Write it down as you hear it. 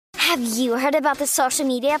Have you heard about the social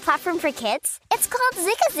media platform for kids? It's called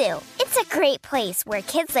Zigazoo. It's a great place where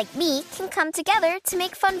kids like me can come together to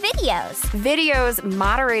make fun videos. Videos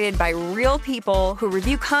moderated by real people who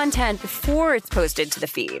review content before it's posted to the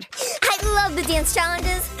feed. I love the dance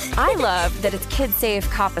challenges. I love that it's Kid Safe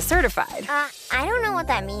COPPA certified. I don't know what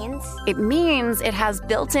that means. It means it has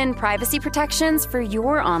built-in privacy protections for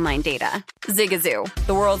your online data. Zigazoo,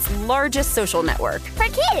 the world's largest social network. For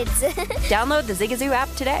kids. Download the Zigazoo app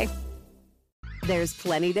today. There's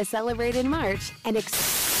plenty to celebrate in March and National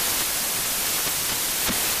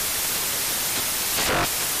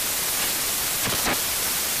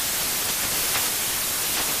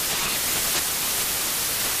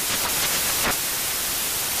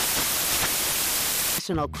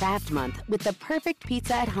Craft Month with the perfect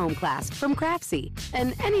pizza at home class from Craftsy.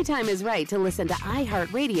 And anytime is right to listen to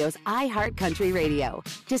iHeartRadio's iHeart Country Radio.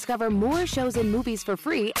 Discover more shows and movies for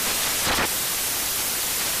free.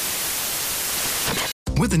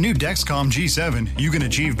 With the new Dexcom G7, you can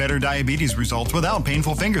achieve better diabetes results without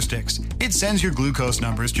painful finger sticks. It sends your glucose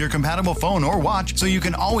numbers to your compatible phone or watch so you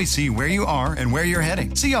can always see where you are and where you're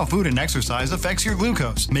heading. See how food and exercise affects your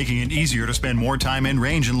glucose, making it easier to spend more time in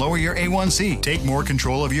range and lower your A1C. Take more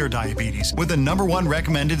control of your diabetes with the #1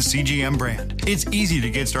 recommended CGM brand. It's easy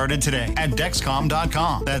to get started today at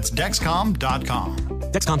Dexcom.com. That's Dexcom.com.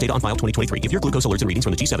 Dexcom data on file 2023. If your glucose alerts and readings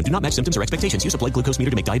from the G7 do not match symptoms or expectations, use a blood glucose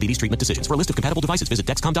meter to make diabetes treatment decisions. For a list of compatible devices, visit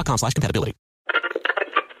Dexcom.com/compatibility.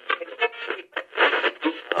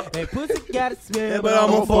 Hey, pussy got a smell, but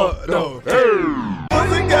I'm a fuck though. Hey.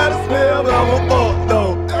 Pussy got a smell, but I'm a fuck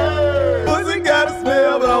though. Hey. Pussy got a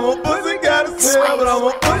smell, but I'm a pussy got a smell, but I'm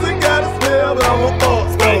a pussy got a smell, but I'm a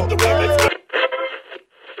fuck though.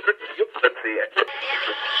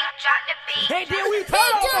 Hey, then we turn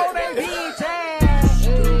up on that beach.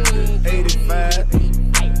 85,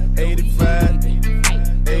 85,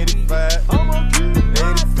 85. I'm on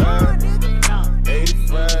 85,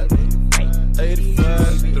 85,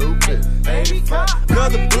 85. Stupid. 85.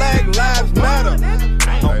 Cause the Black Lives Matter.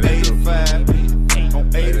 On 85,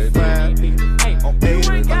 on 85, on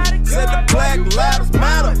 85. Said the Black Lives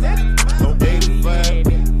Matter. On 85,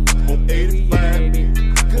 on 85.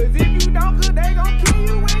 Cause if you don't, cause they gon' kill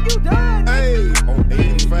you when you done. Hey, on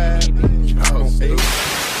 85, on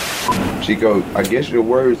 85. Chico, I guess your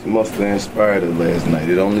words must have inspired us last night.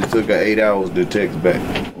 It only took 8 hours to text back.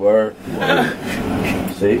 Word.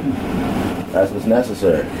 See? That's what's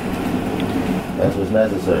necessary. That's what's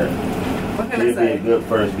necessary. What can I She'd be say? a good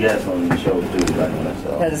first guest on the show, too. Like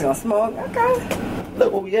myself. They're just gonna smoke? Okay.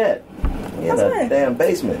 Look where we at. We in that damn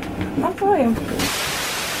basement. I'm for you.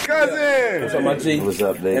 Cousin! What's up, my G? What's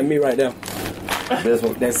up, Dave? And me right there. This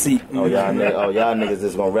one, that seat. Oh, y'all niggas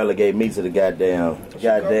is gonna relegate me to the goddamn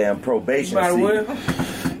probation seat.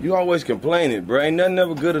 You always complaining, bro. Ain't nothing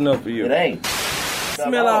ever good enough for you. It ain't.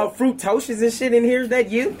 Smell all fruit toasties and shit in here. Is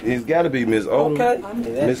that you? It's gotta be Miss Odom. Okay.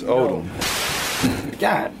 Miss Odom.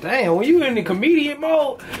 God damn, when you in the comedian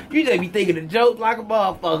mode, you just be thinking the jokes like a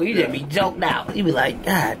motherfucker. You just be joked out. You be like,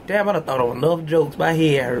 God damn, I done thought of enough jokes. My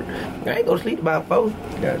head hurt. I ain't gonna sleep about 4.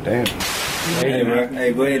 God damn. Hey, bro.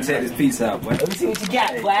 Hey, go ahead and check this pizza out, boy. Let me see what you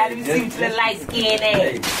got, boy. Let me see what your light skin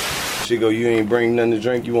ass. Chico, you ain't bring nothing to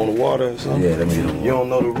drink? You want the water or something? Yeah, let me know. You don't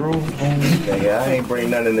know the rules? Yeah, I ain't bring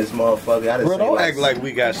nothing in this motherfucker. I Bro, don't act like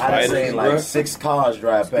we got I spiders, done seen like bro. 6 cars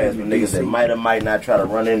drive past with niggas that might or might not try to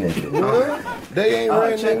run in this shit. They ain't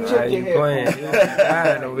running. Check your playing.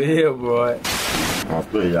 Fine over here, boy. I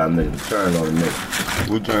feel y'all niggas turned on the nigga.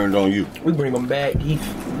 We turned on you. We bring him back. We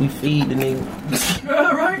feed the nigga.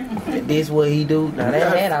 Right. This what he do. Now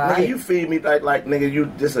that all Nigga, right. you feed me like nigga, you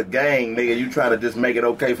just a gang, nigga. You try to just make it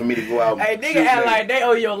okay for me to go out. Hey, nigga act like they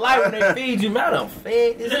owe your life when they feed you. Man, I done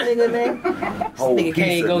fed this nigga, man. This nigga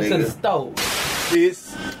can't go to the stove.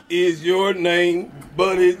 This is your name,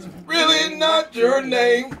 but it's really not your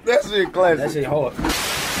name. That's it, classic. That shit hard.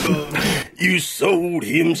 You sold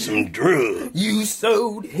him some drugs. You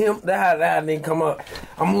sold him. That nigga come up.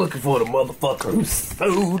 I'm looking for the motherfucker who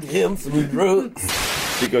sold him some drugs.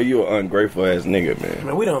 Chico, you an ungrateful ass nigga, man.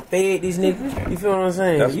 Man, we done fed these niggas. You feel what I'm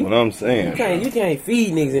saying? That's what I'm saying. You can't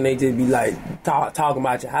feed niggas and they just be like talking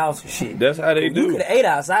about your house and shit. That's how they do. You could have ate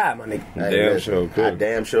outside, my nigga. Damn sure could. I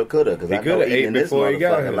damn sure could have. Because I could have ate before he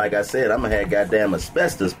got here. Like I said, I'm going to have goddamn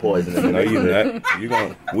asbestos poisoning. No, you not.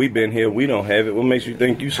 We been here. We don't have it. What makes you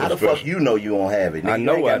think you so special? How the fuck you know you don't have it? Nigga, I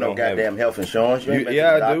know you ain't got I don't no goddamn health insurance. You ain't been to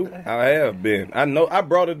the I do. I have been. I know. I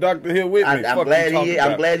brought a doctor here with me. I'm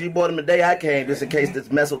glad you brought him the day I came, just in case this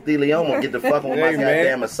mesothelioma get the fuck on my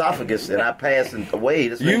goddamn esophagus, and I pass it away.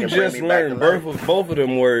 This you just learned both of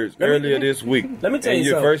them words earlier this week. Let me tell you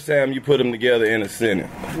something. Your first time you put them together in a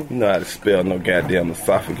sentence. You know how to spell no goddamn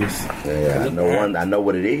esophagus. Yeah, I know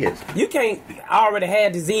what it is. You can't already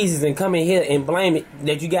have diseases and come in here and blame it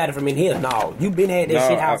that you got it from in here. No, you been had that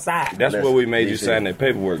shit outside. That's what we made you sign that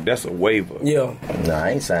paperwork. That's a waiver. Yeah. No,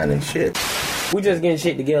 I ain't signing shit. We just getting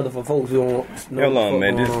shit together for folks who don't know. Hold on,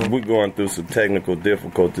 man. We're going through some technical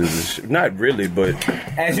difficulties. Not really, but...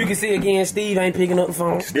 As you can see again, Steve ain't picking up the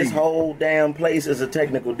phone. This whole damn place is a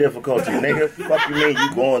technical difficulty, nigga. Fuck you mean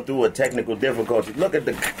you going through a technical difficulty? Look at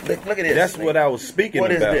this. That's nigga. What I was speaking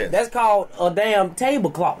about. What is this? That's called a damn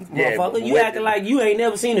tablecloth, motherfucker. You acting like you ain't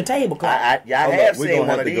never seen a tablecloth. I have seen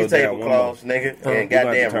one of these tablecloths, nigga. And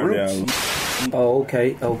goddamn roots. Oh,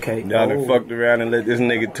 okay. Y'all done fucked around and let this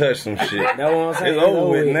nigga touch some shit. That's what I'm saying. It's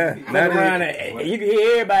over with now. You can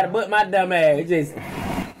hear everybody but my dumb ass. Just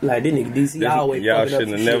like this nigga DC always. Y'all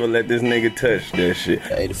shouldn't have never let this nigga touch that shit.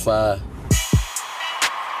 85.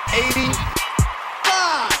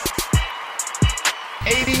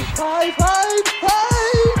 85.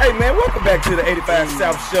 Hey man, welcome back to the 85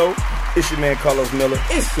 South Show. It's your man Carlos Miller.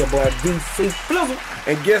 It's your boy DC Flizzle.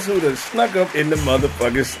 And guess who done snuck up in the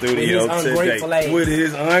motherfucking studio today? With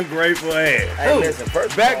his ungrateful ass. Hey, listen,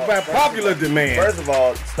 back by popular demand. First of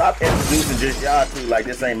all, stop introducing just y'all two like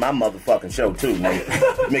this ain't my motherfucking show too, nigga.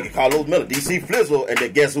 Nigga Carlos Miller, DC Flizzle, and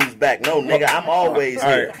then guess who's back? No, nigga, I'm always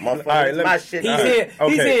here. Motherfucker, right, my shit. He's here.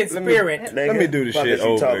 He's here in spirit. Let me do the shit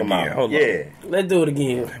over again. Hold on. Let's do it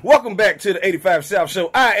again. Welcome back to the 85 South Show.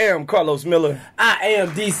 I am Carlos Miller. I am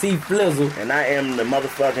DC Flizzle. And I am the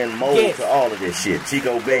motherfucking mold to all of this shit.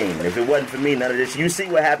 Chico Bean. If it wasn't for me, none of this. You see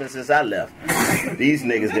what happened since I left. These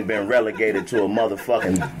niggas have been relegated to a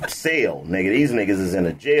motherfucking cell, nigga. These niggas is in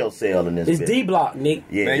a jail cell in this bitch. It's D-Block, Nick.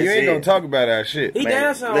 Yeah, man, you ain't gonna talk about our shit. He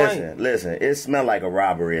man, down listen. It smell like a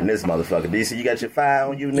robbery in this motherfucker. DC, you got your file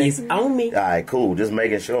on you, nigga? It's on me. All right, cool. Just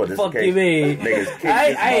making sure. Just fuck in case you, man. Niggas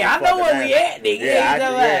hey, I know where we at, nigga.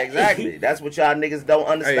 Yeah, exactly. That's what y'all niggas don't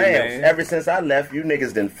understand. Hey, ever since I left, you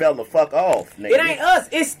niggas done fell the fuck off, nigga. It ain't us.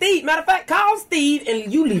 It's Steve. Matter of fact, call Steve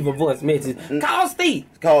and you leave a voice message. Call Steve.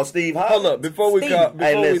 Call Steve. Hold up. Before we leave the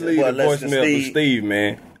voicemail for Steve,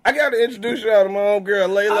 man, I got to introduce y'all to my own girl,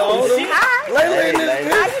 Laila. Oh, shit. Hi. Laila in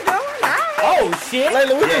this How you doing? Oh, shit.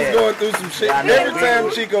 Laila, we just going through some shit. Every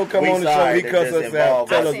time Chico come on the show, he cuss us out.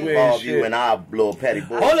 Tell us we ain't shit. You and our little petty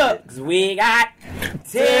bullshit. Hold up. 'Cause we got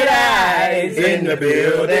 10 eyes in the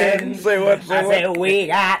building. Say what? I said we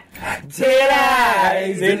got 10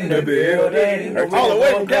 eyes in the building. All the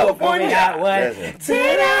way from California. We got what?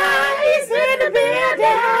 10 eyes in the building.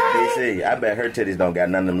 DC, I bet her titties don't got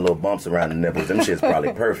none of them little bumps around the nipples. Them shit's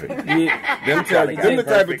probably perfect. Them the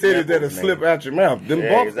type of titties that'll slip out your mouth. Them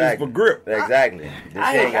bumps is for grip. Exactly.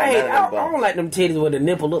 I don't like them titties where the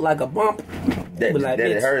nipple look like a bump.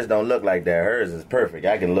 Hers don't look like that. Hers is perfect.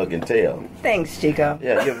 I can look and tell. Thanks, Chico.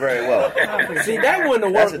 Yeah, you're very welcome. See, that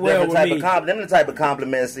wouldn't work well with me. Them the type of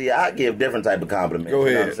compliments. See, I give different type of compliments. Go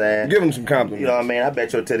ahead. You know what I'm saying? Give them some compliments. You know what I mean? I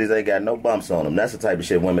bet your titties ain't got no bumps on them. That's the type of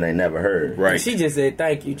shit women ain't never heard. Right. She just said,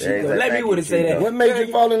 thank you, Chico. Yeah, Let me would have said that. What made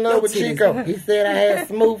you fall in love with Chico? He said I had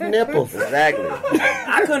smooth nipples. Exactly.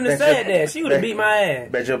 I couldn't have said that. She would have beat my ass.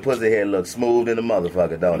 Bet your pussy head look smooth in the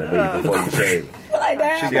motherfucker, don't it? Before you shave it. Like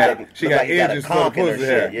that. She got edges for the pussy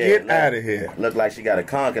hair. Get out of here. Look like she got a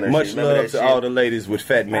conch in her Much shit. love to all the ladies with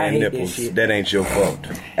fat man nipples. That ain't your fault.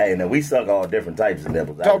 Hey, now we suck all different types of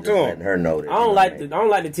nipples. Talk to him. Her know that. I don't like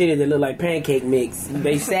the titties that look like pancake mix.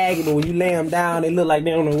 They saggy, but when you lay them down, they look like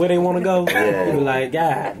they don't know where they want to go. Yeah. You be like,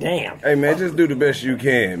 God damn. Hey man, just do the best you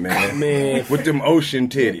can, man. With them ocean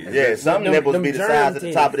titties. Yeah, some nipples be the size of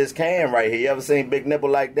the top of this can right here. You ever seen big nipple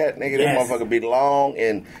like that? Nigga, this motherfucker be long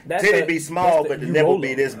and titty be small, but the nipple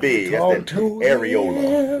be this big. That's the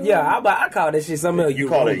areola. Yeah, I call that shit something else. You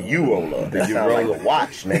call it urola. That sounds like a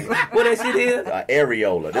watch, nigga. What that shit is?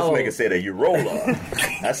 Areola. This nigga said a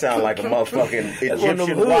urola. That sound like a motherfucking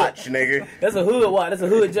Egyptian watch, nigga. That's a hood watch. That's a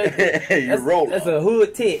hood jacket. Urola. That's a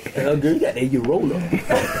hood tit. Girl, you got that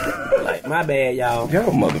urola. Like, my bad, y'all.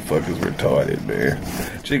 Y'all motherfuckers retarded,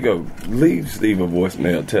 man. Chico, leave Steve a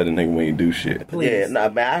voicemail. Tell the nigga when you do shit. Please. Yeah, nah,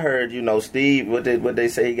 man, I heard, Steve, what they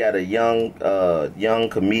say, he got a young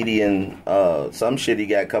comedian, some shit he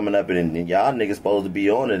got coming up, and y'all niggas supposed to be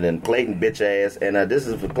on it, and Clayton bitch ass, and this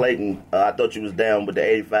is for Clayton. I thought you was down with the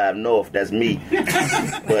 85 North. That's me.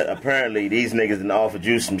 But apparently these niggas done offered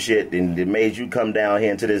you some shit, and it made you come down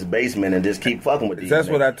here into this basement and just keep fucking with these That's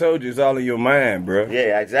niggas. what I told you. It's all in your mind, bro.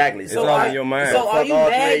 Yeah, exactly. It's all mind your mind. So are you all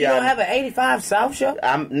mad three you of don't y'all. have an 85 South show?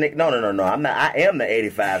 I'm Nick. No. I'm not. I am the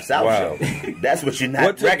 85 South Wow. show. That's what you're not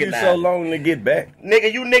What took you recognizing. so long to get back?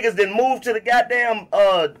 Nigga, you niggas didn't move to the goddamn.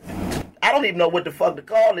 I don't even know what the fuck to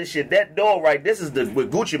call this shit. That door right. This is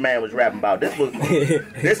what Gucci Man was rapping about. This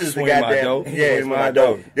is the Swing my goddamn. dough. Yeah, it's Swing my my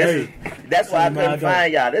dough. dough. That's why I Swing my couldn't dough.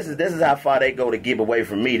 find y'all. This is how far they go to keep away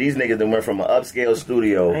from me. These niggas done went from an upscale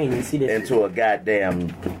studio I ain't even see this. into a goddamn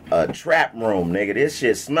trap room, nigga. This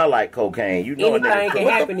shit smell like cocaine. You know Anything nigga. can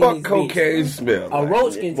What happen the in fuck this cocaine bitch. smell A like?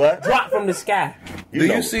 roach can What? drop from the sky. Do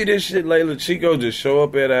know. you see this shit, Layla? Chico just show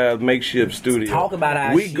up at our makeshift studio. Talk about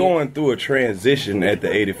our We shit. going through a transition at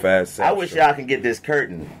the 85 South I wish show. y'all can get this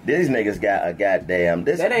curtain. These niggas got a goddamn.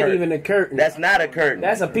 This That ain't curtain. even a curtain. That's not a curtain.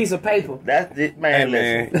 That's a piece of paper. That's it, Hey man.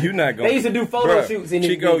 man, Listen. you not going. They used to do photo shoots in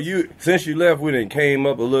this Chico, bitch. since you left, we done came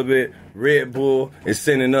up a little bit. Red Bull is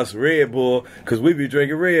sending us Red Bull because we be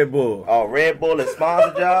drinking Red Bull. Oh, Red Bull is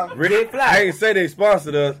sponsored y'all. Get fly. I ain't say they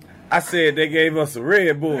sponsored us. I said they gave us a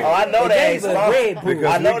Red Bull. Oh, I know They they ain't gave us Red sponsored. Bull. Because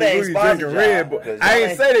I know they ain't we sponsored drinking y'all, Red Bull. 'cause I y'all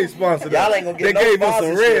ain't say they sponsored us. Y'all ain't gonna get They no gave us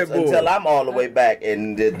some Red sponsorships Bull. until I'm all the way back.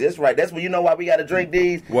 And this right, that's when you know why we gotta drink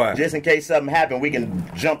these. Why? Just in case something happen, we can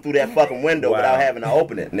jump through that fucking window Wow. without having to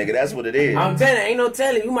open it, nigga. That's what it is. I'm telling you, ain't no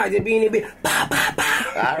telling. You might just be in there,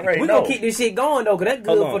 I already we know. gonna keep this shit going though, cause that's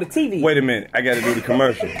good Hold for on. the TV. Wait a minute. I got to do the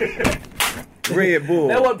commercial. Red Bull.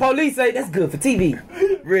 That's what police say. That's good for TV.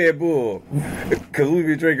 Red Bull. Because we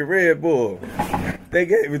be drinking Red Bull. They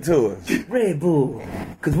gave it to us. Red Bull,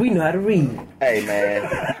 cause we know how to read. Hey man,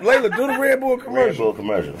 Layla, do the Red Bull Red commercial. Bull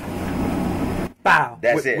commercial. Bow.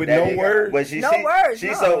 That's With- it. with That no it. words? When she No see, words, She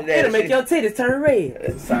no. so yeah, It'll make she- your titties turn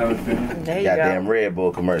red. Silent film. There you Goddamn go. Red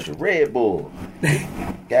Bull commercial. Red Bull.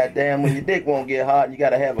 Goddamn, when your dick won't get hard, you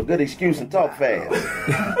gotta have a good excuse and talk fast.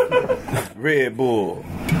 Red Bull.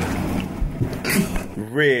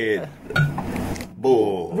 Red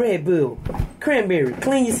Bull. Red Bull, cranberry,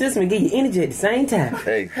 clean your system and give you energy at the same time.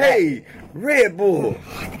 Hey, Red Bull.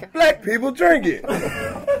 Black people drink it.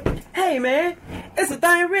 Hey man, it's a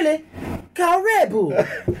thing really called Red Bull.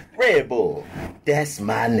 Red Bull. That's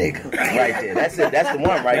my nigga. Right there. That's it. That's the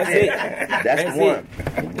one right That's there. it. That's the one.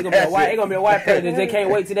 It's gonna be a white president. They can't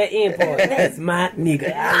wait to that end part. That's my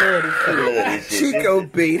nigga. I love this shit. I love this shit. Chico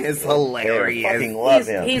Beat is I hilarious. fucking love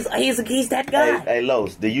him. He's that guy. Hey,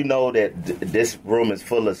 Los, do you know that this room is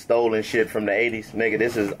full of stolen shit from the 80s? Nigga,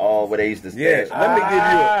 this is all where they used to Yeah,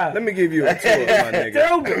 stash. let me give you a tour, my nigga.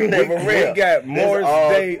 Nigga, for real. We got This Morris all-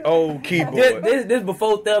 Day old keyboard. This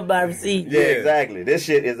before theft by receipt. Yeah, exactly. This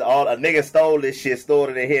shit is all a nigga stole this shit,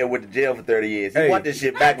 stored it in here, went to jail for 30 years. He Hey. want this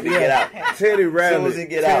shit back when he get out. Teddy As soon as he Riley,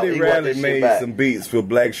 get out, he want this shit made back. some beats for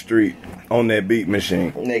Blackstreet on that beat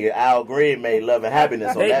machine. Nigga, Al Green made Love and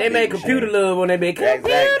Happiness on They that made beat computer machine. love on that big Yeah,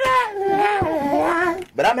 computer. exactly.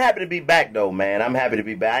 But I'm happy to be back though, man. I'm happy to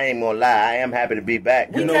be back. I ain't gonna lie, I am happy to be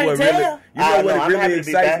back. You know can't what tell. really, I'm happy really to be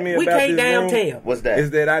excites back. me We about can't this damn room? tell. What's that?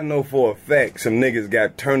 Is that I know for a fact some niggas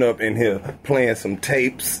got turned up in here playing some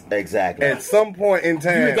tapes. Exactly. At some point in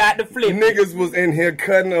time, You got to flip it. niggas was in here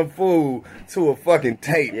cutting a fool to a fucking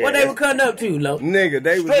tape. Yeah. What they were cutting up to, Lo? Nigga,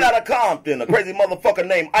 they was Straight out of Compton, a crazy motherfucker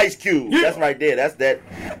named Ice Cube. That's right there. That's that.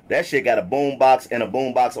 That shit got a boom box and a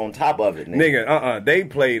boom box on top of it, nigga. Nigga, they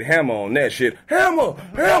played Hammer on that shit. Hammer,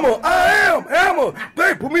 I am Hammer.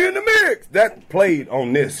 They put me in the mix. That played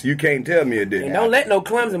on this. You can't tell me it didn't. And don't let no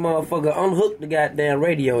clumsy motherfucker unhook the goddamn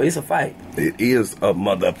radio. It's a fight. It is a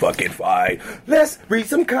motherfucking fight. Let's read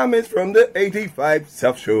some comments from the 85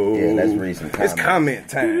 South Show. Yeah, let's read some comments. It's comment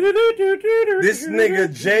time. This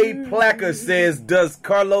nigga Jay Placker says, does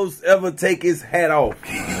Carlos ever take his hat off?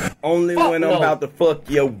 Only Fuck when no. I'm about to fuck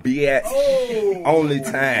your bitch. Only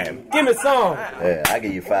time. Give me some. Yeah, I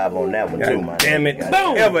give you 5 on that one too, God man. damn it.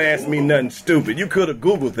 Boom. Ever ask me nothing stupid. You could have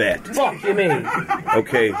Googled that. Fuck you mean?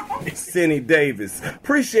 Okay, Cindy Davis.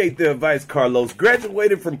 Appreciate the advice, Carlos.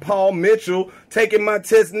 Graduated from Paul Mitchell. Taking my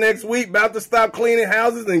test next week. About to stop cleaning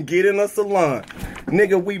houses and get in a salon.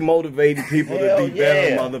 Nigga, we motivated people to Hell be better,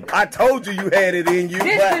 yeah. mother. I told you had it in you.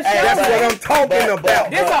 This But- is hey, That's show. what I'm talking about.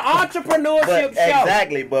 This an entrepreneurship But show.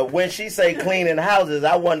 exactly, but when she say cleaning houses,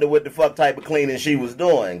 I wonder what the fuck type of cleaning she was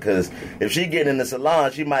doing. Because if she get in the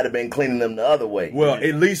salon, she might have been cleaning them the other way. Well,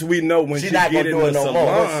 at least we know when She she not get gonna in do the it no more.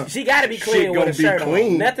 salon. She got to be Shit clean with gonna a be shirt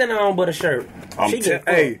clean. on. Nothing on but a shirt. She get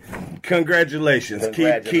Hey, congratulations. Keep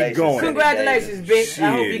Congratulations. going. Congratulations, bitch.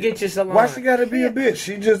 I hope Shit. you get your salon. Why she gotta be a bitch?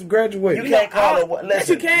 She just graduated. You can't call her. Yes,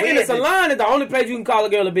 you can. In the salon is the only place you can call a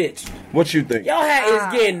girl a bitch. What you think? Your hair is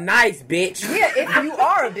getting nice, bitch. Yeah, if you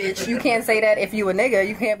are a bitch, you can't say that. If you a nigga,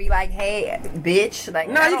 you can't be like, hey, bitch. Like,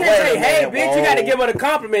 no, you can't say, hey, bitch. You got to give her the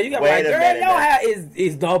compliment. You got to be like, girl, your hair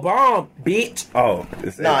is the bomb, bitch. Oh,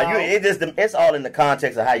 it's all in the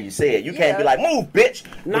context of how you say it. You can't be like, move, bitch.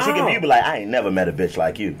 But you can be like, I ain't never met a bitch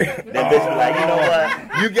like you. Then bitch be like, you know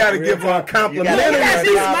what? You got to give her a compliment.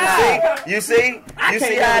 You see? I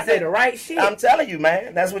can't say the right shit. I'm telling you,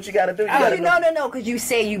 man. That's what you got to do. No, because you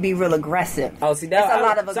say you be real aggressive. Oh, see, that's a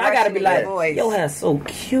lot of aggression. So I got to be like, voice. your hair's so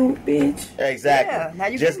cute, bitch. Exactly. Yeah, now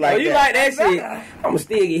you just like you like that shit. I'ma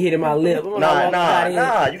still get hit in my lip.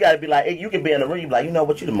 Nah. You gotta be like, you can be in the room. You be like, you know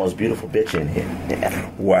what? You the most beautiful bitch in here.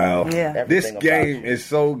 Yeah. Wow. Yeah. This game is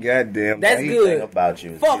so goddamn. That's good. About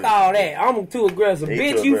you. Fuck all that. I'm too aggressive.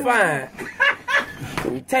 Bitch, you fine.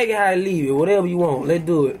 You take it how you leave it. Whatever you want. Let's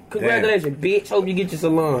do it. Congratulations, bitch. Hope you get your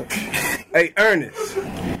salon. Hey, Ernest.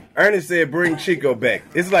 Ernest said, "Bring Chico back."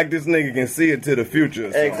 It's like this nigga can see into the future.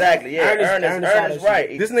 Exactly. Yeah. Ernest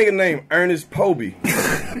right. This nigga named Ernest Poby.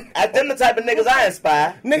 Them the type of niggas I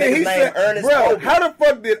inspire. Nigga, he said, Ernest bro, Poby. how the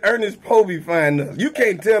fuck did Ernest Poby find us? You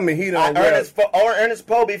can't tell me he don't. Ernest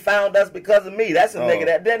Poby found us because of me. That's a nigga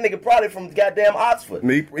that nigga probably from goddamn Oxford.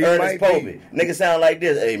 Ernest Poby. Nigga sound like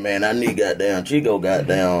this. Hey man, I need goddamn Chico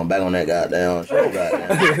goddamn back on that goddamn show goddamn.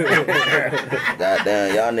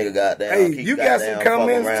 Goddamn, y'all nigga goddamn. Hey, you got some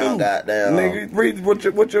comments too. Goddamn. Nigga, read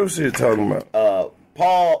what your shit talking about.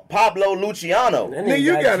 Pablo Luciano. Nigga,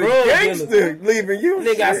 you got a gangster leaving you.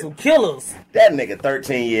 Nigga got some killers. That nigga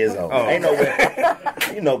 13 years old. Ain't no way.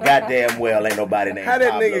 You know goddamn well ain't nobody named How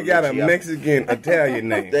that Pablo nigga got Luciano. a Mexican Italian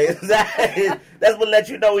name? That's what let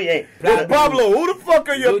you know he ain't. Pablo, who the fuck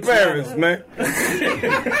are your parents, man?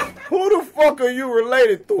 Who the fuck are you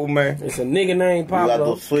related to, man? It's a nigga named Pablo. You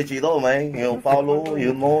got to switch it up, man. You know, Pablo,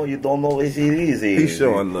 you don't know what it is. He's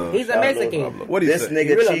showing love. He's a Mexican. What this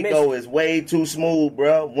nigga Chico is way too smooth,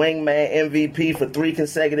 bro. Wingman MVP for 3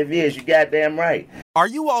 consecutive years. You goddamn right. Are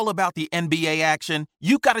you all about the NBA action?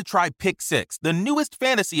 You got to try Pick 6, the newest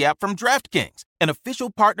fantasy app from DraftKings, an official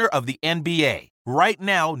partner of the NBA. Right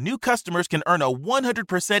now, new customers can earn a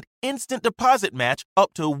 100% instant deposit match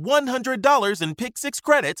up to $100 in Pick 6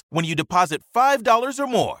 credits when you deposit $5 or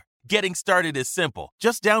more. Getting started is simple.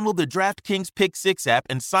 Just download the DraftKings Pick 6 app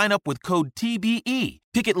and sign up with code TBE.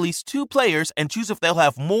 Pick at least 2 players and choose if they'll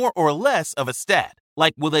have more or less of a stat.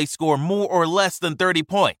 Like, will they score more or less than 30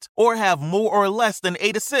 points? Or have more or less than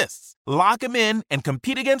 8 assists? Lock them in and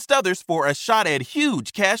compete against others for a shot at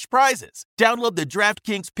huge cash prizes. Download the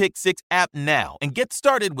DraftKings Pick 6 app now and get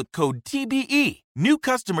started with code TBE. New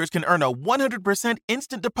customers can earn a 100%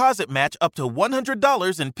 instant deposit match up to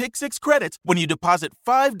 $100 in Pick 6 credits when you deposit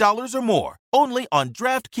 $5 or more. Only on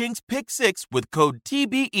DraftKings Pick 6 with code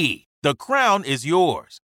TBE. The crown is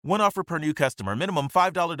yours. One offer per new customer. Minimum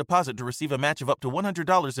 $5 deposit to receive a match of up to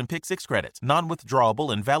 $100 in Pick 6 credits.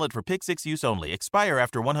 Non-withdrawable and valid for Pick 6 use only. Expire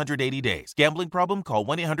after 180 days. Gambling problem? Call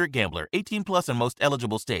 1-800-GAMBLER. 18 plus in most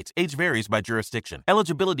eligible states. Age varies by jurisdiction.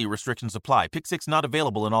 Eligibility restrictions apply. Pick 6 not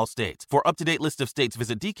available in all states. For up-to-date list of states,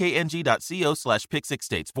 visit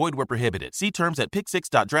dkng.co/pick6states. Void where prohibited. See terms at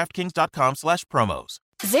pick6.draftkings.com/promos.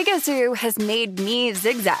 Zigazoo has made me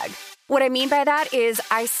zigzag. What I mean by that is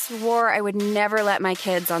I swore I would never let my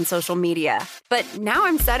kids on social media, but now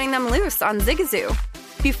I'm setting them loose on Zigazoo.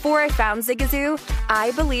 Before I found Zigazoo,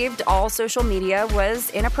 I believed all social media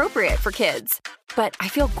was inappropriate for kids. But I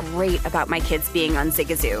feel great about my kids being on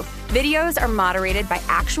Zigazoo. Videos are moderated by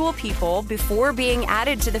actual people before being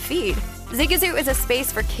added to the feed. Zigazoo is a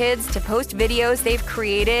space for kids to post videos they've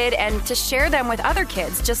created and to share them with other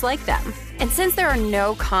kids just like them. And since there are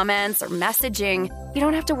no comments or messaging, you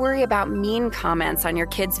don't have to worry about mean comments on your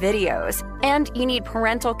kids' videos. And you need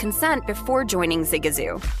parental consent before joining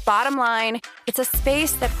Zigazoo. Bottom line, it's a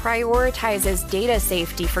space that prioritizes data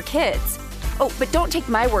safety for kids. Oh, but don't take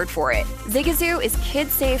my word for it. Zigazoo is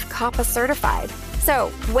kid-safe COPPA certified. So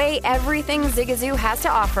weigh everything Zigazoo has to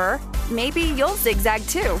offer. Maybe you'll zigzag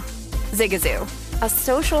too. Zigazoo, a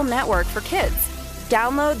social network for kids.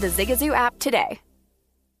 Download the Zigazoo app today.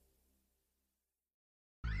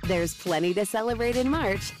 There's plenty to celebrate in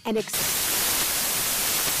March and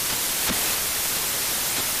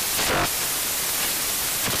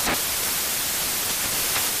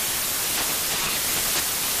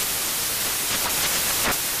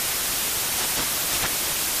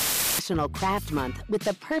Craft Month with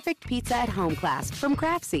the perfect pizza at home class from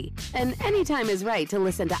Craftsy. And anytime is right to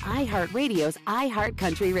listen to iHeartRadio's iHeart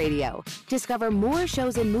Country Radio. Discover more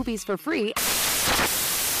shows and movies for free.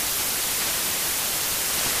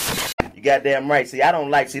 You goddamn right. See, I don't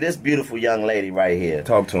like. See, this beautiful young lady right here.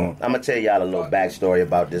 Talk to him. I'm gonna tell y'all a little backstory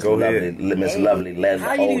about this lovely Miss Lovely Leslie.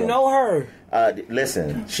 How you know her?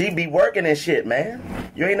 Listen, she be working and shit, man.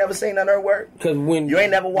 You ain't never seen none of her work? Cause when you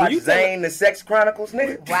ain't never watched Zane the Sex Chronicles,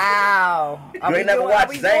 nigga? Wow. You ain't never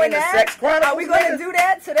watched Zane the Sex Chronicles? Are we going to do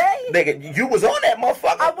that today? Nigga, you was on that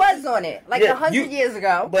motherfucker. I was on it, like 100 years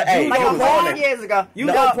ago. But hey, like you was 100 years ago. You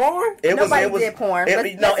know porn? Nobody did porn. Let's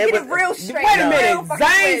get it real straight. Wait a minute.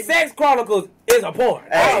 Zane Sex Chronicles is a porn.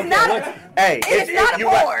 It's not a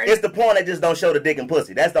porn. It's the porn that just don't show the dick and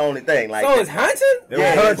pussy. That's the only thing. Like, so it's hunting?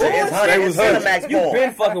 Yeah, it's hunting. It's Cinemax porn. You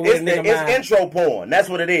been fucking with nigga. It's intro porn. That's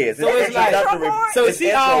what it is. So it's like so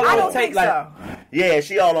she all on tape like. Yeah,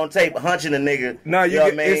 she all on tape hunching a nigga. No, you know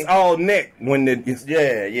what I mean? It's all neck when it's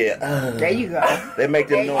there you go. They make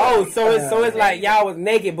them noise. Oh, so it's like y'all was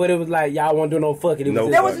naked, but it was like y'all wasn't doing no fucking.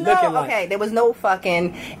 There was no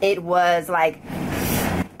fucking. It was like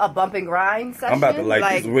a bump and grind session. I'm about to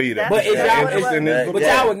like this weed up. But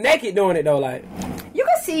y'all was naked doing it though, like. You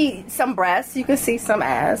can see some breasts, you can see some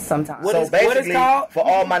ass sometimes. So basically, for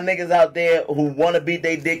all my niggas out there who want to beat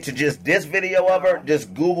their dick to just this video of her,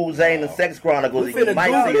 just Google Zane the Sex Chronicles and you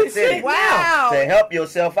might see a titty. Wow. To help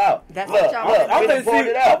yourself out. That's look, I'm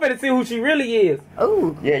finna see who she really is.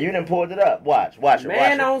 Ooh. Yeah, you done pulled it up. Watch her.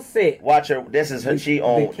 Man on set. Watch her. This is her. She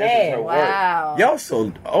on. This is her work. Y'all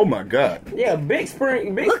so. Oh my god. Yeah, big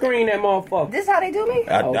screen that motherfucker. This how they do me?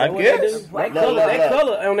 I guess. That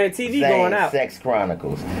color on that TV going out. Sex Chronicles.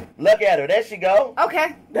 Look at her. There she go.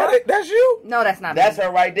 Okay. That's you? No, that's not That's me.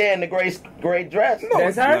 her right there in the gray dress. No,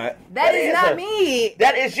 that's her? That is not me.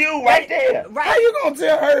 That is you right there. Right. How you gonna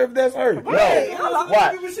tell her if that's her? Right. No.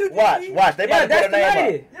 Watch. They about to put her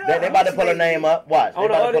name up. They about to pull her name up. Watch. They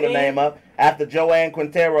about to pull her name up. After Joanne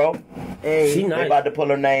Quintero. Hey, she nice. They about to pull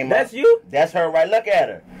her name up. That's you? That's her right. Look at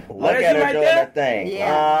her. Look at her doing that thing.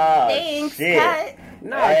 Yeah. Thanks. Shit. Cut.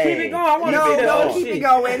 No, keep it going. I want to see that don't keep it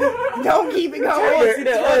going. Don't keep it going. I want to see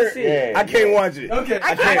that other shit. I can't watch it. Okay.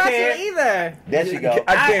 I can't watch it either. There she go.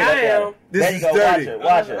 I can't. I am. This is dirty.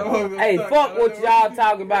 Watch her. Hey, fuck what y'all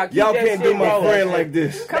talking about. Keep Y'all that can't shit do my rolling. friend like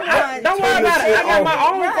this. Come on. Don't worry about it. I got my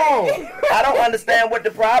own phone. I don't understand what the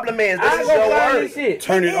problem is. This is your work. Shit.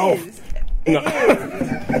 Turn it off. No.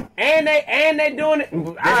 and they doing it.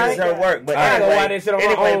 This is her work. But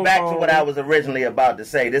anyway, back to what I was originally about to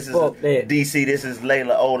say. This is DC. This is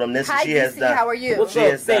Laila Odom. Hi, DC. How are you? What's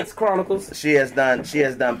up, Sex Chronicles? She has done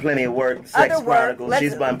plenty of work. Sex Chronicles.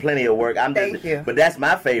 She's done plenty of work. Thank you. But that's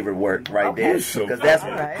my favorite work right there. Because that's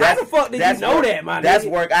how the fuck did you know that, my nigga? That's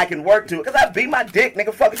work I can work to. Because I beat my dick,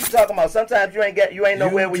 nigga. Fuck what you talking about? Sometimes you ain't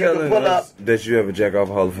nowhere where you can pull up. That you have a Jack Off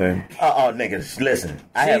Hall of Fame. Niggas, listen.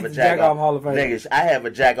 I have a Jack Off Hall of Fame. Niggas, I have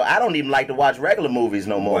a Jack Off. I don't even like to watch regular movies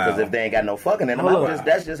no more because if they ain't got no fucking in them,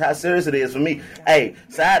 that's just how serious it is for me. Hey,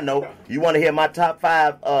 side note, you want to hear my top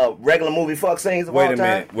 5 regular movie fuck scenes of all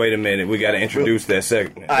time? Wait a minute. We got to introduce that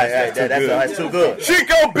segment. That's too good.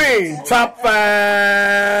 Chico Bean, top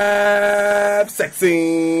 5 sex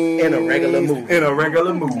scenes in a regular movie. All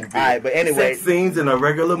right, but anyway, sex scenes in a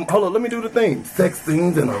regular. Hold on, let me do the thing. Sex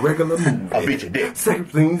scenes in a regular movie. I'll beat your dick.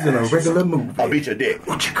 Sex scenes in a regular movie. I'll beat your dick.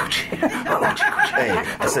 Hey,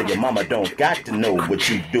 I said your mama don't got to know what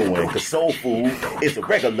you doing, cause Soul Food is a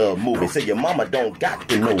regular movie. Say your mama don't got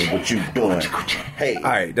to know what you doing. Hey, all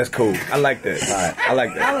right, that's cool. I like that. All right, I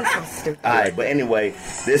like that. That was so stupid. All right, but anyway,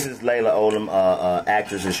 this is Laila Odom,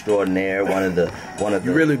 actress extraordinaire. One of the.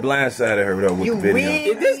 You really blindsided her though with the video.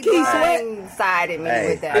 Is this Key Sweat? Blindsided me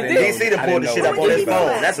with that. DC done pulled the shit up on his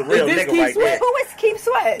phone. That's a real nigga right there. Who is Keep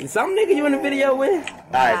Sweat? Some nigga you in the video with?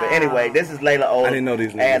 All right, but anyway, this is Laila Odom. I didn't know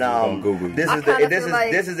these niggas on Google. This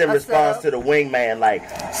is in response to the wingman. Like,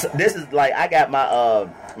 this is like I got my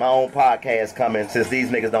own podcast coming since these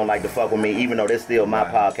niggas don't like to fuck with me, even though that's still my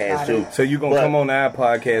podcast too. So you gonna come on our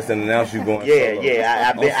podcast and announce you going?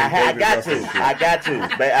 Yeah. I got to.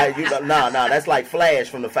 But no, that's like Flash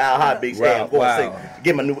from the Foul Hot Beats. I'm going to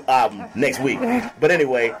get my new album next week. But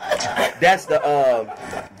anyway, that's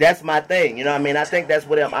my thing. You know what I mean? I think that's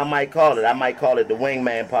what I might call it. I might call it the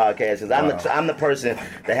Wingman Podcast, because I'm the person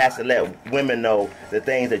that has to let women know the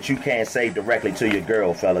things that you can't say directly to your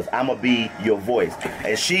girl, fellas. I'm gonna be your voice,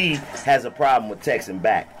 and she has a problem with texting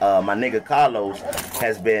back. My nigga Carlos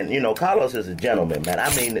has been, Carlos is a gentleman, man.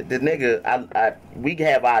 I mean, the nigga, we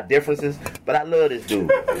have our differences, but I love this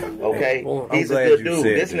dude. Okay, he's a good dude.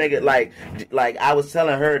 This nigga, like I was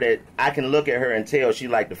telling her that I can look at her and tell she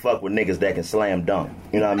like to fuck with niggas that can slam dunk.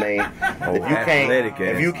 You know what I mean?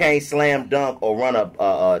 If you can't slam dunk or run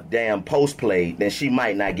a damn post play, then she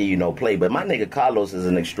might not give you no play. But my nigga Carlos is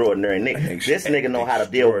an extraordinary nigga. This nigga know how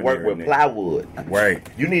to work with plywood. Right.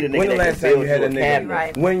 You need a nigga when the that last can time build you had you a a nigga? cabinet.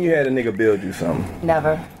 Right. When you had a nigga build you something?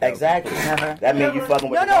 Never. Exactly. Never. That means you fucking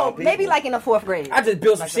with the wrong people. Maybe like in the 4th grade. I just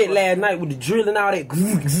built some shit last night with the drill and all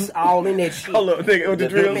that, all in that shit. Hold up, nigga, what the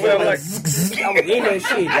drill sound like? I was in that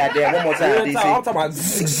shit. Goddamn, one more time, DC. I'm talking about.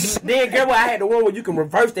 Then get what I had the one where you can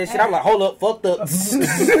reverse that shit. I'm like, hold up, fucked up.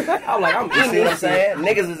 I'm like, I'm You in see what I'm this saying?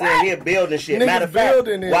 shit. Niggas is in here building shit. Niggas Matter of fact,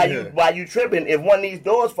 building in here. while you tripping, if one of these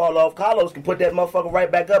doors fall off, Carlos can put that motherfucker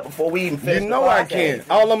right back up before we even finish. You know I can.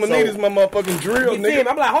 All I'm gonna need is my motherfucking drill, You feel me? nigga.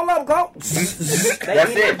 I'm like, hold up, go.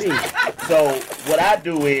 That's it. So what I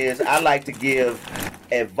do is I like to give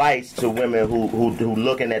advice to women who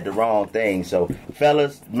looking at the wrong thing. So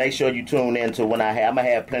fellas, make sure you tune in to when I'm gonna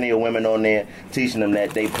have plenty of women on there teaching them that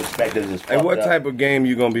they perspectives is fucked Hey, what up. type of game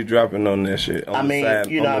you gonna be dropping on that shit? On I the mean, side,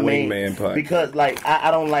 you know on what the I mean? Wingman podcast. Because like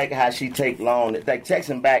I don't like how she take long. Like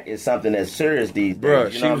texting back is something that's serious these days.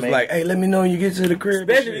 Bruh, you she know was what I mean? like, hey, let me know when you get to the crib.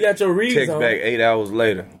 Especially if you got your reads Text on. back 8 hours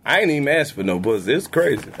later. I ain't even asked for no pussy. It's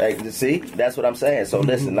crazy. Like, see, that's what I'm saying. So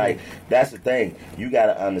listen, like that's the thing. You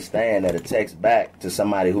gotta understand that a text back to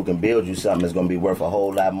somebody who can build you something is gonna be worth a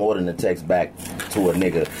whole lot more than a text back to a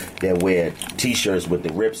nigga that wear t-shirts with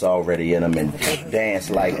the rips already in them and dance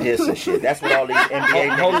like this and shit. That's what all these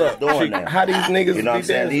NBA Hold niggas up. is doing now. How these niggas You know what I'm be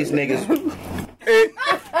saying? dancing? These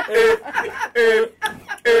niggas.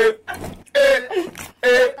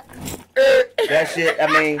 That shit, I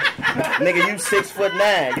mean, nigga, you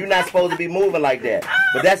 6'9". You not supposed to be moving like that.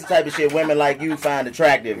 But that's the type of shit women like you find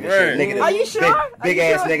attractive. And shit. Right. Nigga, Are you sure? Big Are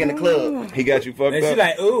you ass sure? nigga in the club. He got you fucked And up. she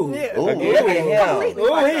like, ooh. Ooh, look at him.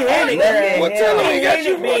 Ooh, he handed Let me What hear time him. he got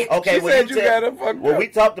you Bitch. fucked? Okay, She well, said you got her fucked Well, up. we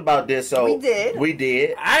talked about this, so We did. We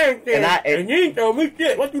did. I ain't saying, and you ain't told me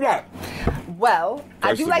shit. What you like? Well, I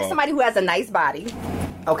First do of like all- somebody who has a nice body.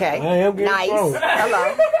 Okay. I am getting Nice. strong.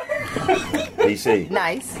 Hello. DC.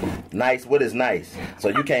 Nice. Nice, what is nice? So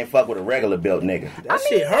you can't fuck with a regular built nigga. That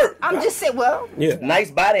shit hurt. I'm just saying, well, Yeah.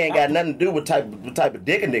 Nice body ain't got nothing to do with type of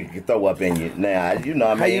dick a nigga can throw up in you. Now, you know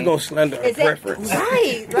what I How mean? you gonna slander her is it preference?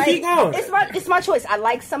 right? Like, Keep going. It's my choice. I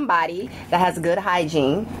like somebody that has good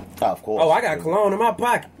hygiene. Of course. Oh, I got cologne in my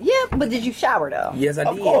pocket. Yeah, but did you shower though? Yes, I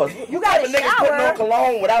Of did. course. You gotta What type of niggas putting shower. on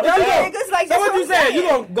cologne without No, showering? niggas like So that's what you I'm saying? You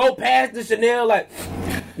gonna go past the Chanel like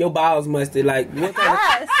your bowels musty? Like what kind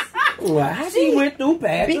Yes. Well, how she went through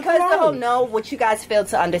past Because the whole cologne? no, what you guys fail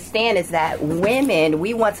to understand is that women,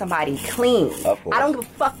 we want somebody clean. Of course. I don't give a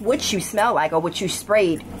fuck what you smell like or what you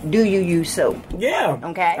sprayed. Do you use soap? Yeah.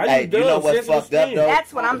 Okay. I Hey, use you know Dove what's sensitive fucked up skin. though?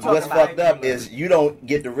 That's what I'm talking What's about. fucked up is you don't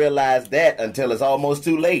get to realize that until it's almost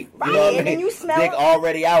too late. Right, You know what I and mean? then you smell dick it.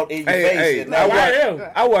 already out in your face. Hey, and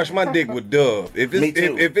now I wash my dick with Dove. If Me it's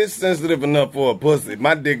too. if it's sensitive enough for a pussy,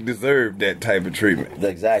 my dick deserves that type of treatment.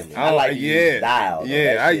 Exactly. I Oh, like to yeah. use dial. though.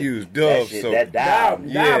 Yeah, That I shit- use that Dove shit, soap. That dial.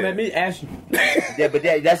 Yeah. Let me ask you. Yeah, but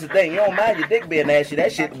that's the thing. You don't mind your dick being ashy.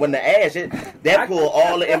 That shit, when the ash, that pull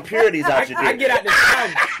all the impurities out your dick. I get out the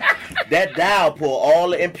shower. That dial pull all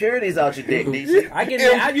the impurities out your dick, DC. I use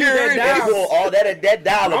that That dial. pull all that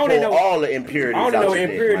dial I will don't pull know- all the impurities I out don't know your what dick.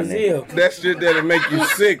 my impurities nigga. is. That shit that'll make you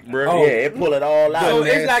sick, bro. Oh. Yeah, it pull it all out. So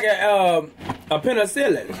man. it's like a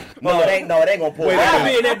penicillin. No, it ain't gonna pull Wait, it I'll out.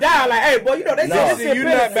 be in that dial like, hey, boy, you know, they No. said this See, shit you're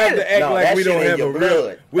not about to act No, like that we shit don't in have a your real.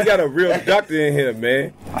 blood. We got a real doctor in here,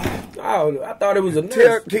 man. Oh, I thought it was a Tell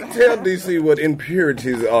nurse. tell DC what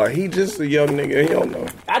impurities are. He just a young nigga. He don't know.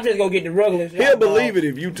 I just go get the regular. He'll believe it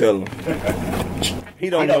if you tell him. He He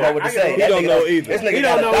don't don't know know. what to say. He That don't nigga know either. This nigga He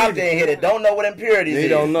got don't a know doctor in here that don't know what impurities is. He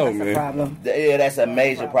don't know, That's a man. problem. Yeah, that's a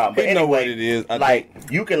major problem. But He know anyway, what it is. I like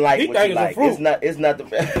you can like He what think you it's a like. fruit. It's not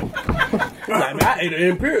the. Like, I ate an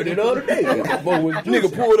impurity the other day.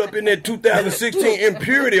 Nigga pulled up in that 2016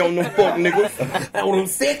 impurity on them fuck niggas. On them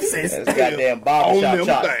sexes. That's goddamn On barbershop them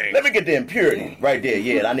chop. things. Let me get the impurity right there.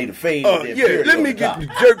 Yeah, I need a fade with the Yeah, impurity. let on me the get top. the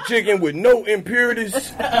jerk chicken with no impurities.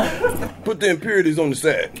 Put the impurities on the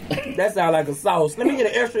side. That sound like a sauce. Let me get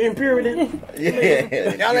an extra impurity.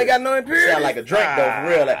 Yeah, Y'all ain't got no impurities. sound like a drink though, for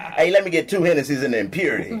real. Like, hey, let me get 2 Hennessy's in the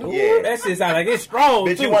impurity. Yeah, That shit sound like it's strong.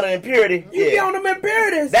 bitch, too. you want an impurity? You be Yeah. on them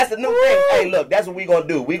impurities. That's the new thing. Hey, look, that's what we gonna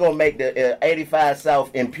do. We gonna make the 85 South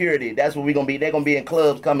impurity. That's what we gonna be. They're gonna be in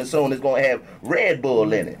clubs coming soon. It's gonna have Red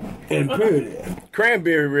Bull in it. impurity.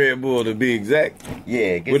 Cranberry Red Bull to be exact.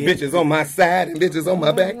 Yeah. With bitches on my side and bitches on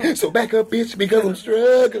my back. So back up, bitch, because I'm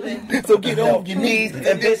struggling. So get on your knees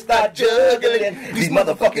and bitch start juggling these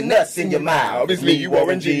motherfucking nuts in your mouth. Obviously, you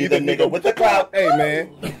Warren G, the nigga with the clout. Hey, man,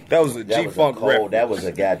 that was a G-Funk reference. That was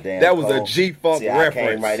a goddamn That was a G-Funk reference.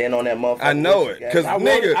 I came right in on that motherfucker. I know it, because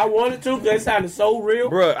nigga. I wanted to, because it sounded so real.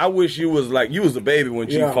 Bruh, I wish you was a baby when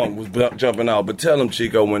G-Funk was jumping off. But tell him,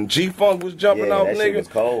 Chico, when G-Funk was jumping off, that nigga, shit was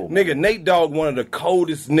cold. Nigga, Nate Dogg, one of the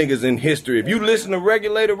coldest niggas in history. If you listen to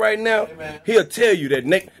Regulator right now, he'll tell you that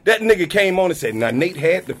that nigga came on and said, now Nate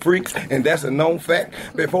had the freaks, and that's a known fact.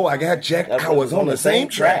 Before I got jacked, I was on the same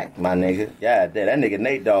track. My nigga. Yeah, that nigga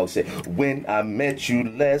Nate Dogg said, when I met you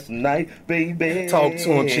last night, baby. Talk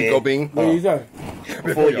to him, Chico Bean. What you say?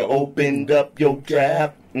 Before you opened up your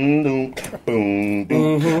trap. Boom,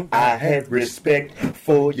 boom. I had respect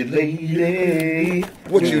for you, lady.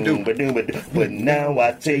 What you do? But now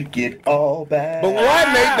I take it all back. But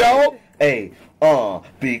why, Nate Dogg? Hey,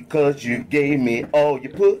 because you gave me all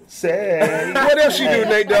your pussy. What else you do,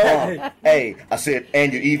 Nate Dogg? Hey, I said,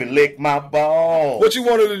 and you even licked my balls. What you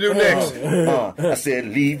wanted to do next? I said,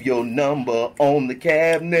 leave your number on the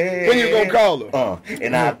cabinet. When you gonna call her?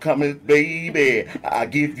 And I'll come in, baby. I'll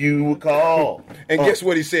give you a call. And guess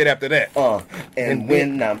what he said after that? And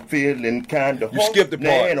when I'm feeling kind of You skipped the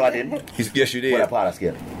part. No, I didn't. Yes, you did. What part I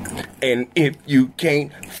skipped? And if you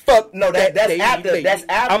can't fuck that's after. That's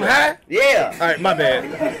after. I'm high? Yeah. All right, my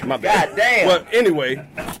bad. My bad. God damn. Well, anyway.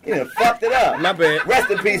 You done fucked it up. My bad. Rest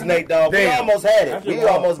in peace, Nate Dogg. Damn. We almost had it. We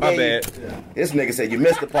almost My gave bad. you. This nigga said you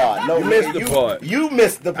missed the part. No, You missed the part. You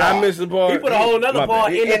missed the part. I missed the part. He put a whole other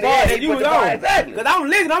part in the part that you was on. Exactly. Because I'm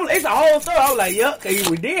listening. It's a whole story. I was like, yup, because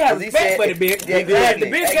we did have respect for the bitch. Exactly.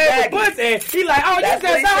 The bitch gave the pussy, and he like, oh, you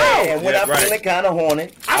said so. And when I'm feeling kind of horny,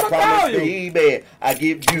 I promise baby, I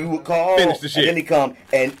give you a call. Finish the shit. And then he come,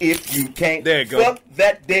 and if you can't there you go. fuck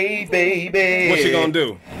that day, baby. What you gonna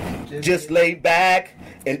do? Just lay back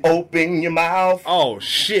and open your mouth. Oh,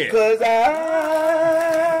 shit. Cause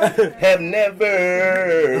I have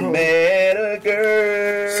never met a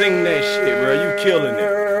girl. Sing that shit, bro. You killing it.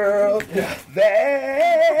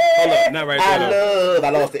 That Hold up, not right there. I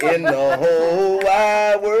lost it in the whole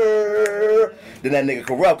wide world. Then that nigga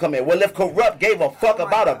Corrupt come in. Well, if Corrupt gave a fuck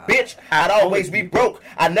about a bitch, I'd always be broke.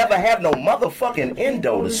 I never have no motherfucking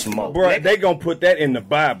endo to smoke. Bro, they gonna put that in the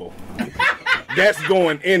Bible. That's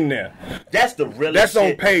going in there. That's the realest That's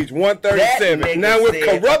on shit. page 137. That Now, if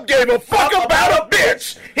nigga Corrupt gave a fuck about a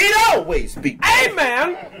bitch, he'd always be broke. Hey,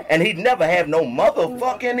 man. And he'd never have no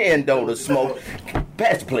motherfucking endo to smoke.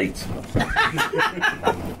 Pass plates.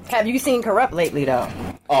 Have you seen Corrupt lately, though?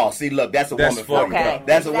 Oh, see, look, that's a woman for you. Okay.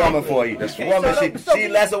 That's a woman for you. That's a woman.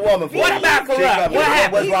 That's a woman for you. What about Corrupt? What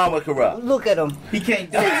happened? What's wrong with Corrupt? Look at him. He can't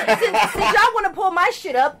do Since y'all want to pull my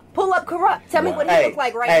shit up, pull up Corrupt. Tell me what he look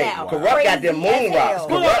like right now. Corrupt got them moon rocks.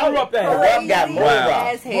 Corrupt got moon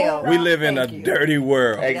rocks. As hell. we live in a dirty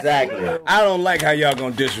world. Exactly. I don't like how y'all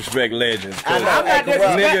gonna disrespect legends. I know. Hey,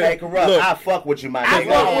 Corrupt. Nigga, Hey, Corrupt. look, I fuck with you, my A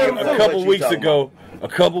nigga. couple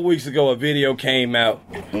weeks ago, a video came out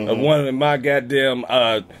of one of my goddamn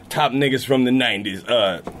top niggas from the 90s.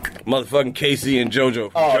 Motherfucking Casey and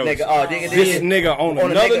JoJo. Oh, nigga. Oh, nigga. This nigga on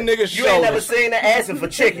another nigga's show. You ain't never seen that asking for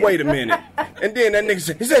chicken. Wait a minute. And then that nigga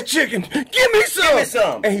said, he said, chicken, give me some. Give me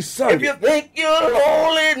some. And he sung If you think you're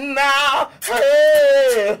holy now,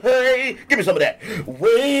 hey, hey, give me some of that.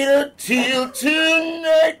 Wait until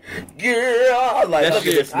tonight, girl. Like, That look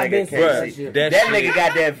shit, at this nigga, Casey. That nigga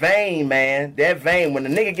got that vein, man. That vein. When the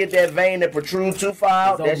nigga get that vein that protrudes too far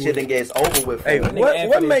out, that shit then gets over with. Hey,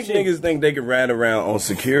 what makes niggas think they can ride around on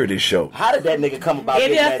security show? How did that nigga come about If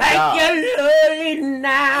getting you that job? think you're lonely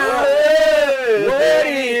now, what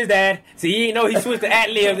is that? See, you know he switched to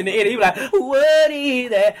ad-libs in the end. He was like, what is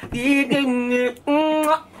that?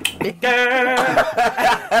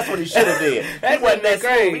 That's what he should have did. He wasn't that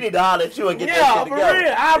crazy. We need to holler at you and get that shit for together.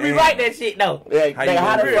 real. I'll rewrite that shit though. Yeah,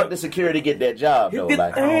 how the fuck did security get that job though?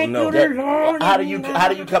 Like, I don't know. How do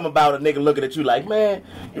you come about a nigga looking at you like, man,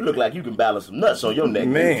 you look like you can balance some nuts on your neck.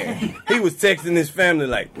 Man, he was texting his family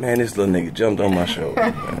like, man, this little nigga jumped on my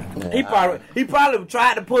shoulder. He probably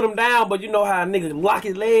tried to put him down, but you know how a nigga lock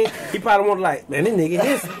his leg. He probably wanted like, man, this nigga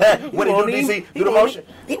this. What did you do? DC? Do the motion?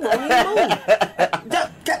 He won't even move.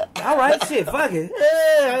 All right, shit, fuck it.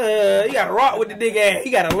 You gotta rock with the nigga ass.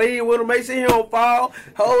 You gotta lean with him, make sure he don't fall,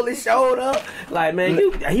 hold his shoulder up. Like, man,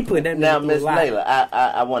 he put that. Now, Miss Laila,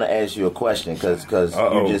 I want to ask you a question because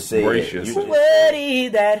you just said what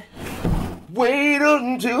is that? Wait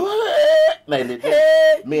until me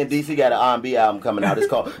and DC got an R&B album coming out. It's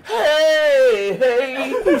called Hey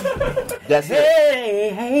Hey. That's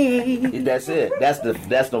it. Hey. That's it. That's the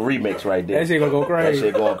remix right there. That shit gonna go crazy. That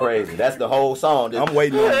shit going crazy. That's the whole song. I'm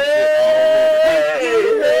waiting on this shit.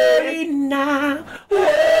 Hey now.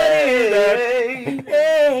 Hey,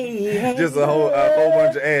 hey. Just a whole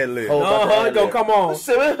bunch of ad libs. Go, come on.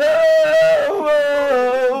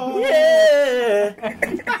 Yeah.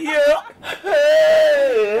 Yeah.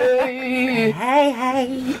 Hey. Hey,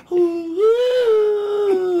 hey. Ooh.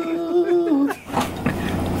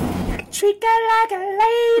 Treat her like a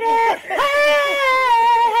lady. Hey.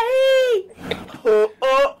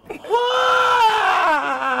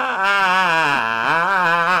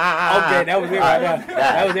 Okay, that was it right there.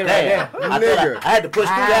 That was it right there. Nigga. I had to push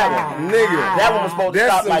through that one. Nigga. That one was supposed to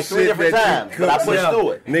stop like 3 different times. But I pushed through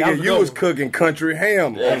it. Nigga, you was cooking country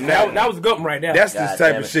ham. That was a good one right there. That's the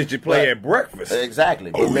type of shit you play at breakfast.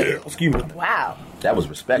 Exactly. Oh, yeah. Excuse me. Wow. That was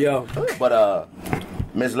respectful. But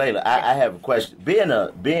Miss Laila, I have a question. Being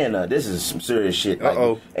a this is some serious shit.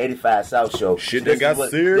 Like 85 South Show. Shit that got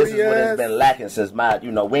serious. This is what has been lacking since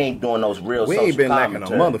we ain't doing those real social We ain't been lacking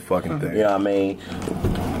commentary. a motherfucking thing. You know what I mean?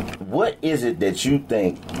 What is it that you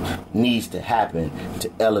think needs to happen to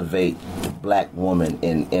elevate the black woman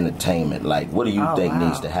in entertainment? Like, what do you think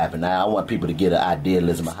needs to happen? Now, I want people to get an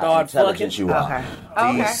idealism of how intelligent you are.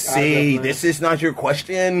 DC, this is not your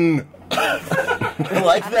question.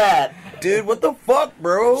 Like that. Dude, what the fuck,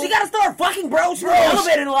 bro? She gotta start fucking, bro. She's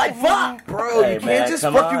elevated like fuck. Bro, you can't just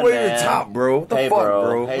fuck your way to the top, bro. What the fuck,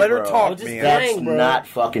 bro? Hey, Let her talk, man. That's not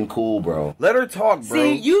fucking cool, bro. Let her talk, bro.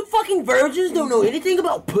 See, you fucking virgins don't know anything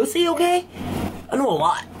about pussy, okay? I know a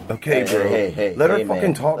lot. Okay, bro. Hey, let her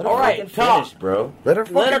fucking talk. All right, finish, bro. Let her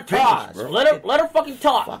fucking talk, bro. Let her fucking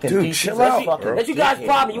talk. Dude, chill out, bro. That's you guys'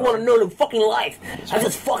 problem. You want to know the fucking life. I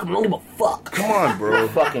just fuck them. I don't give a fuck. Come on, bro.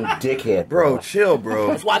 Fucking dickhead, bro. Chill, bro.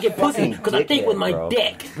 That's why I get pussy, because I think with my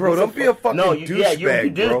dick. Bro, don't be a fucking douchebag, you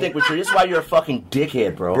do bro. think with you. That's why you're a fucking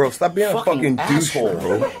dickhead, bro. Bro, stop being a fucking douchehole,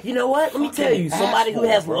 bro. You know what? Let me tell you, somebody who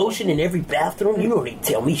has lotion in every bathroom, you don't need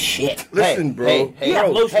to tell me shit. Listen, bro. You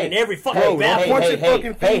have lotion in every fucking bathroom.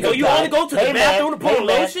 So you only go to the bathroom to put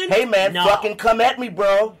lotion? Hey, man, fucking come at me,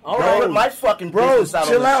 bro. Don't put my fucking business out on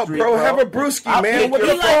chill the out, street, bro. Have a brewski, man. What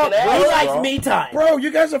the fuck, bro? He likes me time. Bro, you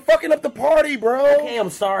guys are fucking up the party, bro. Okay, I'm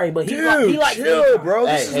sorry, but he likes me chill, time. bro.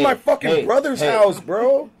 This is my fucking brother's house,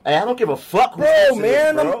 bro. Hey, I don't give a fuck, bro,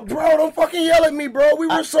 man. Bro, don't fucking yell at me, bro. We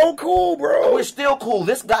were so cool, bro. We're still cool.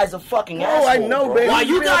 This guy's a fucking asshole. I know, bro. baby. While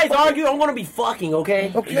you guys argue, I'm gonna be fucking,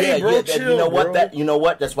 okay? Okay, bro, chill, you know what? bro. You know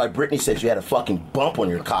what? That's why Britney said you had a fucking bump on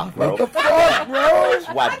your cock, bro. What the fuck, bro? That's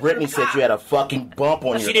why Britney said you had a fucking bump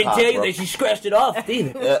on your cock, She didn't tell you bro. that she scratched it off,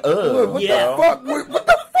 either. What the fuck? What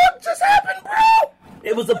the fuck just happened, bro?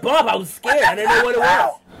 It was a bump. I was scared. I didn't know what it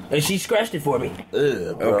was. And she scratched it for me. Bro.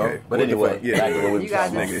 Okay. But anyway, You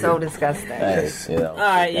guys are so disgusting. All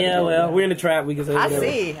right, yeah, well, we're in the trap. We can say I whatever.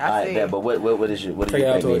 see. I see. Yeah, but what do you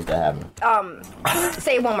think needs to happen?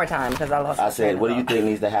 Say it one more time because I lost. I said, what do you think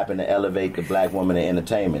needs to happen to elevate the black woman in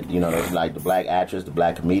entertainment? You know, like the black actress, the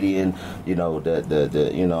black comedian. You know,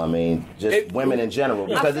 the you know, what I mean, just women in general.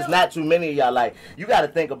 Because it's not too many of y'all. Like, you got to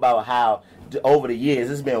think about how over the years,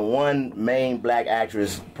 there's been one main black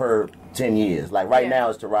actress per 10 years. Like right now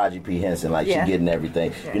it's Taraji P. Henson. Like she getting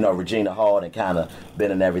everything. You know, Regina Hall and kind of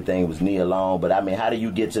been in everything. Was Nia Long. But I mean, how do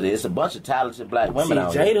you get to this? It's a bunch of talented black women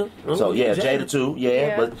out Jada. here. So Jada too.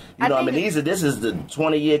 Yeah. But you know, I mean, this is the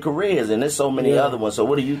 20-year careers, and there's so many other ones. So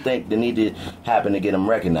what do you think that need to happen to get them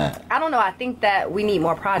recognized? I don't know. I think that we need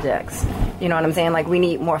more projects. You know what I'm saying? Like, we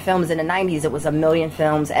need more films. In the 90s, it was a million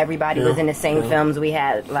films. Everybody was in the same films. We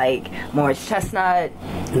had, like, Morris Chestnut.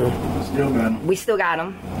 We still got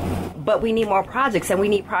them. But we need more projects, and we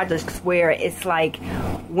need projects where it's, like,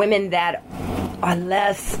 women that are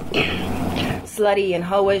less slutty and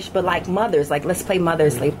hoish, but like mothers. Like, let's play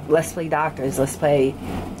mothers. Like, let's play doctors. Let's play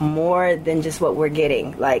more than just what we're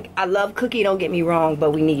getting. Like, I love Cookie, don't get me wrong,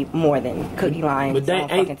 but we need more than Cookie lines. But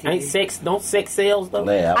that ain't sex. Don't sex sales though?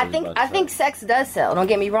 Yeah, I think sex does sell. Don't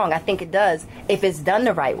get me wrong. I think it does if it's done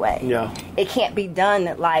the right way. Yeah. It can't be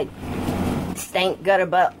done like stank gutter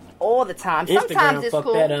butt all the time. Instagram Sometimes it's fucked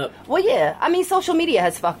cool. that up. Well, yeah. I mean, social media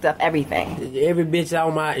has fucked up everything. Every bitch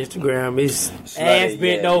on my Instagram is ass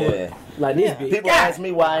bent over. Like this bitch. People ask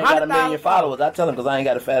me why I ain't got a million followers. I tell them because I ain't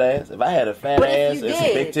got a fat ass. If I had a fat ass and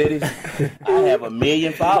some big titties, I have 1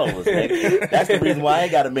 million followers, nigga. That's the reason why I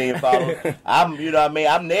ain't got 1 million followers. You know what I mean?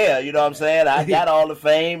 I'm there, you know what I'm saying? I got all the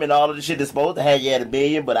fame and all of the shit that's supposed to have you at 1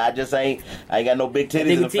 million, but I just ain't got no big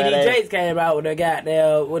titties and a fat ass. TD Jakes came out with that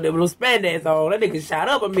goddamn, with them little spandex on. That nigga shot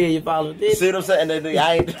up 1 million followers, didn't he? See what I'm saying?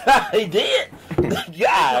 He did.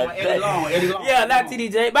 God. Yeah, not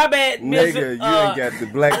TD Jakes. My bad, nigga, you ain't got the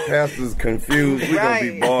black pastors confused. We gonna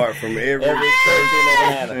be barred from every church in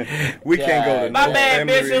Atlanta. We can't go to no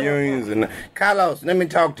family reunions. And Carlos, let me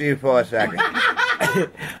talk to you for a second.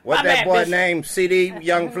 What's that boy named? CD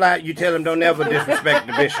Young Fly? You tell him don't ever disrespect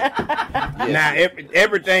the bishop. Now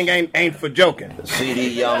everything ain't for joking. CD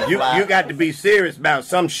Young Fly. You got to be serious about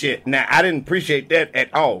some shit. Now I didn't appreciate that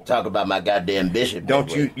at all. Talk about my goddamn bishop.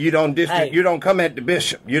 You don't come at the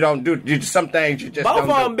bishop. You don't do some things you just both don't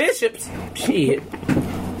do. of them bishops. Shit.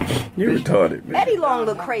 You retarded, man. Eddie Long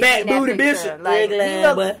look crazy. Fat in that booty picture. bishop. Like, he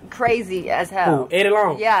look crazy as hell. Who, Eddie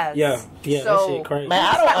Long? Yes. Yeah, so, that shit crazy. Man,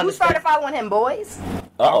 I don't understand. Who started following him, boys?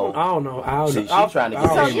 Uh-oh. I don't know. See, she's trying to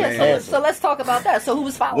get so let's talk about that. So who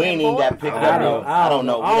was following We ain't even got picked up. I don't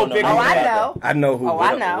know. I know. I know who. Oh,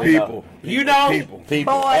 I know. People. You know? People.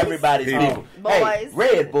 Boys. Everybody's people. Boys. Hey,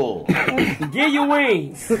 Red Bull. Give you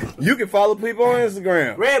wings. You can follow people on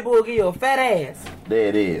Instagram. Red Bull give you a fat ass. There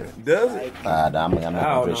it is. Does it? I'm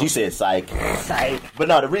not she said psych. But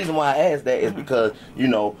no, the reason why I asked that is because, you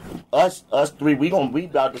know, us three, we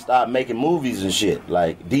about to start making movies and shit.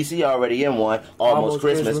 Like, DC already in one, Almost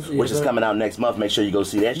Christmas, which is coming out next month. Make sure you go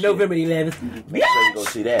see that shit. November 11th. Make sure you go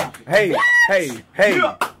see that. Hey.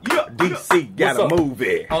 DC got a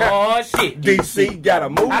movie. Oh, shit. DC got a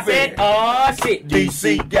movie. I said, oh, shit.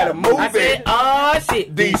 DC got a movie. I said, oh,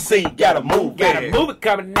 shit. DC got a movie. Got a movie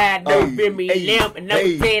coming out, November 11th. And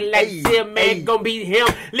I'm saying like shit, man, gonna be him.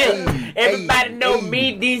 Look, everybody know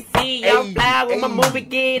me, DC. Young Fly when my movie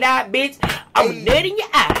get out, bitch. I'm a nut in your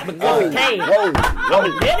eye because it came. I'm a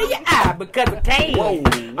nut in your eye because it came.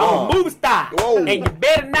 I'm a movie star. And you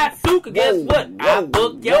better not sue, cause guess what? I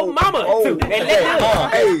fuck your mama too. And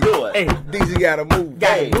let's do it. DC got a movie.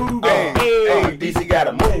 DC got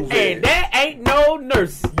a movie. And there ain't no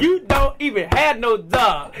nurse. You don't even have no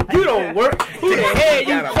job. You don't work. Who the hell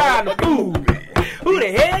you trying to fool? Who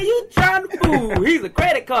the hell you trying to fool? He's a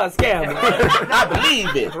credit card scammer. I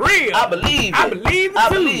believe it. Real. I believe it. I believe it I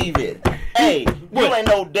too. believe it. Hey, you ain't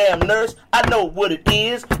no damn nurse. I know what it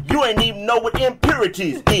is. You ain't even know what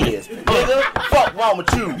impurities is. Nigga, fuck wrong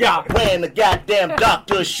with you? Yeah. Wearing the goddamn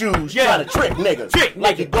doctor's shoes, trying to trick niggas.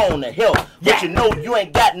 Like you're going to help. But you know you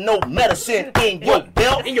ain't got no medicine in your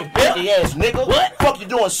belt. In your belt? Ass nigga. What? Fuck you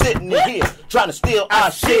doing sitting in here trying to steal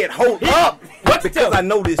our shit? Hold up. Because I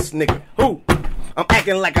know this nigga. Who? I'm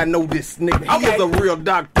acting like I know this nigga. He is a real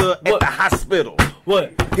doctor at the hospital.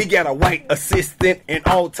 What? He got a white assistant and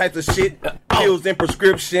all types of shit. Pills and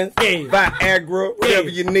prescriptions. Viagra, whatever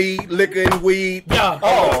you need. Liquor and weed.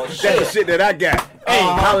 That's the shit that I got.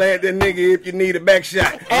 Holla at that nigga if you need a back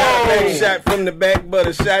shot. Back shot from the back, but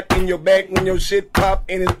a shot in your back when your shit pop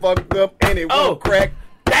and it's fucked up and it won't crack.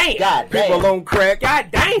 Damn. God damn. People on crack. God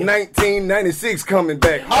damn. 1996 coming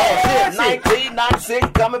back. Oh shit, 1996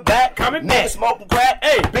 coming back. Niggas smoking crack.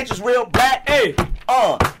 Hey, bitches real black. Hey.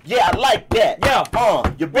 Yeah, I like that. Yeah.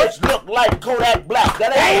 Your bitch look like Kodak Black.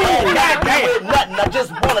 That ain't nothing. I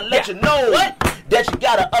just wanna let you know that you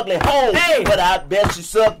got an ugly hole. But I bet you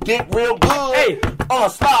suck dick real good.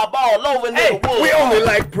 Slob all over nigga wood. We only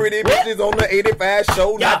like pretty bitches on the 85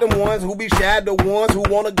 show. Not the ones who be shy, the ones who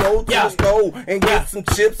wanna go to the store and get some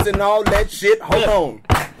chips and all that shit. Hold on.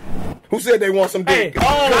 Who said they want some dick?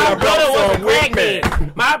 My brother was a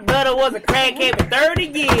crackhead. My brother was a crackhead for 30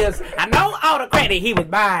 years. I know all the crack that he was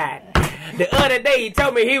buying. The other day he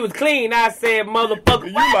told me he was clean. I said, motherfucker,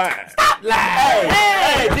 you lying. Stop lying.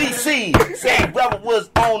 Hey, DC said brother was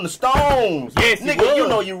on the Stones. Yes, nigga, you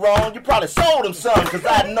know you wrong. You probably sold him some because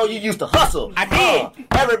I know you used to hustle. I did.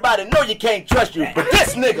 Everybody know you can't trust you, but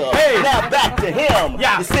this nigga, now back to him.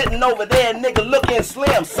 You're sitting over there, nigga, looking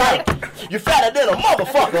slim, psych. You fatter than a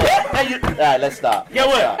motherfucker. All right, let's stop. Yo,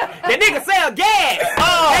 what? The nigga sell gas.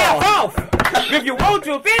 Half off. If you want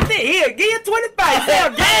your 50, he'll give you 25.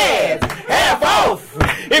 Sell gas. Half off.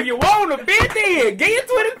 If you want a 50, he'll give you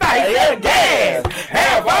 25. Sell gas.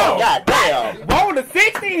 Half off. Goddamn. Want a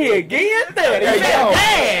 60, he'll give you 30. Sell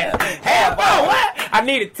gas. Half off. What? I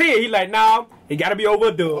need a 10. He like, nah, he gotta be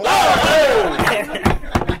overdue.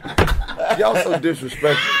 Y'all so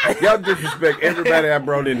disrespectful. Y'all disrespect everybody I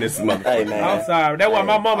brought in this month. Hey, man. I'm sorry. That's why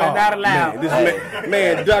my mama is not allowed.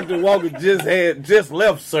 Man, Dr. Walker just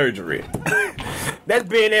left surgery. That's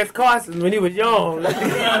Ben S. Carson when he was young. You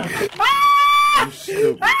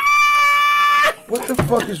stupid. What the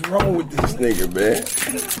fuck is wrong with this nigga, man?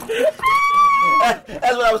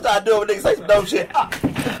 That's what I was trying to do when niggas say some dumb shit.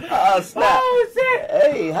 Snap. Oh, shit.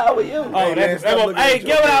 Hey, how are you? Oh, that's hey,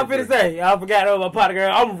 get what I was finna say. I forgot about my pot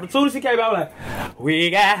girl. As soon as she came out, I was like, we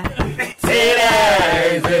got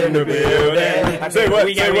titties in the building. Say what?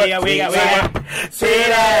 We got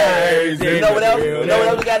titties in You know what else? the You building. know what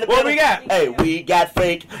else we got in the building? What we got? Hey, we got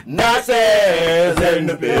fake Nazis in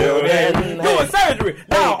the building. Doing surgery.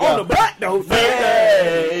 Now, on the black though.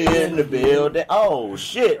 Hey, in the building. Oh,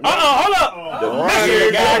 shit. Hold up. The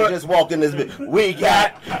running guy just walked in this building. We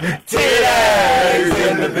got titties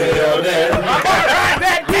in the building.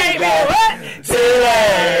 That came in. What?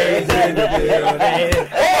 Titties in the building.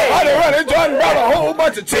 Hey, running, Jordan brought a whole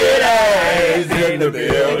bunch of Titties in the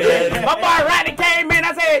building. My boy Rodney came in.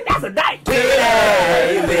 I said, that's a dyke.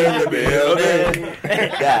 Titties in the building.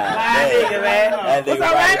 God damn. What's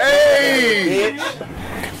up, man? Hey, bitch.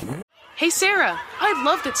 Hey Sarah, I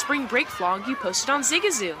love that spring break vlog you posted on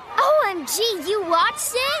Zigazoo. OMG, you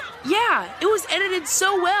watched it? Yeah, it was edited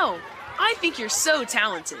so well. I think you're so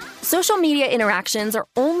talented. Social media interactions are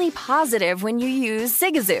only positive when you use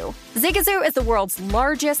Zigazoo. Zigazoo is the world's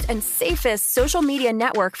largest and safest social media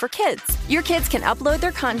network for kids. Your kids can upload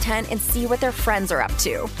their content and see what their friends are up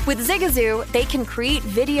to. With Zigazoo, they can create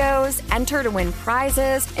videos, enter to win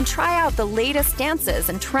prizes, and try out the latest dances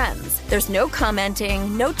and trends. There's no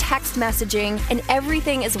commenting, no text messaging, and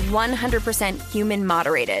everything is 100% human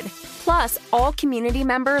moderated. Plus, all community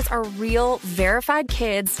members are real, verified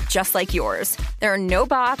kids just like yours. There are no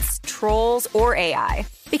bots, trolls, or AI.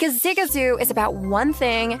 Because Zigazoo is about one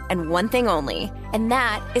thing and one thing only, and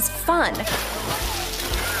that is fun.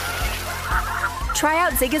 Try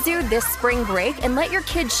out Zigazoo this spring break and let your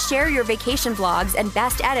kids share your vacation vlogs and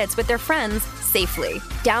best edits with their friends safely.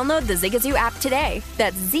 Download the Zigazoo app today.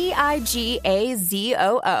 That's Zigazoo.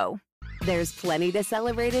 There's plenty to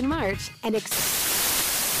celebrate in March and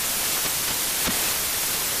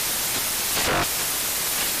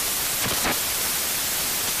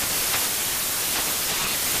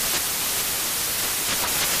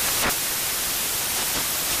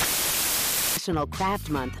National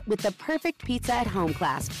Craft Month with the perfect pizza at home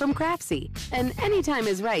class from Craftsy. And anytime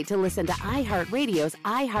is right to listen to iHeartRadio's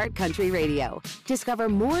iHeart Country Radio. Discover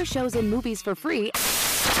more shows and movies for free.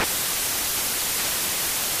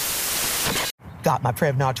 Got my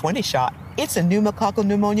Prevnar 20 shot. It's a pneumococcal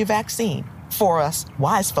pneumonia vaccine. For us,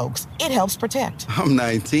 wise folks, it helps protect. I'm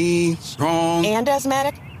 19, strong. And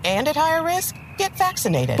asthmatic, and at higher risk. Get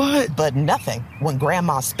vaccinated. But nothing when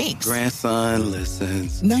grandma speaks. Grandson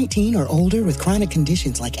listens. 19 or older with chronic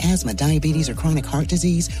conditions like asthma, diabetes, or chronic heart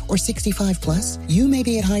disease, or 65 plus, you may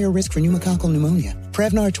be at higher risk for pneumococcal pneumonia.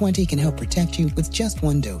 Prevnar 20 can help protect you with just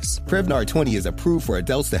one dose. Prevnar 20 is approved for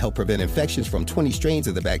adults to help prevent infections from 20 strains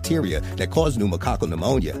of the bacteria that cause pneumococcal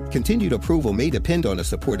pneumonia. Continued approval may depend on a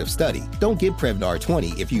supportive study. Don't get Prevnar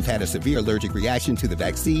 20 if you've had a severe allergic reaction to the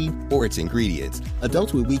vaccine or its ingredients.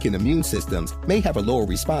 Adults with weakened immune systems may have a lower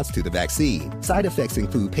response to the vaccine. Side effects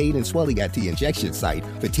include pain and swelling at the injection site,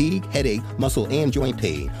 fatigue, headache, muscle, and joint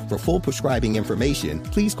pain. For full prescribing information,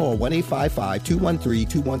 please call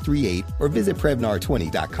 1-855-213-2138 or visit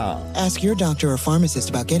Prevnar20.com. Ask your doctor or pharmacist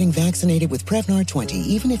about getting vaccinated with Prevnar 20,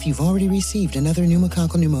 even if you've already received another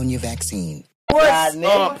pneumococcal pneummonia vaccine. What's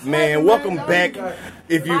up, man? Welcome back.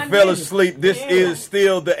 If you fell asleep, this is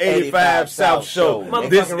still the 85 South Show.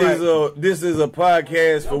 This is a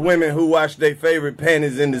podcast for women who wash their favorite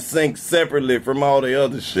panties in the sink separately from all the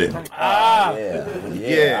other shit.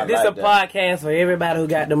 Yeah. This is a podcast for everybody who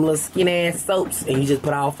got them little skinny ass soaps, and you just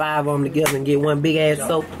put all 5 of them together and get one big ass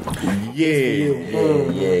soap.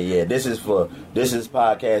 Yeah. This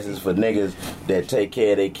podcast is for niggas that take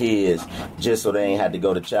care of their kids just so they ain't had to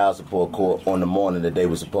go to child support court on the morning that they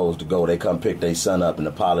were supposed to go. They come pick their son up and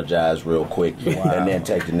apologize real quick and then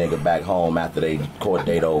take the nigga back home after they court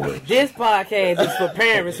date over. This podcast is for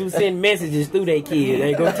parents who send messages through their kids.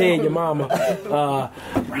 They go tell your mama,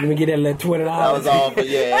 let me get that little $20. That was all for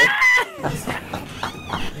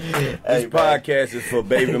This podcast is for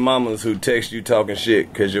baby mamas who text you talking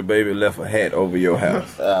shit because your baby left a hat over your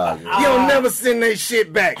house. You don't never send that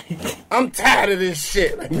shit back. I'm tired of this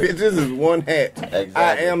shit. Like, bitch, this is one hat. Exactly.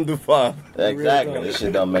 I am the father. Exactly. This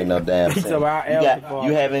shit don't make no damn sense. You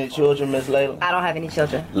have any children, Miss Laila? I don't have any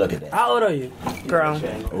children. Look at that. How old are you? Grown.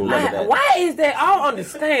 Why is that? I don't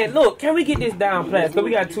understand. Look, can we get this down, class? Because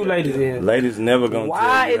we got 2 ladies in. Ladies never gonna Why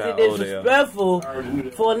tell you is how it old they are. disrespectful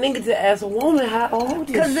for a nigga to ask a woman how old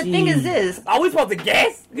is she? Because the thing is this. Are we supposed to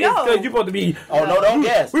guess? No. Because you supposed to be. Oh, no, don't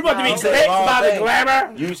guess. We supposed to be You said correct the wrong about the thing.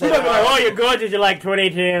 glamour. You We said supposed to be the like, wrong oh, you're gorgeous. You're like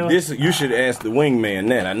 22. You should ask the wingman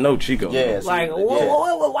that. I know Chico. Yeah. Like,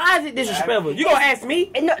 why is it disrespectful? You gonna ask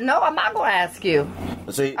me? No, I'm not gonna ask you.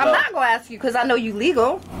 See, I'm not gonna ask you because I know you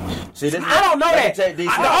legal. See, this I don't know that. Take these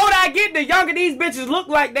The older I get, the younger these bitches look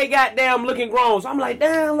like they goddamn looking grown. So I'm like,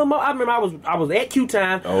 damn, little I remember I was at Q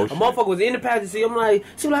time. Oh, a motherfucker was in the passenger seat. I'm like,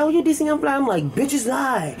 she was like, oh, you DC? I'm like, bitches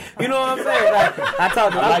lie. You know what I'm saying? Like, I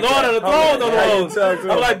talked to I'm Lord of the Thrones on the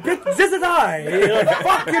road. I'm like, bitch, this is I. You know,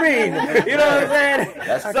 fuck you mean? You know what I'm saying?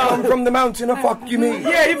 I come from the mountain of fuck you mean.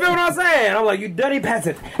 Yeah, you feel what I'm saying? I'm like, you dirty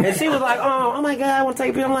peasant. And she was like, oh my God, I want to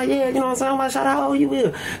take a picture. I'm like, yeah, you know what I'm saying? I'm like, shout out, how old you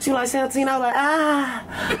will. She was like 17. I was like,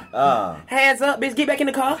 hands up, bitch, get back in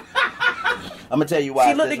the car. I'm gonna tell you why.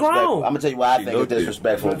 She looked grown. I'm gonna tell you why I think it's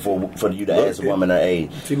disrespectful for you to ask a woman her age.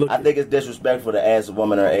 I think it's disrespectful to ask a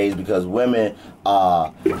woman her age because women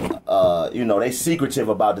are, they secretive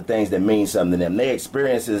about the things that mean something to them. Their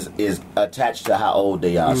experiences is attached to how old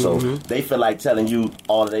they are, so they feel like telling you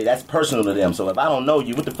all of that. That's personal to them. So if I don't know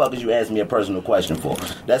you, what the fuck is you asking me a personal question for?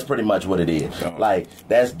 That's pretty much what it is. Like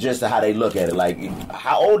that's just how they look at it. Like,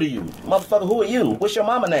 how old are you, motherfucker? Who are you? What's your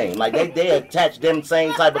mama name? Like they attach them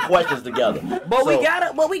same type of questions together. But we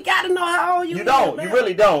gotta know how old you. You don't. You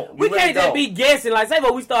really don't. We can't just be guessing. Like, say,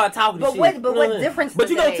 but we start talking. But what difference? But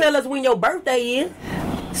you gonna tell us when your birthday is?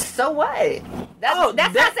 So what?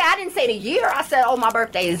 That's not say I didn't say the year. I said, oh, my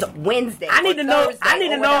birthday is Wednesday. I need to know. I need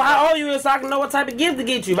to know how old you is so I can know what type of gift to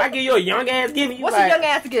get you. If I give you a young ass gift, you what's like, a young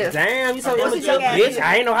ass gift? Damn, you so What's a immature, young ass bitch. gift?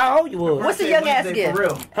 I ain't know how old you was. What's a young ass gift? For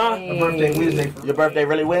real. Huh? My birthday Wednesday. Your birthday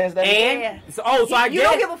really Wednesday? And so I you guess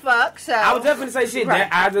don't give a fuck. So I was definitely say shit. Right.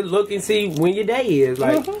 That I just look and see when your day is.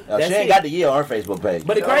 Like she ain't got the year on her Facebook page.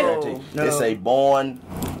 But it's crazy. It say born,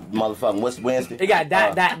 motherfucking what's Wednesday? It got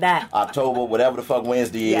dot. October, whatever the fuck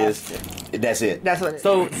Wednesday is. That's it. That's what it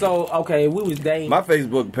is. So okay, we was dating. My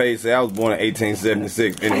Facebook page said I was born in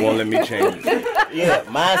 1876 and it won't let me change it. Yeah,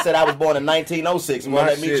 mine said I was born in 1906 and won't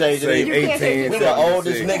let me change it. We the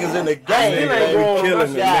oldest niggas in the game.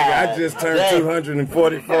 Killing me, nigga. I just turned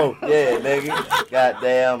 244. Yeah, nigga.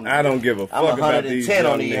 Goddamn. I don't give a fuck about these 110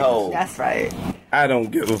 young on these niggas. hoes. That's right. I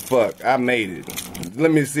don't give a fuck. I made it.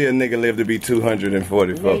 Let me see a nigga live to be 244.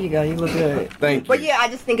 There you go. You look good. Thank you. But yeah, I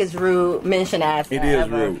just think it's rude. Mention ass. It is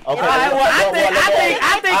rude. Okay. All right, well,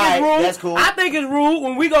 I think it's rude. That's cool. I think it's rude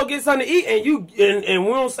when we go get something to eat and you and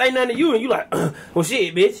we don't say nothing to you and you like, well,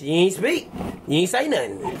 shit, bitch, you ain't speak, you ain't say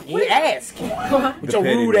nothing, you ain't ask. With your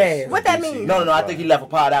rude ass. What that mean? No, I think he left a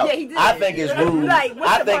part out. Yeah, he did. I think it's rude. Like,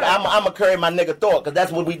 I think I'm gonna carry my nigga thought because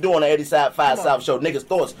that's what we do on the 85 South show. Niggas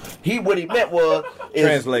thoughts. What he meant was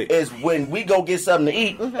is when we go get something to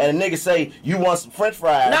eat and a nigga say you want some French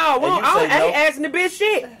fries. No, and you I say ain't asking the bitch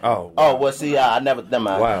shit. Oh, well, see, I never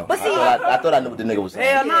mind. Wow. But see, I thought I knew what the nigga was saying.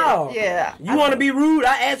 Hell no. Yeah. You want to be rude?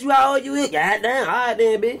 I ask you how old you is. Goddamn. All right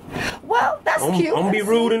then, bitch. Well, that's cute. I'm gonna be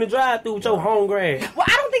rude in the drive-thru with your home grad. Well,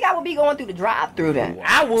 I don't think I would be going through the drive-thru then.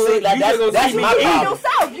 I would. See, like, you just gonna that's see me my eat.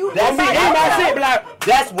 problem. That's my shit. Be like,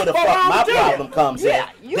 that's where the fuck my problem comes in.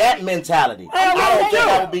 That mentality. I don't think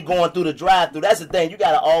I would be going through the drive-thru. That's the thing. You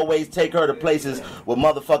gotta always take her to places where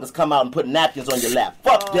motherfuckers come out and put napkins on your lap.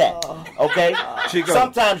 Fuck that. Okay? Chico.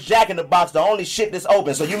 Sometimes Jack in the Box the only shit that's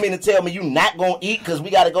open. So you mean to tell me you not gonna eat because we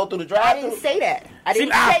gotta go through the drive-thru? I didn't say that. I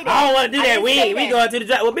didn't I say that. don't want to do that. We didn't going to the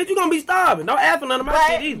drive. Well, bitch, you gonna be starving. Don't ask for none of my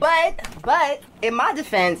shit either. But in my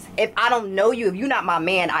defense, if I don't know you, if you're not my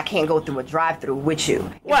man, I can't go through a drive-thru with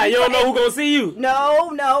you. Why? You don't know who gonna see you?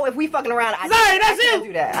 No. If we fucking around, I can't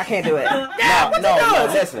do that. I can't do it. No.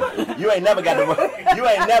 Listen, you ain't never got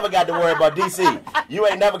to worry about DC. You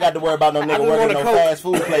ain't never got to worry about no nigga working no fast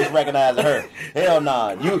food place recognizing her. Hell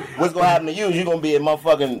nah. What's gonna happen to you? You gonna be at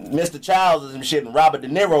motherfucking Mr. Childs or some shit, and Robert De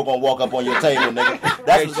Niro gonna walk up on your table, nigga.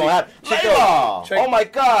 That's what's gonna happen. Chico, oh my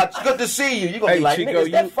God, it's good to see you. You gonna be like, Chico, nigga,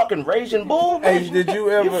 is that fucking Raging Bull? Hey, did you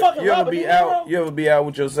ever be out? You ever be out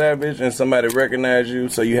with your side bitch and somebody recognize you,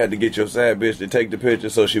 so you had to get your side bitch to take the picture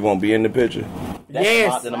so she won't be in the picture? That's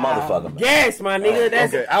smart than a motherfucker. Man. Yes, my nigga.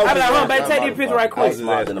 That's okay. I'm like, baby, take this picture right quick. That's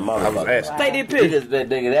smart than a motherfucker. Take this picture.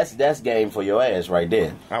 Nigga, that's game for your ass right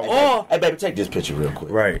there. Hey, baby, take this picture real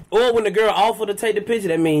quick. Right. Or when the girl offer to take the picture,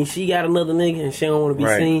 that means she got another nigga and she don't want to be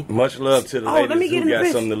seen. Much love to the ladies who got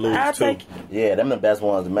something to lose too. Yeah, them the best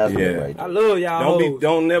ones to mess with right there. I love y'all.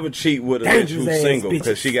 Don't never cheat with a bitch who's single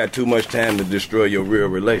because she got too much time to destroy your real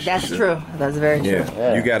relationship. That's true. That's very true.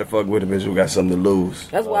 Yeah. You gotta fuck with a bitch who got something to lose.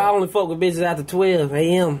 That's why I only fuck with bitches after 12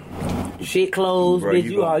 a.m. Shit closed, Bro,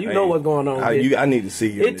 bitch. You know what's going on. I need to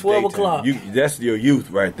see you. It's 12 o'clock. That's your youth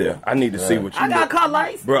right there. I need to see what you. I got car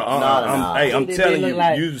lights, bro. I'm telling you,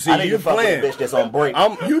 you see, you playing. Bitch that's on break.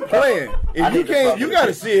 You playing. If you can't, you got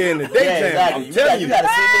to see it in the daytime. Exactly. I'm telling you,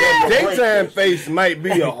 that daytime face might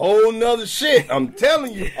be a whole nother shit. I'm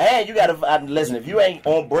telling you. And you gotta listen. If you ain't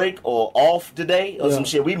on break or off today or some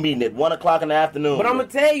shit, we meeting at 1 o'clock in the afternoon. But I'm gonna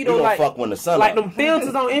tell you though, like, fuck when the sun like up. them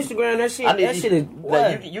filters on Instagram, that shit is.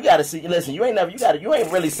 Like, you gotta see. Listen, you ain't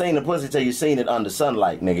really seen the pussy till you seen it under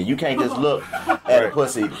sunlight, nigga. You can't just look at a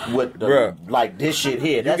pussy with the, like this shit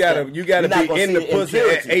here. You gotta be in the pussy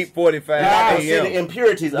at 8:45 a.m. See the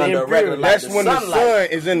impurities under a regular light. That's when the sun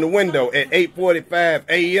is in the window at 8:45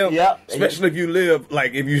 a.m. Yep. Especially if you live,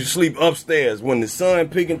 like, if you sleep upstairs. When the sun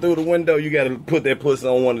peeking through the window, you got to put that pussy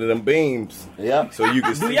on one of them beams. Yep. So you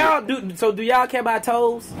can see do y'all care about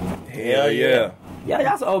toes? Hell yeah. Yeah,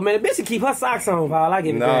 y'all so old, man. The bitch should keep her socks on, Paul. I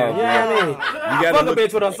give it down. You know what I mean? You gotta fuck a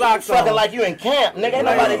bitch with her socks on. Fucking like you in camp, nigga. Ain't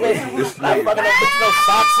nobody bitch. Like fucking that bitch no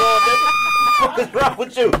socks on, nigga. What the fuck is wrong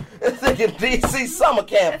with you? This nigga DC summer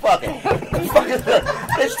camp fucking. Fuck is that?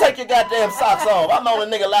 Bitch, take your goddamn socks off. I'm the only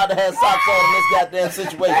nigga allowed to have socks on in this goddamn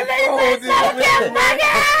situation.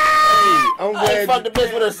 I'm I ain't fuck the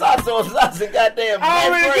bitch with her socks on. Socks and goddamn. I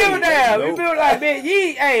don't really give a damn. You feel like,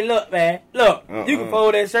 bitch, hey, look, man. Look, you can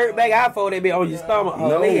fold that shirt back. I fold that bitch on your stomach.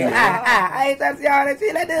 No. I ain't trying to see all that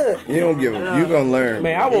shit. Let's do it. You don't give a. You gonna learn.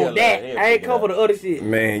 Man, I want that. I ain't come for the other shit.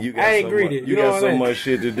 Man, you got I ain't so greedy. much, you got so much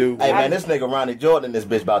shit to do. Hey man, this nigga Ronnie Jordan, this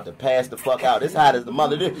bitch about to pass the fuck out. This hot as the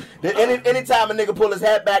mother. Anytime a nigga pull his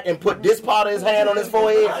hat back and put this part of his hand on his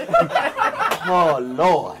forehead, oh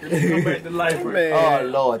Lord, come back to life, man. Oh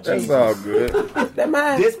Lord, that's Jesus. all good. That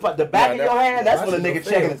mine. This part, the back of your hand, that's when a nigga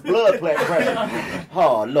checking his blood pressure.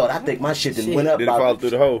 Oh Lord, I think my shit done went up. Did it fall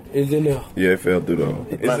through the hole? It's in there. Yeah, it fell through the hole.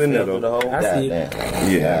 It's in there though. I see it.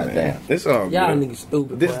 Yeah, man. It's all good. Y'all niggas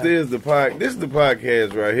stupid. This is the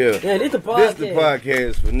podcast right here. Yeah, this the podcast. This the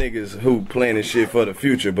podcast for niggas who planning shit for the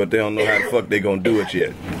future, but they don't know how the fuck they gonna do it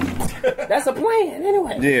yet. That's a plan,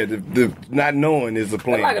 anyway. Yeah, the not knowing is a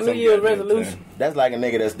plan. That's like a New Year's resolution. That's like a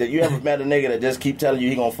nigga you ever met a nigga that just keep telling you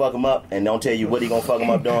he gonna fuck him up and don't tell you what he gonna fuck him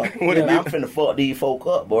up doing? I'm finna fuck these folk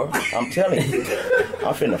up, bro. I'm telling you.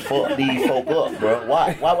 I'm finna fuck these folk up, bro.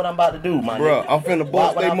 Why what I'm about to do, my bro? Nigga? I'm finna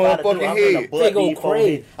bust their motherfucking head. They go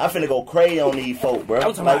crazy. I'm finna go crazy on these folk, bro.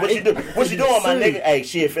 Like, what you doing, my nigga? Hey,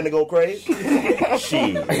 shit, finna go crazy?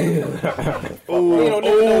 Shit.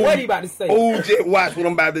 What he about to say? Ooh, just watch what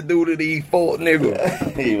I'm about to do to these folk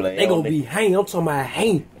niggas. They gonna be hanged. I'm talking about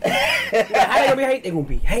hanged. How they gonna be hanged? They gonna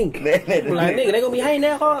be hanged. Like, nigga, they gonna be hanged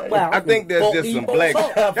that hard? Wow, I think that's just some black.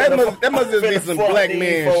 That must just be some black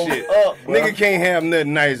man shit. Nigga can't have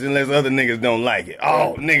nothing nice unless other niggas don't like it.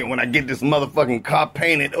 Oh, nigga, when I get this motherfucking car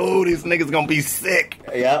painted, oh, these niggas gonna be sick.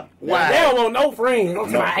 Yeah. Why? They don't want no friends.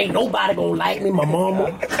 I'm talking, ain't nobody gonna like me. My mama,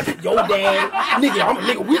 your dad,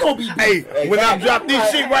 nigga, we gonna be. Hey, when I drop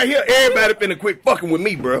this shit right here, everybody finna quit fucking with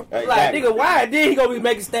me, bro. Like, nigga, why? Then he gonna be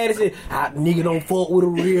making status and nigga don't fuck with a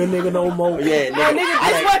real nigga no more. Yeah, nigga,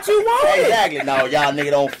 this what you want. Exactly. No, y'all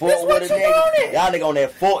nigga don't fuck with a nigga. Y'all nigga on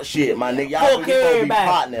that fuck shit, my nigga. Y'all supposed to be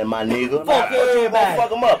partnering, my nigga. Fuck everybody. Fuck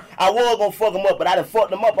them up. I was gonna fuck them up, but I done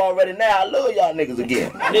fucked them up already. Now I love y'all niggas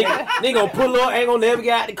again. Nigga gonna pull up, ain't gonna never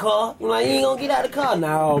get out the car. I'm like, you ain't gonna get out the car.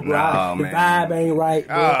 No, bro. Nah, the man. vibe ain't right,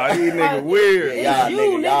 bro. Ah, these niggas weird.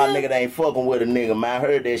 Y'all nigga ain't fucking with a nigga, man. I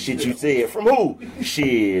heard that shit you said. From who?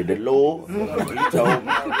 Shit, the Lord. He told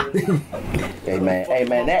me. Hey,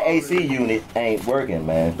 man, that AC unit ain't working,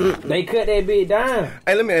 man. They cut that bitch down.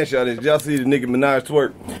 Hey, let me ask y'all this. Did y'all see the Nicki Minaj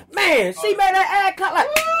twerk? Man, she made that ass cut like...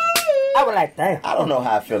 I was like, damn. I don't know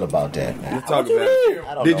how I feel about that, man. Let's talk about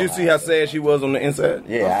it. Did you see how sad she was on the inside?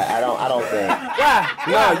 Yeah, I don't think. Why?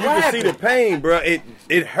 No, you can see the pain, bro.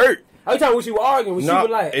 It hurt. Are you talking when she was arguing? When she was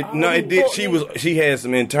like, it did. She had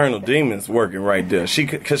some internal demons working right there.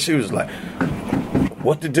 Cause she was like,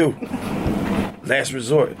 what to do? Last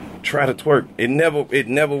resort. Try to twerk. It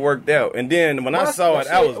never worked out. And then when I saw it,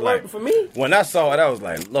 I was like, when I saw it, I was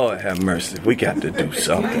like, Lord have mercy. We got to do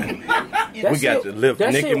something. We got to lift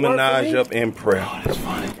Nicki Minaj up in prayer.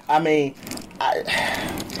 I mean,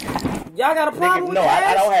 y'all got a problem with that?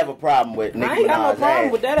 No, I don't have a problem with Nicki Minaj. I ain't got no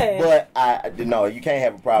problem with that ass. But you can't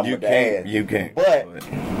have a problem with that ass. You can't. But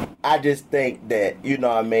I just think that, you know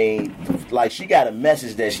what I mean, like she got a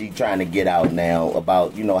message that she trying to get out now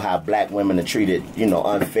about, you know, how black women are treated, you know,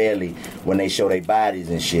 unfairly when they show their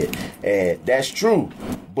bodies and shit. And that's true.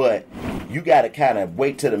 But you got to kind of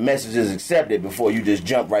wait till the message is accepted before you just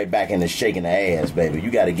jump right back into shaking the ass, baby.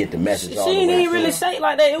 You got to get the message all the way She didn't even through. really shake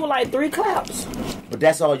like that. It was like 3 claps. But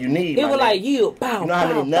that's all you need. It was like you. Bow, you know how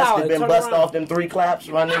many bow, nuts bow, that been turn bust around. off them 3 claps,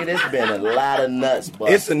 my nigga? This been a lot of nuts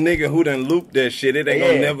bust. It's a nigga who done looped that shit. It ain't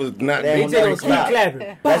gonna never not They be ain't never stop.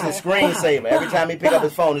 clapping. That's a screensaver. Every time he pick up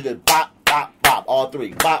his phone, he just bop, bop, bop, all 3.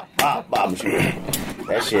 Bop, bop, bop.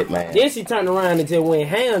 That shit, man. Then she turned around and just went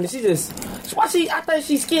ham, and she just. Why she? I think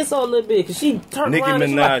she schizo a little bit because she turned Nicki around.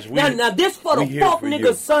 Minaj, And she like, now this for the here fuck for nigga,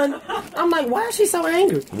 you. son. I'm like, why is she so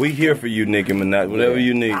angry? We here for you, Nicki Minaj. Whatever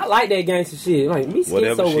you need. I like that gangster shit. Like me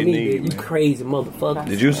Whatever schizo she with me, need, bitch. You crazy motherfucker.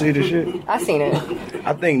 Did you see the shit? I seen it.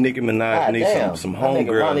 I think Nicki Minaj God needs damn. some That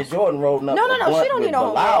nigga Ronnie homegirls. Jordan rolling up. No, a she blunt don't with need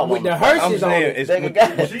no Bilal With on the it. Hershey's I'm on saying it.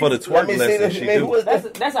 it's for the Let twerk me see lesson this. she Man, do. who is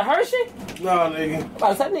that? That's a Hershey? No,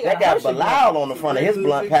 nigga. That got Bilal on the front of his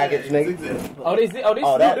blunt package, nigga. Oh, this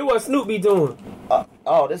Snoop, what Snoop be doing.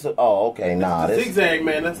 Okay, nah. This Zigzag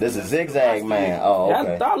man. This is Zigzag Man. Oh,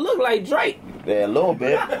 okay. I thought it looked like Drake. Yeah, a little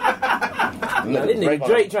bit. Now, this nigga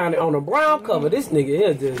Drake trying to on a brown cover. This nigga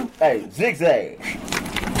here just Hey, Zigzag.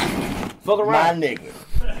 fuck around. My nigga.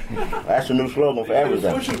 That's a new slogan for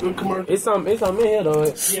everything. It's something in here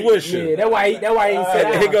though. Swisher. Yeah, that's why he ain't said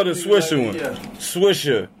that. Here go the Swisher one.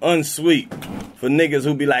 Swisher, unsweet. For niggas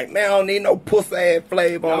who be like, man, I don't need no pussy ass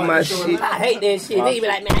flavor on my shit. I hate that shit. They be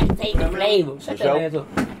like, man, I can take the flavor. Shut that ass up.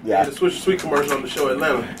 Yeah, the Swish Sweet commercial on the show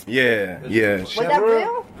Atlanta. Yeah. Was that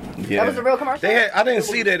real? Yeah. That was a real commercial? I didn't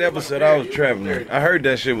see that episode. I was traveling. I heard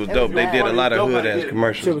that shit was dope. They did a lot of hood ass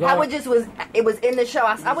commercials. How it just was, it was in the show.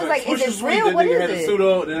 I was like, is it real? What Had is a it? suit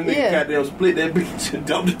on, and then they goddamn split that bitch and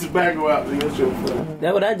dumped the tobacco out. That shit was funny.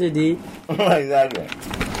 That's what I just did. Exactly.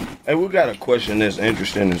 Hey, we got a question that's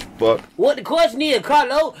interesting as fuck. What the question is,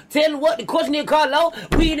 Carlo? Tell him what the question is, Carlo.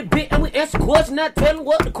 We in the bit and we answer the question. Now tell him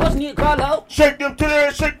what the question is, Carlo. Shake them to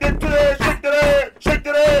that, shake that to that, shake that, shake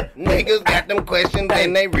that. Niggas got them questions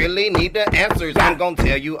and they really need the answers. I'm gonna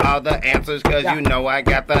tell you all the answers cause you know I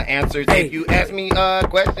got the answers. If you ask me a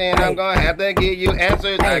question, I'm gonna have to give you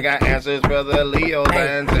answers. I got answers for the Leos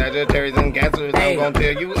and Sagittarius and Cancers. I'm gonna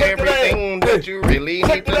tell you everything that you really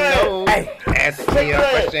need to know. Ask me a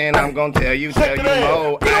question, I'm gonna tell you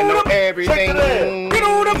more. I know everything. Get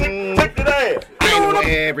on up, take that. I know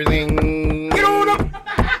everything. Get on up.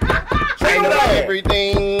 I know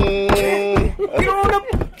everything. Get on up.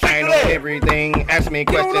 I know everything. Ask me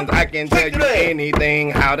questions, I can tell you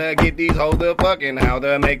anything. How to get these hoes to fucking, how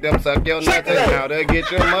to make them suck your nuts, and how to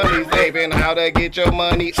get your money saving, how to get your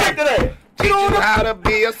money. Teach you how to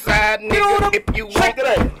be a side nigga if you want.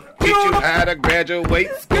 Teach you how to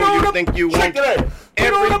graduate school. You think you want?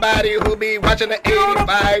 Everybody who be watching the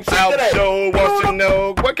 85 South Show wants to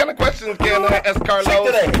know what kind of questions can I ask Carlos?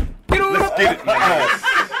 Let's get it, man.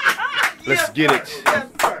 Let's get it.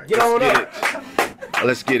 Get on up.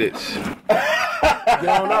 Let's get it. Get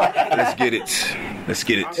on up. Let's get it. Let's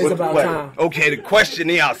get it. It's about time. Okay, the question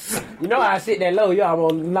is. You know how I sit that low. Y'all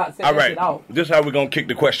gonna not set All that right. shit off. This is how we're gonna kick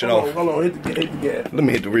the question off. Hold on, hit the gas. Let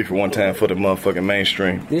me hit the reefer one time for the motherfucking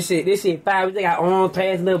mainstream. This shit fire. We got arms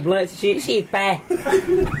past little blunts. Shit fire.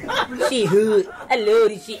 Shit hood. I love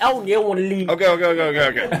this shit. I don't ever want to leave. Okay.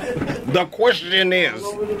 The question is,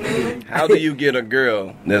 how do you get a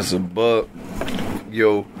girl that's above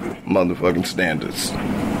your motherfucking standards?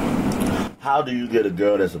 How do you get a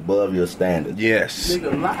girl that's above your standards? Yes.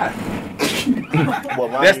 Nigga lie. Well,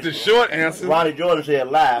 That's the short answer. Ronnie Jordan said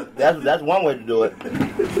lie. That's one way to do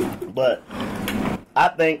it. But I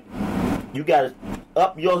think you got to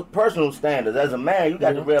up your personal standards. As a man, you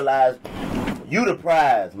got to realize you the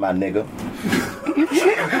prize, my nigga.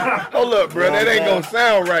 Hold up, bro. That ain't gonna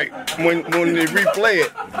sound right when they replay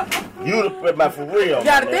it. You the for real. You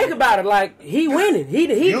gotta think about it. Like he winning. He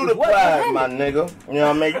You the prize, my nigga. You know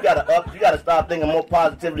what I mean? You gotta start thinking more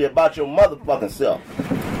positively about your motherfucking self.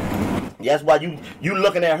 That's why you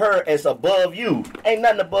looking at her as above you. Ain't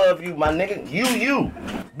nothing above you, my nigga. You.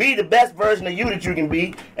 Be the best version of you that you can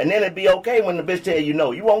be, and then it'd be okay when the bitch tell you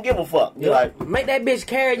no. You won't give a fuck. You're like, make that bitch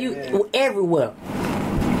carry you everywhere.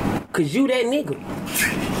 Cause you that nigga.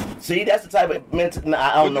 see, that's the type of mental.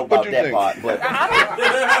 I don't know about that part, but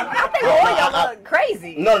I think all y'all look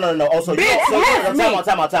crazy. No. Oh, so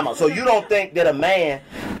time out. So you don't think that a man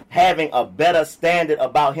having a better standard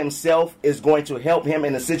about himself is going to help him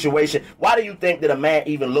in a situation? Why do you think that a man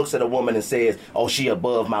even looks at a woman and says, "Oh, she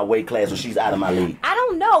above my weight class, or she's out of my league"? I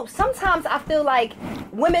don't know. Sometimes I feel like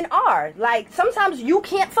women are. Like, sometimes you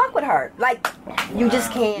can't fuck with her. Like, you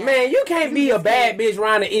just can't. Man, you can't be a bad bitch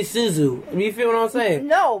around the Isuzu. You feel what I'm saying?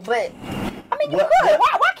 No, but I mean, you could.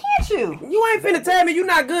 Why can't you? You ain't finna tell me you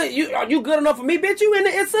not good. You good enough for me, bitch? You in the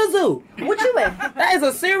Isuzu? What you in? That is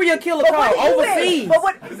a serial killer car overseas.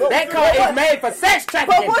 That car is made for sex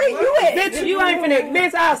trafficking. But what are you in? Bitch, you ain't finna.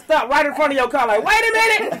 Bitch, I'll stop right in front of your car. Like, wait a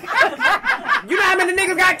minute. You know how many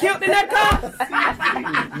niggas got killed in that car?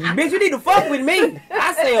 Bitch, you need to fuck with me.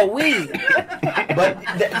 I sell weed. But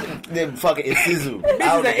then fucking Isuzu.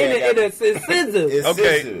 It's Isuzu.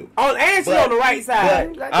 Okay. And she on the right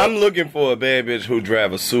side. I'm looking for a bad bitch who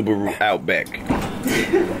drive a Subaru Outback.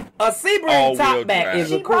 A Sebring top back is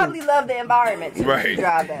She a cool. probably love the environment. Right.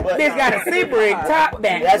 Drive that. Bitch got a Sebring top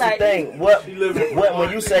back. That's the thing. What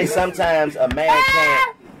when you say sometimes a man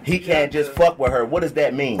can't just fuck with her, what does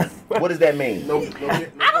that mean? What does that mean? I don't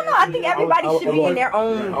know. I think everybody should be in their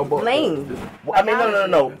own lane. I mean,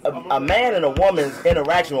 no. A man and a woman's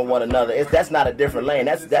interaction with one another, that's not a different lane.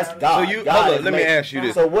 That's God. So God hold on, let me ask you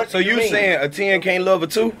this. So you saying a 10 can't love a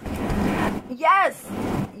 2? Yes.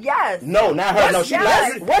 No, not her. No, she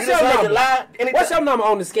lies. What's your number? What's your number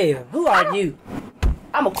on the scale? Who are you?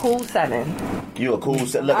 I'm a cool 7. You a cool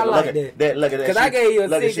 7. Look at that. Look at that. Because I gave you a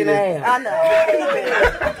 6.5. I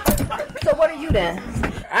know. So what are you then?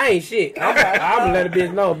 I ain't shit. I'm gonna let a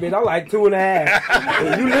bitch know, bitch. I'm like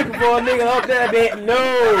 2.5. If you looking for a nigga up there, bitch, no.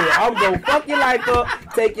 I'm gonna fuck your life up,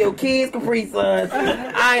 take your kids, Capri Suns.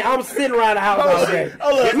 I'm sitting around the house all day.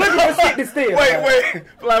 Looking for shit to steal. Wait.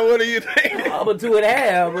 Like, what do you think? I'm a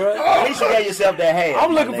 2.5, bro. At least you gave yourself that half.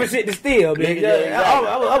 I'm looking for shit to steal, bitch.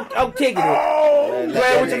 I'm kicking it.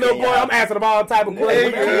 Playing with your little boy, I'm asking him all type of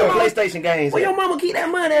questions. Where your PlayStation games Where at? your mama keep that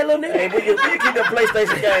money at, little nigga? Hey, where you keep them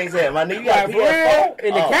PlayStation games at, my nigga? You got PS4?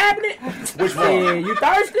 In the cabinet? Which one? Yeah, you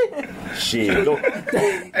thirsty?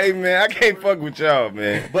 Shit. Hey, man, I can't fuck with y'all,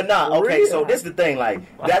 man. But okay, so this the thing, like,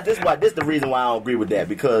 this the reason why I don't agree with that,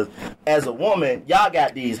 because as a woman, y'all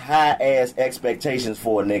got these high-ass expectations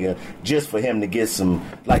for a nigga just for him to get some,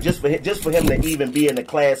 like, just for him to even be in the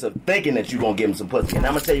class of thinking that you gonna give him some pussy. And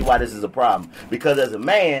I'm gonna tell you why this is a problem. Because as a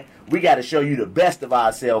man, we got to show you the best of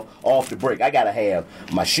ourselves off the break. I got to have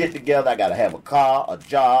my shit together. I got to have a car, a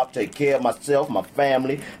job, take care of myself, my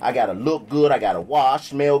family. I got to look good. I got to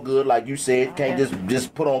wash, smell good, like you said. Can't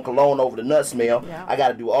just put on cologne over the nut smell. Yeah. I got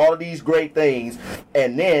to do all of these great things.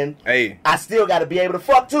 And then I still got to be able to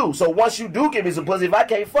fuck, too. So once you do give me some pussy, if I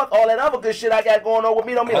can't fuck, all that other good shit I got going on with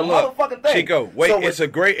me don't mean a motherfucking thing. Chico, wait, so it's a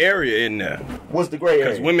gray area in there. What's the gray area?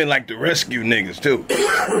 Because women like to rescue niggas, too.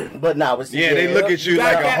 But now it's... Yeah, they look at you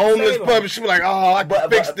like a homeless puppy. She be like, oh, I can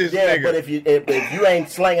fix this nigga. But if you ain't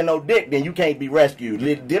slinging no dick, then you can't be rescued.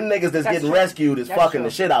 Them niggas that's getting rescued is fucking the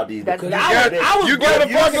shit out these niggas. You gotta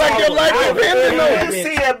fuck like your life depends on it. You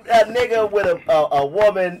see a nigga with a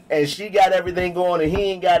woman and she got everything going and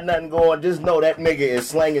he ain't got nothing going, just know that nigga is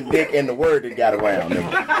slinging dick and the word that got around.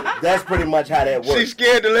 Nigga. That's pretty much how that works. She's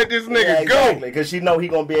scared to let this nigga go. Because she know he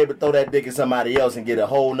gonna be able to throw that dick at somebody else and get a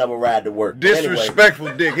whole nother ride to work.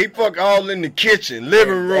 Disrespectful dick. He fuck all in the kitchen,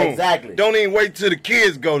 living room. Exactly. Don't even wait till the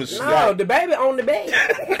kids go to sleep. No, the baby on the bed.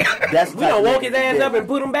 We don't woke his ass up and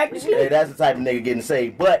put him back to sleep. Yeah, that's the type of nigga getting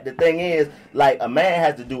saved. But the thing is, like, a man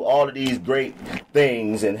has to do all of these great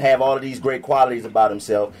things and have all of these great qualities about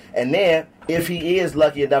himself. And then, if he is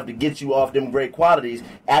lucky enough to get you off them great qualities,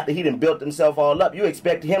 after he done built himself all up, you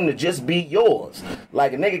expect him to just be yours.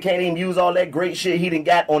 Like, a nigga can't even use all that great shit he done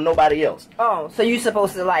got on nobody else. Oh, so you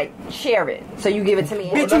supposed to, like, share it. So you give it to me.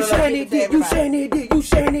 Bitch, you sharing it dick, you sharing it dick, you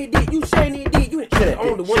sharing it dick, you sharing it dick. You ain't the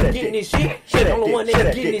only one getting this shit. You the only one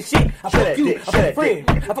that getting this shit. I fuck you, I fuck a friend,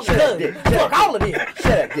 I fuck a husband, I fuck all of them. Shut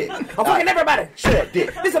that dick. I'm fucking everybody. Shut that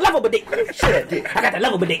dick. This a lovable dick. Shut that dick. I got the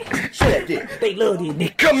lovable dick. Shut that dick. They love this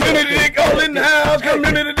dick. Community dick all in the house.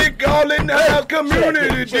 Community dick all in the house.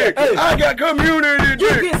 Community dick. I got community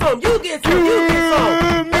dick. You get some. You get some. You get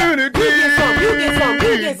some. Community dick. You get some. You get some.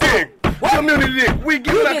 You get some. What? Community dick. We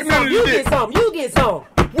give like community dick. You get some. You get some.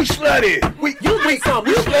 We slutty. You get some.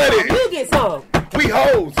 We slutty. You get some. We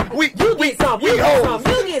hoes. You get some. You get some.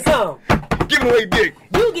 You get some. Giving away dick.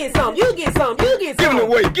 You get some. You get some. You get some. Give it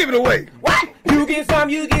away. Give it away. What? You get some.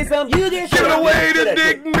 You get some. You get some. Give it away. The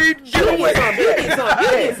dick meat. Give it away. You get some. You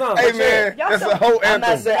get some. Hey man, that's a whole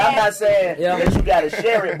anthem. I'm not saying that you gotta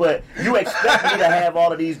share it, but you expect me to have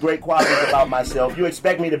all of these great qualities about myself. You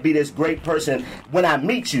expect me to be this great person when I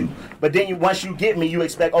meet you. But then once you get me, you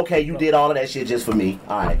expect, okay, you did all of that shit just for me.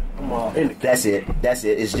 All right. That's it. That's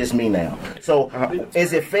it. It's just me now. So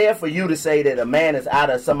is it fair for you to say that a man is out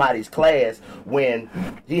of somebody's class when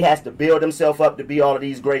he has to build himself up to be all of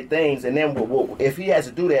these great things, and then if he has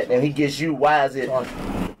to do that and he gets you, why is it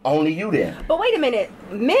only you then? But wait a minute,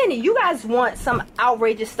 men, you guys want some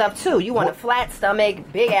outrageous stuff too. You want a flat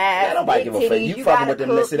stomach, big ass, man, nobody big give a fuck. titties. You fucking with them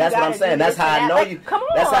niggas. See, that's what I'm saying. That's how I know you. Come on.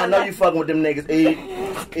 That's how I know you fucking with them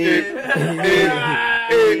niggas.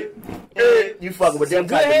 You fucking with them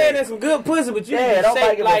good head and some good pussy, but you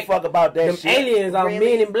don't give a fuck about that them shit. Aliens are men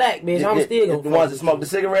in black, bitch. I'm still gonna the ones that smoke the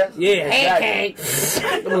cigarettes? Yeah,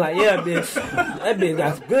 exactly. I'm like, yeah, bitch. That bitch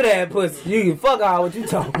got some good ass pussy. You can fuck all what you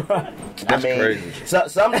talking about. That's crazy.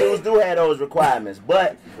 Some dudes do have those requirements,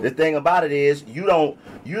 but the thing about it is you don't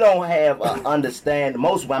have an understanding.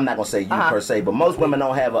 Most women, I'm not gonna say you per se, but most women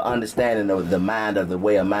don't have an understanding of the mind of the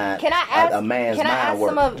way a man. Can I ask? A man's can I mind ask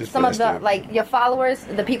works. some of the like your followers,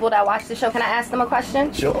 the people that watch the show? Can I ask them a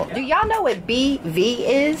question? Sure. Do y'all know what BV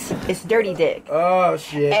is? It's dirty dick. Oh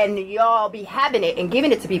shit. And y'all be having it and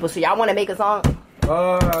giving it to people, so y'all want to make a song.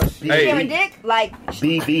 Sharing dick like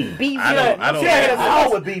BV. BV. I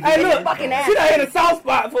don't with BV. Hey, look, fucking ass. She done hit a soft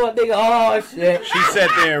spot for a nigga. Oh shit. She sat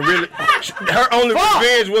there and really. Her only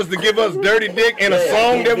revenge was to give us dirty dick in a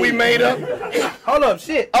song that we made up. Hold up,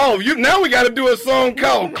 shit. Oh, now we got to do a song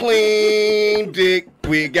called "Clean Dick."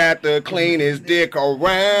 We got the cleanest dick around.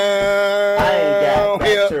 I ain't got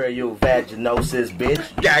bacterial vaginosis, bitch.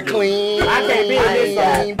 Got clean. I can't be in this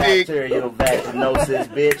song. Bacterial vaginosis,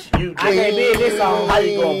 bitch. You I can't be in this song. How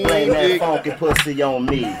you gonna blame that funky pussy on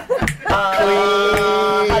me?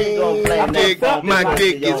 How you gonna blame that funky My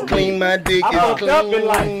dick is clean. My dick is clean.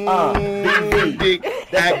 BV. Dick.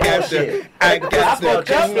 I got the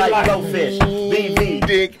just like blowfish. BV.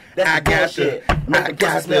 Dick. I got the. I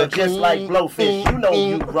got smell just like blowfish. You know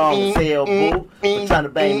you wrong as hell, boo. For trying to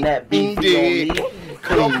bang that BV on me.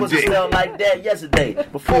 Your pussy smelled like that yesterday.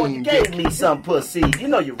 Before you gave me some pussy. You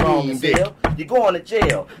know you're wrong as hell. You're going to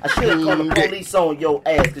jail. I should have called the police on your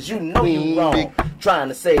ass, cause you know you wrong. Trying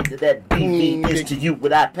to say that BV is to you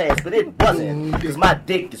what I passed, but it wasn't. Cause my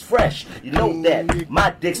dick is fresh. You know that. My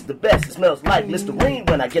dick's the best. It smells like Listerine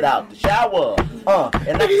when I get out the shower.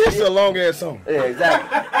 And it's a long ass song. Yeah,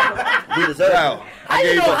 exactly. We deserve it. How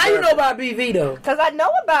you know about BV though? Cause I know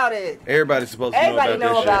about it. Everybody's supposed to Everybody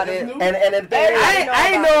know about it. And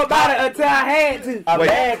I ain't know about it until I had to.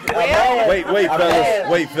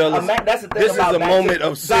 Wait, fellas. That's the thing. This is a moment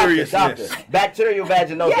of seriousness. Doctor. Bacterial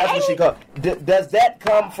vaginosis. That's what she called. Does that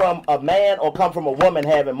come from a man or come from a woman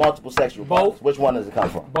having multiple sexual partners? Which one does it come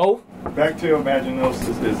from? Both. Bacterial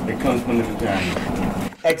vaginosis it comes from the vagina.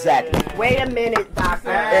 Exactly. Wait a minute,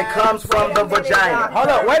 doctor. It comes from the vagina. Hold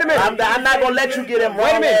on, wait a minute. I'm not gonna let you get him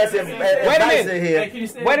wrong ass advice in here.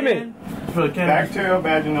 Wait a minute. Bacterial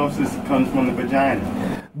vaginosis comes from the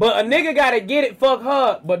vagina. But a nigga gotta get it, fuck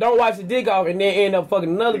her, but don't watch the dick off and then end up fucking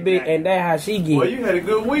another bitch, and that's how she get it. Well, you had a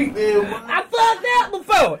good week then. I fucked out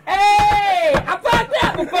before. Hey, I fucked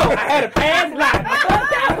out before. I had a past life. I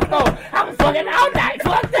fucked out before. I was fucking all night.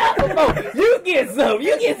 Fucked out before. You get some.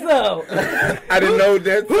 You get some. I didn't know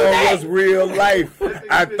that song was real life.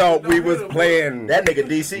 I thought we was playing. That nigga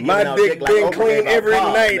DC. My dick been clean every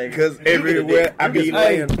night because everywhere I be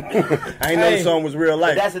laying. I ain't know the song was real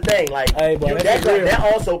life. But that's the thing. Like that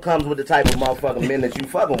also comes with the type of motherfucking men that you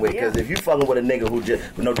fucking with. Because if you fucking with a nigga who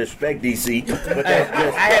just, with no disrespect, DC, but that's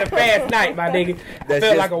just, I had a fast night, my nigga. I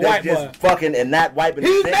felt like a white boy. Fucking and not wiping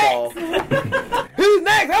his dick off. Who's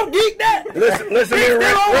next? I'm geeked up. Listen here,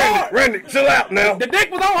 Randy, chill out now. The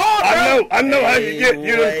dick was on hard, I know how you get.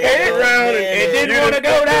 You done fucked around and didn't want to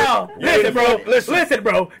go down. Listen,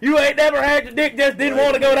 bro. You ain't never had your dick just didn't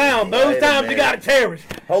want to go down. Those times you gotta cherish.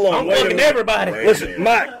 Hold on, I'm fucking everybody. Listen,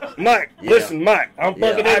 Mike. Listen, Mike. I'm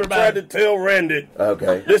fucking everybody. I tried to tell Randy.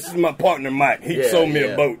 Okay. This is my partner, Mike. He sold me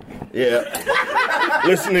a boat. Yeah.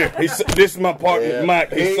 Listen here. This is my partner,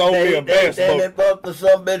 Mike. He sold me a bass boat. They fucked the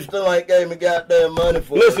some bitch still ain't gave me goddamn money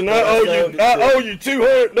for Listen, it. I owe you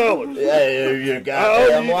 $200. Yeah, you're a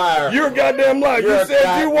goddamn liar. You're a goddamn liar. You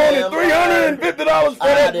said you wanted $350 for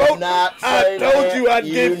that boat. I told you I'd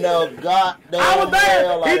give you. No goddamn. I was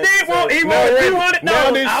there. He did want. He wanted $200.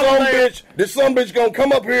 Now this some bitch gonna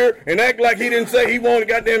come up here and act like he didn't say he wanted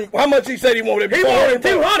goddamn. How much he said he wanted? He wanted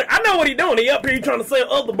 $200. I know what he doing. He up here trying to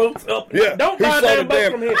sell other boats. Yeah, don't buy that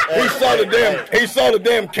boat from him. He saw the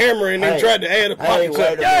damn camera and then tried to add a pocket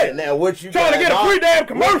to it. Now what you trying to get a free damn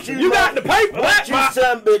commercial? You got to pay for that. What you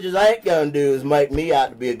some bitches ain't gonna do is make me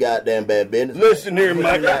out to be a goddamn bad business. Listen here,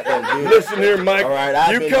 Mike. All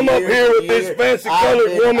right, you come up here with this fancy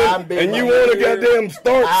colored woman and you want to goddamn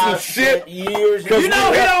start some shit. You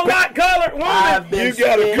know he don't got colored woman. You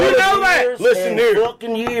got a colored. You know that. Listen here.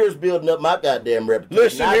 Fucking years building up my goddamn reputation.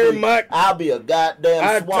 Listen here, Mike. I'll be a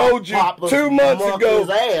goddamn swamp. told you 2 months ago,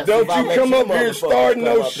 don't you come up here starting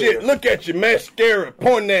no shit. Look at your mascara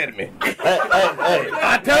pointing at me.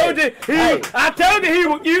 I told you he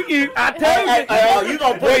would you. I told you. You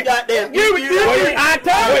gonna put goddamn I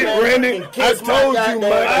told you. Randy, I told you, man. Me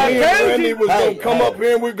and Randy was gonna come up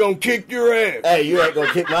here and we're gonna kick your ass. Hey, you ain't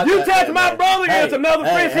gonna kick my ass. You touch my brother, it's another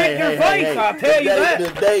fist hit your face. I'll tell you that. The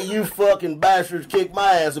day you fucking bastards kick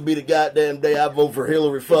my ass will be the goddamn day I vote for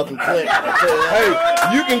Hillary fucking Clinton. Hey,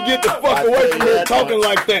 you can get the fuck away from here talking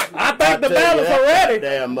like that. I think the ballots are ready.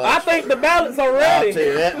 I think the ballots are ready. I'll tell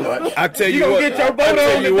you that much. I tell you gonna what, get your vote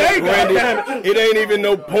on today, Randy, it ain't even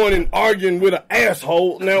no point in arguing with an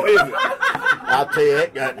asshole now, is it? I'll tell you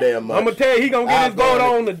that goddamn much. I'm gonna tell you he gonna get his vote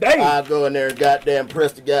on today. I'll go in there and goddamn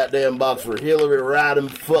press the goddamn box for Hillary Rodham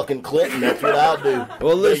fucking Clinton. That's what I'll do.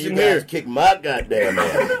 Well, listen you here. Guys kick my goddamn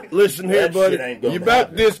ass. Listen here, buddy. You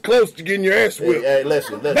about this close to getting your ass whipped. Hey,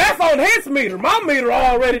 listen. That's on his meter. My meter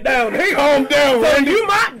already down here. Calm down, so Randy. You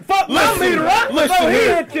might fuck my meter up. Listen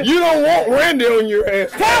here. You don't want Randy on your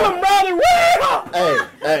ass. Tell him, brother.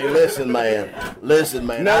 Hey, listen, man. Listen,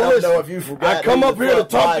 man. Now, I don't know if you forgot. I come up here to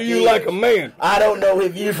talk to you like a man. I don't know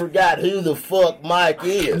if you forgot who the fuck Mike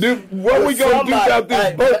is. Dude, what we gonna do about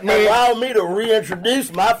this boat, man? Allow me to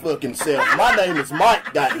reintroduce my fucking self. My name is Mike,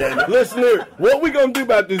 goddammit. Listen here. What we gonna do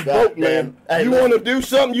about this boat, man? Hey, you want to do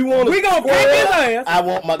something? You want to? We gonna kick his ass. I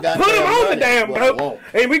want my goddamn Put him on the money. damn boat,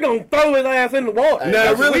 and we gonna throw his ass in the water. Now,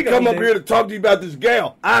 I really come up here to talk to you about this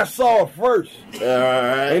gal. I saw her first. All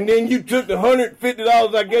right. And then you took the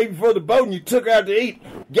 $150 I gave you for the boat and you took her out to eat.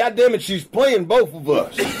 God damn it, she's playing both of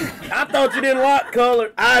us. I thought you didn't like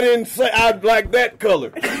color. I didn't say I'd like that color.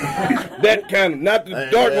 That kind of, not the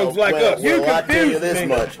dark ones like us. You I'll tell you this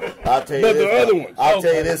much. I'll tell you but this the other ones. I'll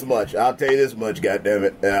tell you this much. I'll tell you this much,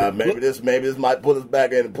 goddammit. Maybe this might put us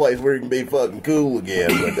back in a place where we can be fucking cool again.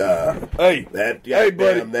 But hey,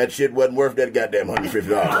 buddy, that shit wasn't worth that goddamn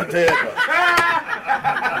 $150. I'll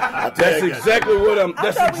tell you. That's exactly what I'm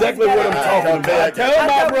talking about. I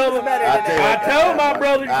told my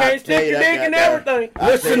brother you can't stick your dick in everything.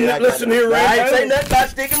 Listen here, Randy. I ain't saying nothing about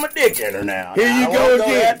sticking my dick in her now. Here you I go won't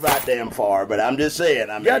again. That right damn far, but I'm just saying.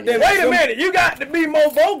 Wait a minute, you got to be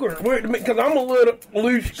more vulgar because I'm a little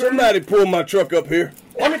loose. Somebody pull my truck up here.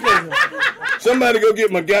 Let me tell you. Somebody go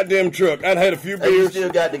get my goddamn truck. I'd had a few beers. You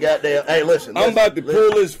still got the goddamn. Hey, listen. I'm about to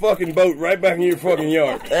pull this fucking boat right back in your fucking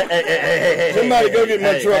yard. Somebody go get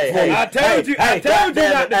my truck for me. I told you not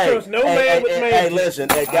to trust no man with man. Hey,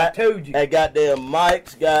 listen. I told you. Hey, goddamn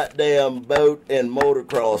Mike's goddamn boat and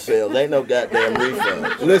motocross sales. Ain't no goddamn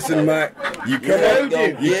refunds. Listen, Mike. You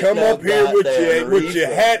come up here with your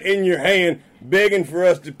hat in your hand, begging for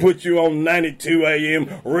us to put you on 92 AM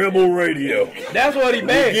Rebel Radio. That's what he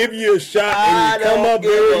begged. We give you a shot and you come up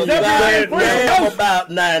here and you're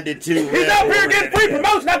about 92. He's up here getting free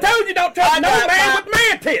promotion. I told you don't trust no man with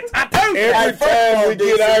man tits. I told you. Every time we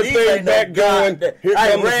get our thing back going, here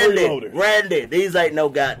comes the freeloader. Randy, these ain't no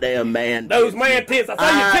goddamn man. Those man tits. I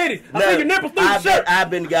see your titties. I see your nipples through the shirt. I've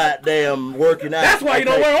been goddamn working out. That's why you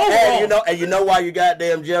don't wear overalls. And you know why you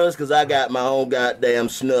goddamn jealous? Because I got my own goddamn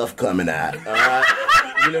snuff coming out. All right?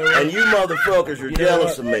 And you motherfuckers are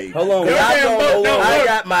jealous of me. Hold on. I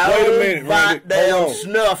got my own goddamn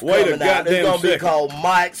snuff coming out. It's going to be called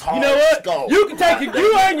Mike's Hard Skull. You can take you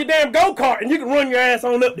and your damn go-kart and you can run your ass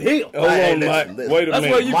on up the hill. Hold on, Mike. Wait a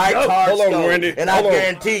minute. Mike's Hard Hold Skull. on, Randy. And I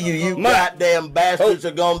guarantee you goddamn bastards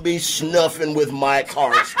are going to be snuffing with Mike's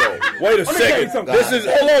Hard Skull. Wait a second. Hold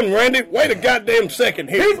on, Randy. Wait a goddamn second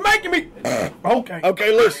here. He's making me.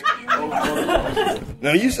 Okay, listen.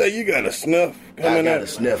 Now you say you got a snuff coming out. I got a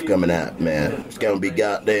snuff coming out, man. It's gonna be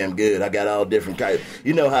goddamn good. I got all different kinds.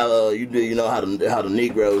 You know how you know how the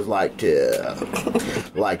Negroes like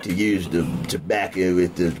to use the tobacco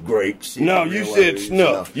with the grapes. No, you said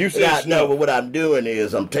snuff. You said snuff. No, but what I'm doing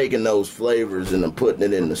is I'm taking those flavors and I'm putting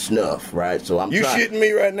it in the snuff, right? So I'm shitting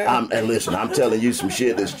me right now. And listen, I'm telling you some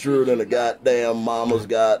shit that's truer than a goddamn mama's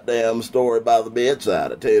goddamn story by the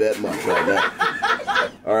bedside. I tell you that much right now.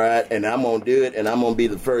 All right, and I'm gonna do it, and I'm gonna be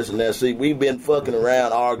the first in there. See, we've been fucking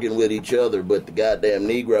around arguing with each other, but the goddamn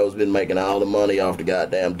Negroes been making all the money off the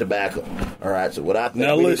goddamn tobacco. All right, so what I think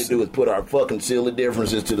we need to do is put our fucking silly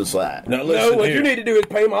differences to the side. Now listen, what you need to do is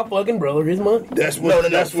pay my fucking brother his money. That's what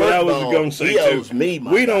I was gonna say too.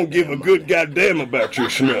 We don't give a good goddamn about your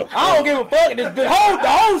snuff. I don't give a fuck. The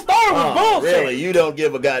whole story was bullshit. Really, you don't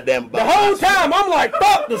give a goddamn about the whole time. I'm like,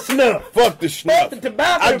 fuck the snuff. Fuck the snuff. Fuck the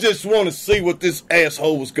tobacco. I just want to see what this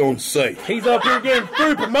asshole was gonna say. He's up here getting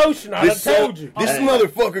free promotion. I told told you. This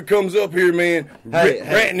motherfucker comes up here, man,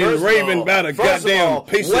 ranting and raving about a goddamn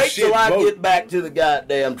piece of shit. Wait till I boat. get back to the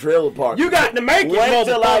goddamn trailer park. You got to make it, Wait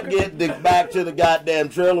till I get back to the goddamn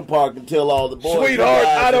trailer park and tell all the boys. Sweetheart,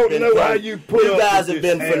 I don't know how you put You up guys with have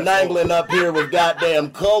been this finagling up here with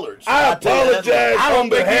goddamn colors. I apologize on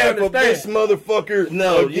behalf of this motherfucker.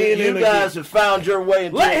 No, again you and guys have found your way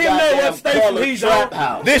into Let a him know what goddamn station colored he's trap on.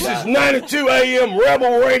 house. This is 92 AM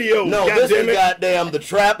Rebel Radio. No, this is goddamn the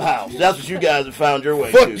trap house. That's what you guys have found your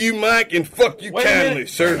way to. Fuck you, Mike, and fuck you kindly,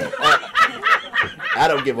 sir. I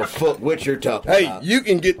don't give a fuck what you're talking about. Hey, you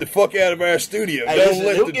can get the fuck out of our studio. Hey, Don't listen,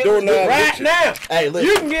 let who the gives doorknob a- Right now. Hey, listen.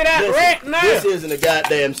 You can get out right now. This isn't a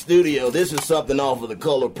goddamn studio. This is something off of The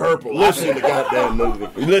Color Purple. I've seen the goddamn movie.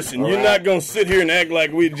 Listen, All you're right. not gonna sit here and act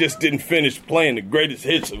like we just didn't finish playing the greatest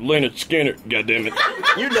hits of Leonard Skinner. Goddamn it!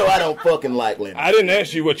 You know I don't fucking like Leonard. I didn't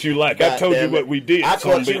ask you what you like. I told you Goddamn it. what we did. I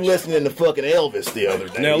son caught of you a bitch. listening to fucking Elvis the other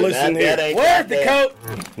day. Now listen That here. ain't Where's the goddamn-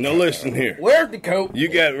 coat? Now listen here. Where's the coat? You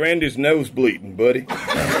got Randy's nose bleeding, buddy.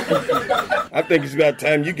 I think it's about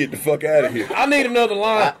time you get the fuck out of here. I need another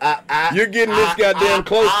line. You're getting this goddamn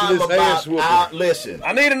close to this ass whooping. Listen.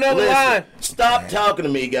 I need another line. Stop talking to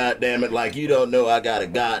me, goddamn it, like you don't know I got a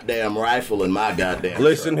goddamn rifle in my goddamn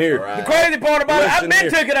Listen truck, here. all right? The crazy part about it, I've Listen been here.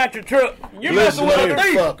 taking out your truck. You're messing Listen with a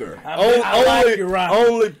here, thief. fucker. I like your rifle.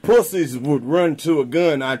 Only pussies would run to a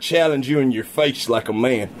gun. I challenge you in your face like a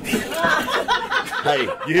man. Hey,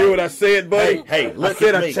 You hear what I said, buddy? hey, look I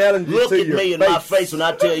said at me. I challenge you Look to at your me in face. my face when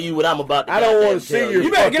I tell you what I'm about to I don't goddamn want to see tell your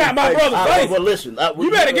You better get out my fucking brother's face. face. Well, listen.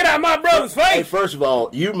 You better get out of my brother's Hey, face. first of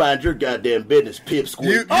all, you mind your goddamn business, pipsqueak.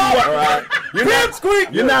 You all right?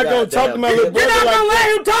 Pipsqueak. You're not going to talk to my little You're brother not going to like let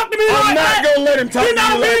that. him talk to me I'm like not that. going to let him talk You're to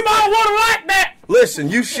not you letting like my that. water like that. Listen,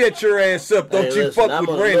 you shut your ass up. Don't Hey, you listen, fuck I'm with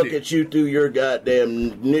gonna Randy. look at you through your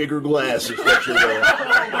goddamn nigger glasses that you're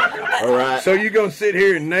wearing. All right. So you going to sit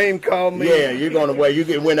here and name call me? Yeah, you're gonna wait.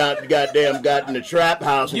 You went out, goddamn, got in the trap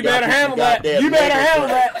house. And You got better some handle that. goddamn You better nigger handle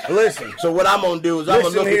crap. that. Listen. So what I'm gonna do is I'm gonna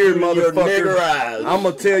Listen look here, at you in your nigger motherfucker. eyes. I'm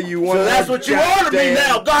going to tell you one So that's what you are to me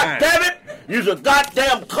now. God damn it. it! You're a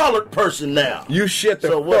goddamn colored person now. You shut the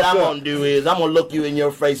So what fuck I'm up. gonna do is I'm gonna look you in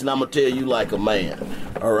your face and I'm gonna tell you like a man.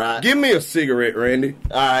 All right. Give me a cigarette, Randy.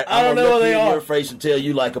 All right. I don't I'm know gonna where look they you in are. your face and tell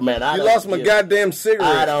you like a man. You lost my goddamn cigarette.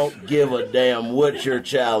 I don't give a damn what your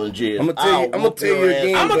challenge is. I'm gonna tell you- I'm gonna tell you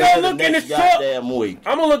again, I'm gonna go look in this truck. Goddamn week.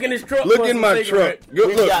 I'm gonna look in this truck. Look for in some my cigarettes. truck. Go,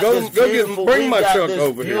 We've look, got go, this go get, beautiful- bring we've my got truck this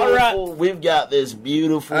over here. beautiful- We've got this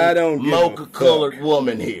beautiful I don't give a mocha colored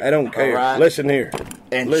woman here. I don't care. all right? Listen here.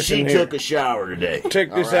 And Listen she here. took a shower today.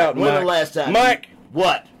 Check this all right? out, When Mike. the last time? Mike.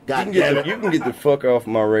 What? You God can, damn get it. you can get the fuck off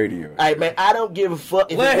my radio. Hey, man, I don't give a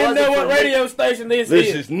fuck. If Let it him know wasn't what for me- radio station this This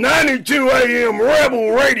is. is 92 AM Rebel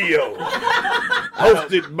Radio.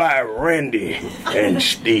 Hosted by Randy and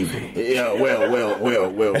Stevie. Yeah, well.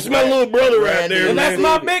 That's my little brother right Randy there, And that's man.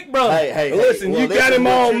 my big brother. Hey, Listen, well, you got him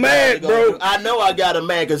what all you mad, guys gonna bro. do. I know I got him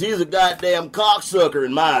mad because he's a goddamn cocksucker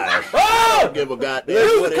in my eyes. I Oh! don't give a goddamn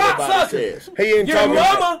Who's what a anybody cocksucker? says. He ain't Your talking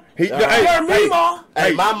mama? He, Your meemaw?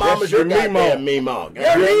 Hey, my mama's that's your your goddamn meemaw. meemaw.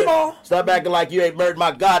 Your meemaw? Stop acting like you ain't married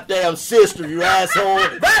my goddamn sister, you asshole.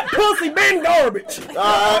 That pussy been garbage. It's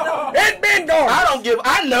been garbage. I don't give.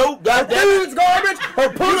 I know. Goddamn Food's garbage. Her You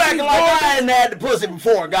pussy's acting like garbage. I hadn't had the pussy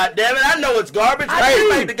before. Goddamn it! I know it's garbage. I You do.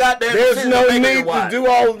 made the goddamn There's decision no to make it need to wide. do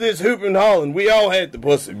all of this hooping and hollering. We all had the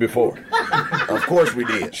pussy before. Of course we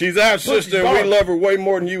did. She's our sister, and we garbage. love her way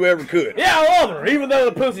more than you ever could. Yeah, I love her. Even though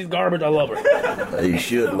the pussy's garbage, I love her. You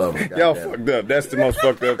should love her. Y'all goddamn. fucked up. That's the most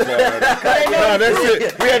fucked up part. They know Nah, it's that's true.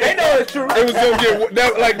 it. We had They know it's true. It was gonna get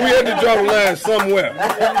that, like we had to draw the line somewhere.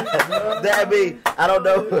 That mean I don't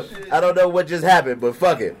know what just happened, but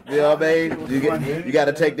fuck it. You know what I mean? You got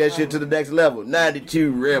to take that shit to the next level.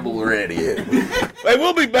 92 Rebel Radio. Hey,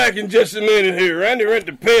 we'll be back in just a minute here. Randy rent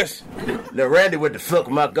the piss. Now Randy went to fuck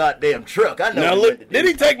with my goddamn truck. I know. Now he look, went to did do.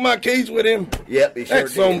 he take my keys with him? Yep, he sure That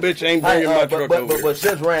son did. bitch ain't bringing my truck over here. But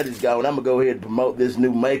since Randy's gone, I'm gonna go ahead and promote this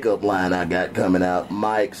new makeup line I got coming out.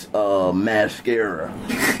 Mike's mascara.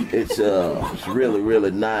 It's really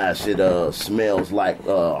really nice. It smells like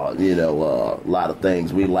a lot of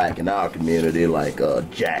things we like in our community, like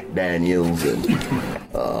Jack Daniels and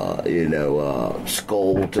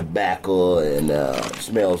Skull tobacco, and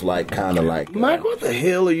smells like kind of like. Mike, what the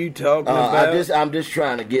hell are you talking about? I'm just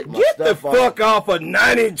trying to get my Get the stuff fuck off of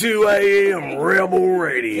 92 AM Rebel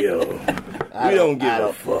Radio. We don't give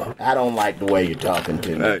a fuck. I don't like the way you're talking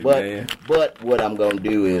to me. Hey, man. But what I'm going to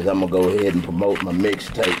do is I'm going to go ahead and promote my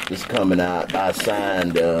mixtape that's coming out. I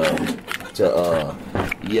signed to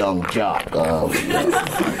Young Jock.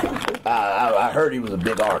 I heard he was a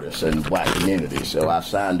big artist in the black community, so I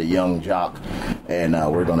signed to Young Jock And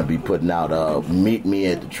we're going to be putting out Meet Me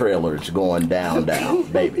at the Trailer. It's going down,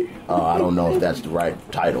 baby. I don't know if that's the right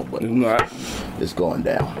title, but it's going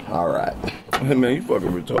down. All right. Hey, man, you fucking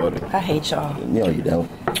retarded. I hate y'all. No, you don't.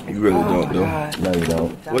 You really don't, though. No, you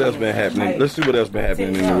don't. What else been happening? Let's see what else been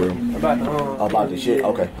happening in the world. About the shit?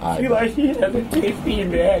 Okay. All right. You like she doesn't taste me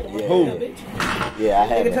in the Who? Yeah, I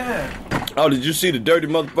had it. Oh, did you see the dirty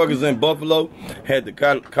motherfuckers in Buffalo had the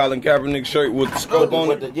Colin Kaepernick shirt with the scope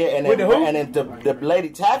on it? And then the lady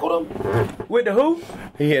tackled him? With the who?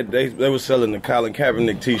 They were selling the Colin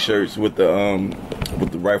Kaepernick t-shirts with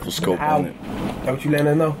the rifle scope on it. That what you letting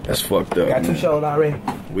her know? That's fucked up. Got 2 shows already.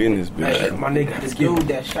 We in this bitch. Hey, my nigga. This dude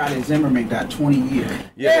that shot at Zimmerman got 20 years.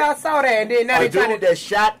 Yeah, I saw that. And then now they trying to that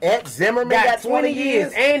shot at Zimmerman got 20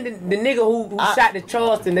 years. And the nigga who shot the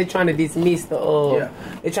Charleston, they trying to dismiss the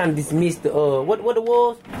they trying to dismiss the what it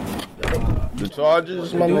was? The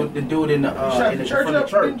charges, the dude in the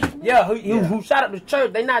church. Yeah, who shot up the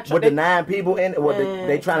church? They not with the 9 people in.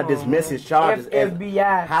 They trying to dismiss his charges.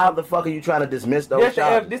 FBI. How the fuck are you trying to dismiss those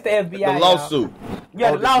charges? This the FBI. The lawsuit.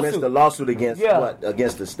 Yeah, the lawsuit. Dismiss the lawsuit against what?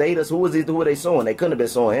 Against the status? Who was he? Who were they suing? They couldn't have been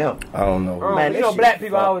suing him. I don't know. Man, you know, black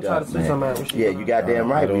people always try to sue somebody. Yeah, you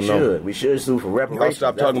goddamn right. We should. We should sue for reparations.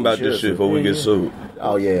 Y'all stop talking about this shit before we get sued.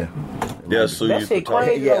 Oh yeah. They'll sue you. That shit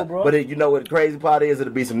crazy, though, bro. But you know what the crazy part is?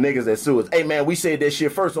 It'll be some niggas that sue us. Hey man, we said that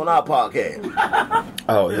shit first on our podcast.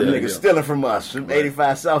 Oh yeah, niggas stealing from us.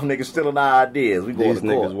 85 South niggas stealing our ideas. We going These to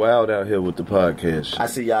court. niggas wild out here with the podcast. I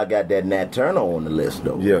see y'all got that Nat Turner on the list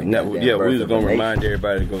though. Yeah, we was gonna remind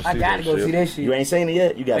everybody to go see that shit. I gotta go see that shit. You ain't seen it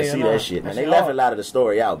yet? You gotta see that shit. Man, they left a lot of the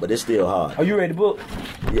story out, but it's still hard. Oh, you read the book?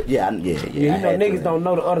 Yeah. You know, niggas don't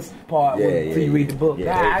know the other part until you read the book.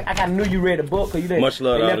 Yeah. I kinda knew you read the book. Cause you much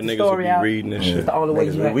love to all the niggas who be reading and shit. It's the only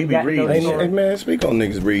way we be reading. Hey man, speak on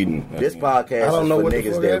niggas reading. This podcast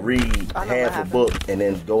is for niggas that read half a book and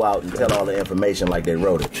then go out and tell all the information like they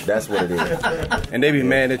wrote it. That's what it is. And they be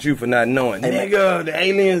mad at you for not knowing. Nigga, the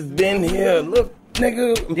aliens been here. Look,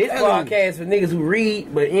 nigga. This podcast for niggas who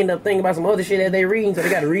read but end up thinking about some other shit that they reading, so they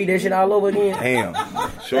gotta read that shit all over again. Damn.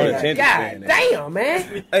 Short attention span. God damn,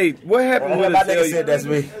 man. Hey, what happened with Azalea? That's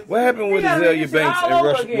me. What happened with Azalea Banks and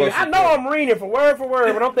Russell? I know I'm reading it for word,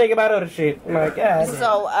 but I'm thinking about other shit. I'm like, God.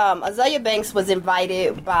 So, Azalea Banks was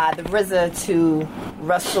invited by the RZA to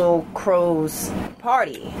Russell Crowe's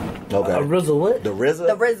party. Okay. RZA what? The RZA?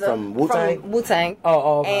 The RZA from Wu-Tang? From Wu-Tang.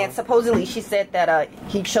 Oh. And supposedly she said that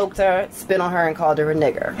he choked her, spit on her, and called her a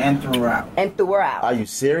nigger. And threw her out. Are you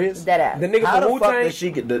serious? Dead ass. The nigga How from the fuck Wu-Tang? did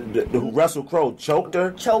she get the Russell Crowe choked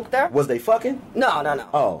her? Choked her? Was they fucking? No.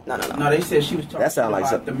 Oh. No. No, they said she was talking That sound like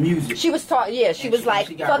about the music. She was talking, she was like,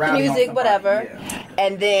 she got fuck the rowdy on music, somebody, whatever. yeah.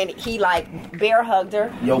 And then he like bear hugged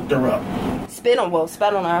her, Yoked her up. spat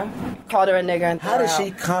on her, called her a nigger, and How does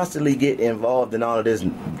she constantly get involved in all of this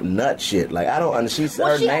nut shit? Like, I don't understand. Well,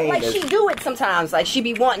 Her she name like is... she do it sometimes. Like she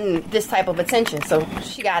be wanting this type of attention, so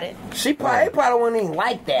she got it. She probably wasn't even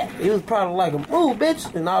like that. It was probably like a move,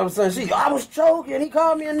 bitch. And all of a sudden I was choking. He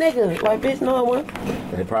called me a nigga. Like, bitch, no, it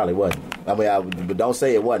wasn't. It probably wasn't. I mean, but don't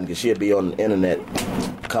say it wasn't, because she'll be on the internet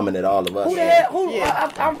coming at all of us. Who the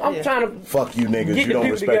hell? I'm trying to... Fuck you niggas. You don't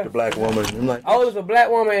respect a black woman. I'm like, it was a black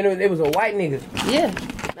woman and it was a white nigga. Yeah.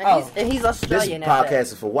 And he's Australian. This podcast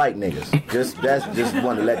is for white niggas. Just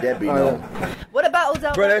want to let that be known. What about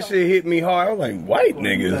Odom? Bro, that shit hit me hard. I was like, white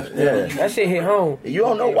niggas. Yeah. That shit hit home. You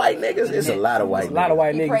don't know white niggas? It's a lot of white niggas. A lot of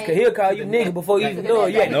white niggas. Because he'll call you nigga before you even know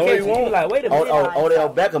it. You had to catch him. You like, wait a minute.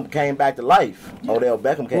 Odell Beckham came back to life. Odell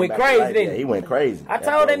Beckham came went back crazy, to life. didn't Yeah, he went crazy. I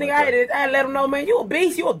told that nigga, I let him know, man, you a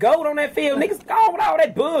beast, you a goat on that field. Niggas gone with all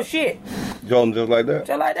that bullshit. Jordan just like that?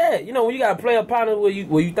 Just like that. You know, when you got to play a partner where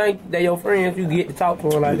you think they your friends, you get to talk to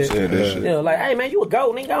them like that. You know, like, hey, man, you a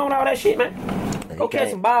goat. Nigga, gone all that shit, man. Go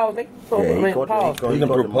catch some balls, nigga. He done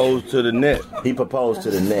proposed to the net. He proposed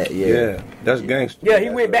to the net, Yeah, that's gangster. Yeah, he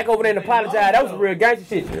went back over there and apologized. That was some real gangster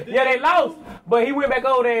shit. Yeah, they lost, but he went back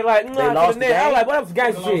over there and like, they lost to the net. I was like, what was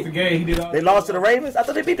gangster shit? They lost to the Ravens? I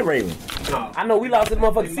thought they beat the Ravens. I know we lost to the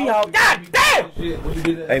motherfucking Seahawks. God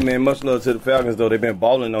damn! Hey, man, much love to the Falcons, though. They been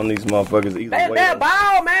balling on these motherfuckers either way. That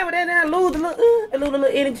ball, man, but then they lose a little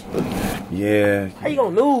energy. Yeah. How you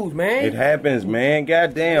gonna lose, man? It happens, man.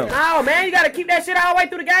 Goddamn. No, man, you gotta keep that shit all the way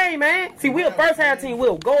through the game, man. See, we a first half team.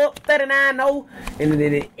 We'll go up 39-0, and then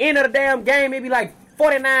at the end of the damn game, it be like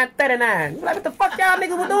 49-39. Like, what the fuck y'all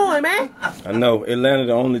niggas was doing, man? I know. Atlanta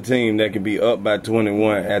the only team that can be up by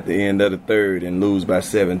 21 at the end of the third and lose by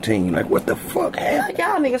 17. Like, what the fuck? Like,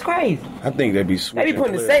 y'all niggas crazy. I think they be switching. They be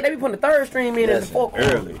putting the third stream in the fourth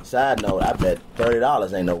quarter. Early. Side note, I bet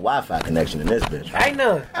 $30 ain't no Wi-Fi connection in this bitch. Ain't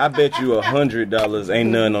none. I bet you $100 ain't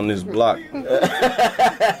none on this block. And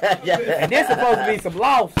this supposed to be some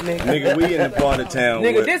loss, nigga. Nigga, we in the part of town.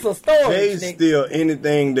 Nigga, this a storage, they nigga. steal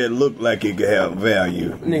anything that look like it could have value.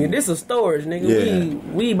 Nigga, this a storage, nigga. Yeah.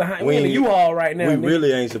 We behind. We in the U-Haul right now. We nigga.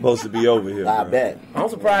 really ain't supposed to be over here. I bet. I'm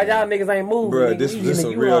surprised y'all niggas ain't moving. Bro, nigga. this We in is the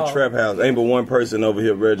a real U-Haul. trap house. Ain't but one person over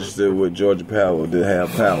here registered with Georgia Power to have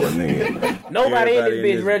power, nigga. Nobody in this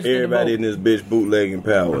bitch registered. Everybody in this bitch bootlegging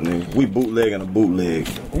power, nigga. We bootlegging a bootleg.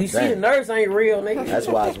 You see, the nurse ain't real, nigga. That's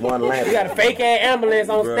why it's one lamp. You got a fake ass ambulance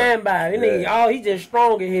on standby. That nigga, he just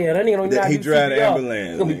strong in here. That nigga don't even know how to He do drive the CPR.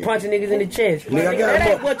 ambulance. He gonna be punching niggas in the chest. Nigga, I got that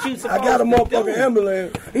a ain't what you supposed I got a to motherfucking do.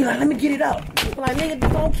 ambulance. He like, let me get it out. I'm like, nigga,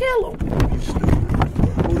 just gonna kill him.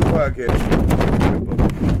 Who the podcast?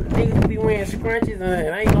 Niggas be wearing scrunchies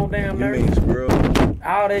and ain't no damn You nurse. mean squirrel?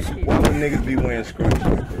 All that shit. Why would niggas be wearing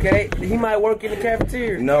scrunchies? Okay, he might work in the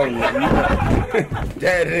cafeteria. No, that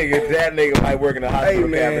nigga might work in the hospital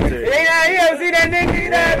cafeteria. Hey, you ever see that nigga? You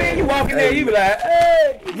know what I mean? You walk in there, you be like,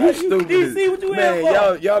 hey, you stupid. You see what you Man, here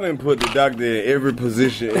for? y'all didn't put the doctor in every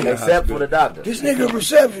position in the Except hospital. for the doctor. This nigga a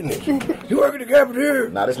receptionist. You work in the cafeteria?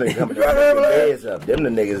 Nah, this nigga coming to make the beds up. Them the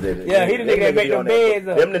niggas that... Yeah, he the nigga that make them beds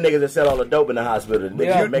up. Them the niggas that sell all the dope in the hospital. The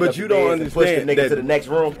niggas that make but up you the don't beds and push the understand niggas that- to the next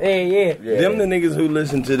room. Yeah. Them the niggas who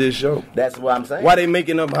listen to this show. That's what I'm saying. Why they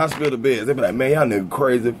making up hospital beds? They be like, man, y'all nigga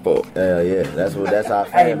crazy fuck. Hell yeah, that's our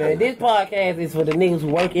Hey family. man, this podcast is for the niggas who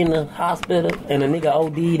work in the hospital and a nigga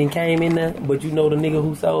OD'd and came in there, but you know the nigga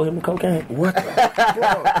who sold him the cocaine. What?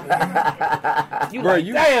 You Bro, like,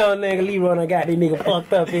 damn nigga, Leroy done got this nigga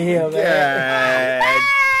fucked up in here, man.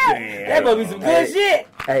 Damn. That must be some good shit.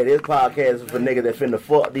 Hey, this podcast is for niggas that finna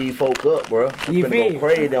fuck these folk up, bro. You finna feel? go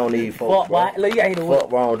crazy on these folks, Fuck, bro. why? Look, you ain't the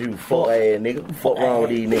Fuck wrong with you, fuck ass nigga. Fuck wrong with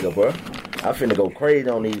these niggas, bro. I finna go crazy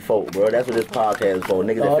on these folk, bro. That's what this podcast is for.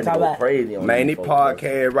 Niggas that finna go crazy on Man, these this folk,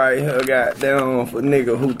 podcast right here got down for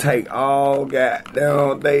nigga who take all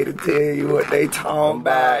goddamn day to tell you what they talking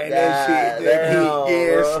about and that shit just keep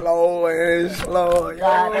getting slower and slower.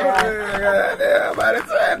 Goddamn, by the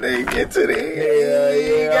time they get to the end,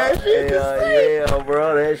 you ain't got shit to say. Yeah,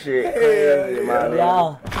 bro, that shit crazy, my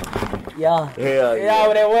nigga. Y'all. Hell yeah. Y'all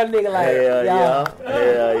with that one nigga like, Hell y'all. yeah.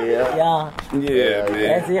 Hell yeah. Y'all. Yeah, man.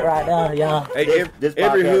 That's it right there, y'all. Hey,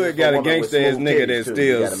 every hood got a gangster ass nigga that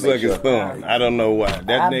still suck his thumb. I don't know why.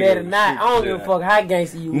 That I nigga better not. I don't give a fuck how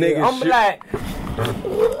gangster you is. Nigga I'm shit. like,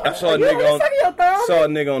 I saw a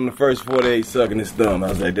nigga on the first 48 sucking his thumb. I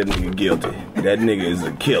was like, that nigga guilty. That nigga is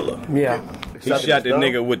a killer. Yeah. He shot that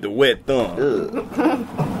nigga with the wet thumb.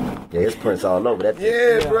 Yeah, his prints all over that.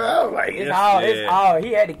 Yeah, bro. I was like, it's all.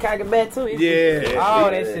 He had to cock it back too. All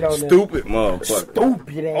that shit on there. Stupid motherfucker.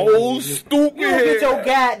 Stupid ass. Old stupid. You get your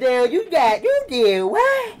goddamn. You did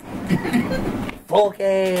what? Fuck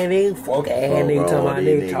ass nigga. Fuck ass nigga. Talking about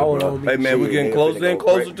nigga told on me. Hey man, we getting closer and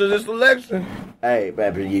closer to this election. Hey,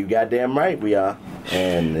 baby, you goddamn right we are.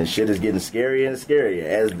 And the shit is getting scarier and scarier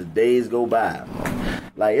as the days go by.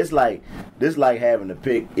 Like, it's like, this like having to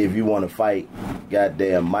pick if you want to fight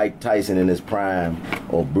goddamn Mike Tyson in his prime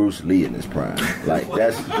or Bruce Lee in his prime. Like,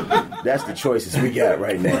 that's the choices we got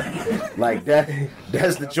right now. Like,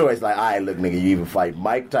 that's the choice. Like, all right, look, nigga, you either fight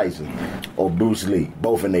Mike Tyson or Bruce Lee,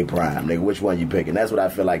 both in their prime. Nigga, which one you picking? That's what I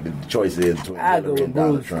feel like the choice is between I go Hillary with and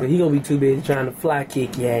Donald Bruce, Trump. because he gonna be too busy trying to fly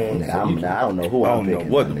kick your ass. I don't know who I'm picking.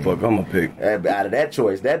 What the fuck I'm gonna pick? Out of that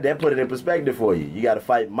choice, that put it in perspective for you. You got to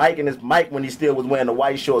fight Mike and his Mike when he still was wearing the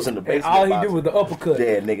white shorts in the basement. All he do was the uppercut.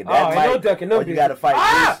 Yeah, nigga. Oh, That ain't Mike. no ducking, no Or you got to fight.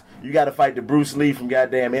 Ah! Bruce, you got to fight the Bruce Lee from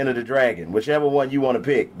goddamn Enter the Dragon. Whichever one you want to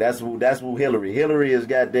pick. That's who Hillary. Hillary is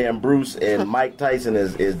goddamn Bruce, and Mike Tyson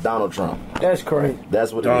is Donald Trump. That's crazy.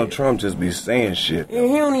 That's what Donald it is. Trump just be saying shit. Yeah,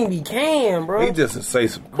 he don't even be can, bro. He just say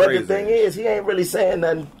some But crazy. the thing is, he ain't really saying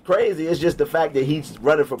nothing crazy. It's just the fact that he's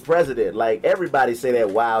running for president. Like, everybody say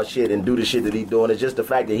that wild shit and do the shit that he's doing. It's just the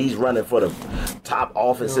fact that he's running for the top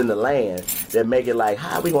office in the land that make it like,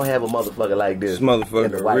 how we gonna have a motherfucker like this? This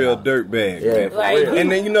motherfucker a real dirtbag. Yeah, man.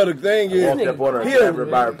 And then you know the thing is,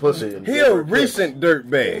 he a recent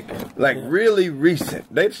dirtbag. Like, really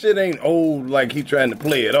recent. That shit ain't old like he trying to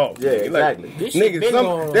play it off. Yeah, exactly. Like,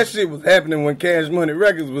 nigga, that shit was happening when Cash Money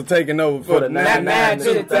Records was taking over for the 99 to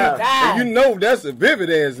the 2000. You know that's a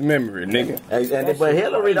vivid-ass memory, nigga. But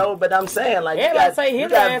Hillary, though, but I'm saying, like, you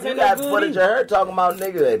got footage of her talking about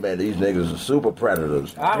niggas. Hey, man, these niggas are super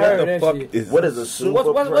predators. I heard that shit. What is a super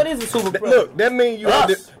predator? What is a super predator? Look, that means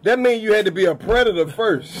you had to be a predator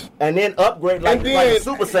first. And then upgrade like a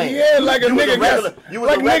Super Saiyan. Yeah, like a nigga got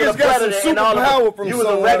niggas got some superpower from you was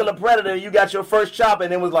a regular predator, you got your first chop,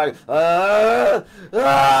 and it was like,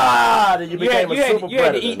 then you became a super predator. You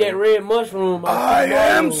had to eat that red mushroom. I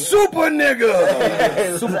am super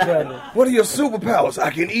nigga. Super predator. What are your superpowers?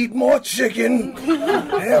 I can eat more chicken,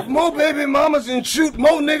 have more baby mamas, and shoot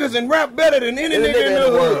more niggas and rap better than any nigga in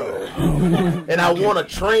the world. And I want to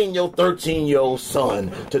train your 13-year-old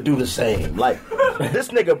son to do the same. Like, this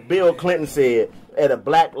nigga Bill Clinton said at a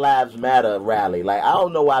Black Lives Matter rally, like, I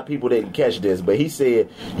don't know why people didn't catch this, but he said,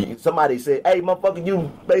 somebody said, hey, motherfucker,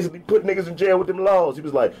 you basically put niggas in jail with them laws. He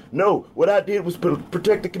was like, no, what I did was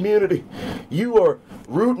protect the community. You are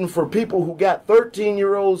rooting for people who got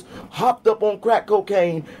 13-year-olds hopped up on crack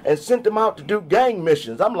cocaine and sent them out to do gang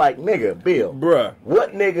missions. I'm like, nigga, Bill, bruh,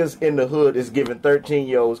 what niggas in the hood is giving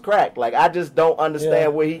 13-year-olds crack? Like, I just don't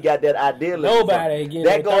understand where he got that idealism. Nobody getting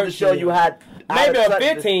that goes to show you how. Maybe a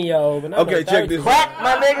 15-year-old, but not okay, check this. Crack,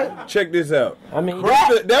 my nigga. Check this out. I mean,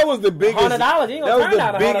 that was the biggest. $100. That was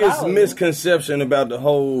the biggest misconception about the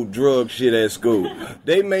whole drug shit at school.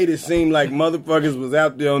 They made it seem like motherfuckers was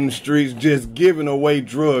out there on the streets just giving away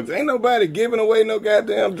drugs. Ain't nobody giving away no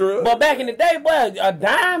goddamn drugs. But back in the day, boy, a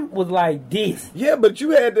dime was like this. Yeah, but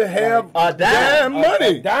you had to have a dime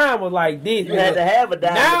money. A dime was like this. You had to have a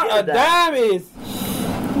dime. Now a dime is,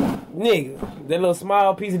 nigga, that little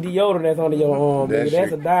small piece of deodorant that's under your arm, nigga.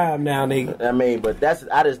 That's a dime now, nigga. I mean, but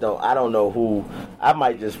I don't know who. I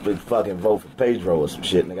might just fucking vote for Pedro or some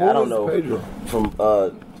shit, nigga. Who I don't know. Pedro? From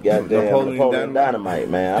goddamn Napoleon Dynamite,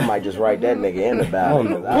 man. I might just write that nigga in the ballot.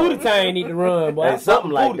 Pootie need to run, boy. Hey,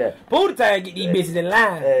 something like that. Pootie get these bitches in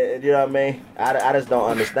line. You know what I mean? I just don't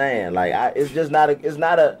understand. Like, it's just not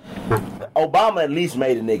a. Obama at least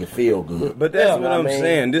made a nigga feel good. But that's what I'm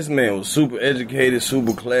saying. This man was super educated,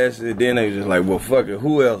 super classy. Then they was just like, well, fuck it.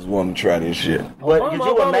 Who else want to try this shit? But could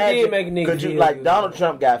you imagine? Could you like Donald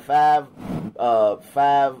Trump got five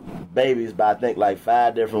babies by I think like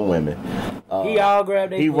 5 different women. He all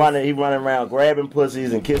grabbed. He running around grabbing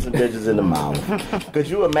pussies and kissing bitches in the mouth. Could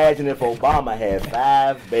you imagine if Obama had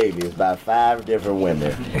 5 babies by 5 different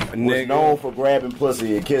women, was known for grabbing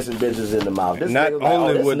pussy and kissing bitches in the mouth? This not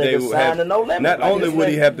only would they have, not only would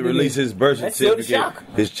he have to release his birth certificate,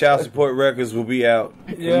 his child support records will be out,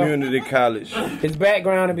 community college, his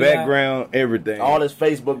background, everything, all his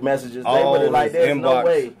Facebook messages, they would have like, there's inbox, no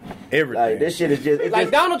way, everything. Like, this shit is just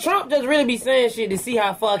like Donald Trump just really be saying shit to see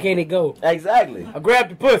how far can it go. Exactly. I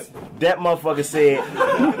grabbed the pussy. That motherfucker said,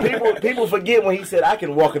 people forget when he said, I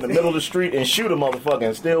can walk in the middle of the street and shoot a motherfucker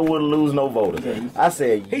and still wouldn't lose no voters. I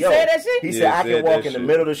said, he said that shit? He said, I can walk in the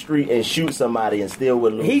middle of the street and shoot somebody and still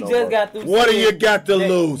wouldn't lose no voters. He just got through. What do you got to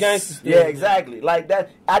lose? Yeah, exactly. Like that.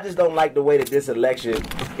 I just don't like the way that this election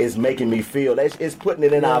is making me feel. It's putting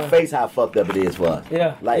it in our face how fucked up it is for us.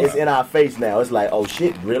 Yeah. Like, it's in our face now. It's like, oh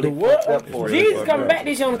shit, really fucked up for us. Jesus coming back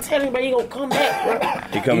this year. I'm telling you, he gonna come back, bro.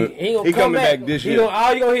 He coming back this year.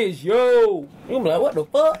 All you gonna hear is, yo. You gonna be like, what the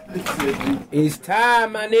fuck? It's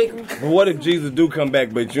time, my nigga. But what if Jesus do come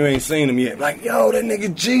back, but you ain't seen him yet? Like, yo, that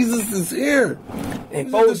nigga Jesus is here. And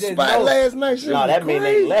folks just last night. No, that mean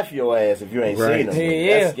they left your ass if you ain't seen him.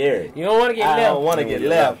 Yeah. That's scary. You don't want to get left. I don't want to get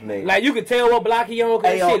left, nigga. Like, you can tell what block he on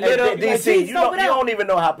because shit lit up. DC, you don't even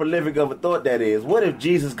know how prolific of a thought that is. What if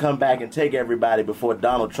Jesus come back and take everybody before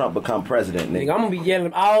Donald Trump become president, nigga? I'm gonna be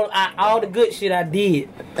yelling all the good shit I did.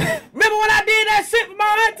 Remember when I did that shit for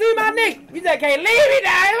my auntie, my nigga? You just can't leave me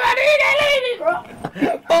down. Leave me, bro.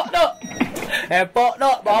 Fucked up. And fucked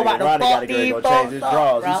up, bro. I'm about to fuck these fucked change his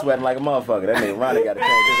drawers. He's sweating like a motherfucker. That nigga Ronnie got to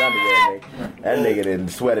change his underwear, nigga. That nigga done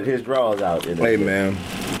sweated his drawers out. Hey, man.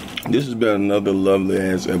 This has been another lovely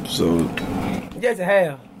ass episode. Yes, it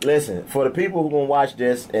has. Listen, for the people who gonna watch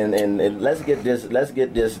this and let's get this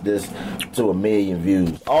to 1 million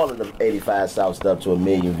views. All of the 85 South stuff to 1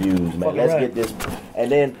 million views, man. Let's get this,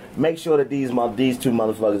 and then make sure that these two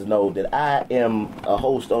motherfuckers know that I am a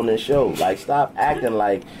host on this show. Like, stop acting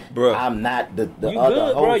like I'm not the you other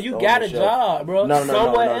good, host. Bro, you got a job, bro. No.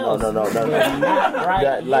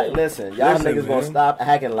 Right. Like, listen, y'all niggas gonna stop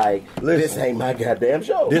acting like this ain't my goddamn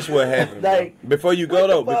show. This what happened. Like, before you go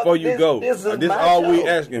though, this all we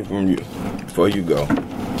asking from you before you go.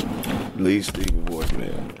 Leave Steve a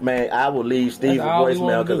voicemail. Man, I will leave Steve a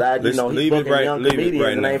voicemail because he's booking young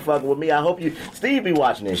comedians and ain't fucking with me. I hope Steve be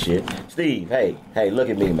watching this shit. Steve, hey, look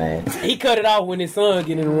at me, man. He cut it off when his son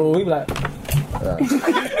get in the room. He be like,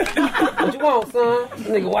 what you want, son? This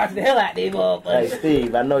nigga watching the hell out of these motherfuckers. Hey,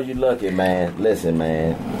 Steve, I know you looking, man. Listen,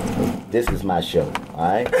 man. This is my show, all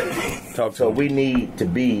right? So we need to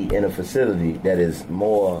be in a facility that is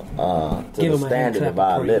more to the standard of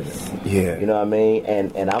our living. Yeah. You know what I mean?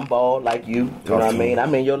 And I'm bald like you. You know what I mean?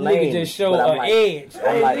 I'm in your lane. Nigga just show an edge.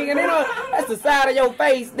 Hey, nigga, that's the side of your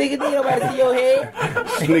face, nigga. Nobody see your head.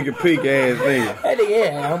 Nigga peak ass nigga. That nigga,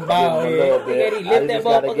 yeah, I'm bald head. Nigga, he lift that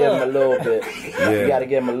gotta give him a motherfucker little up. bit. You gotta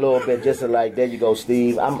give him a little bit just to like, there you go,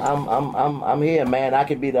 Steve. I'm here, man. I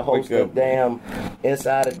could be the host of damn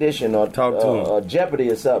Inside Edition or Jeopardy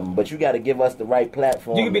or something, but you gotta give us the right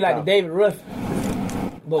platform. You could be like the David Ruffin,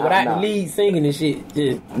 but without the lead singing and shit.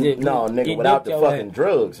 No, nigga, without the fucking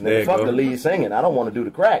drugs. Nigga, fuck the lead singing. I don't want to do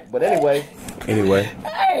the crack. But anyway.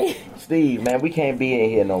 Hey. Steve, man, we can't be in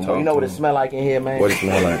here no more. You know what it smell like in here, man? What it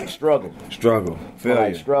smell like? Struggle. Failure.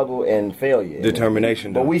 Like struggle and failure.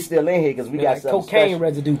 Determination. But we still in here because we got like something cocaine special.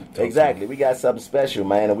 residue. Exactly. We got something special,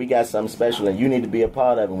 man, and we got something special, and you need to be a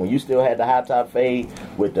part of it. When you still had the high top fade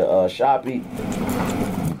with the Sharpie,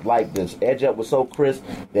 like this edge up was so crisp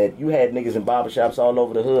that you had niggas in barbershops all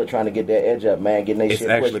over the hood trying to get their edge up, man, getting their shit pushed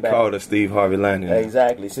back. It's actually called a Steve Harvey line.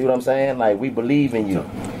 Exactly. See what I'm saying? Like, we believe in you.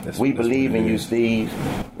 We believe in you, Steve.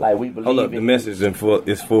 Like, we believe in you. Hold up, the message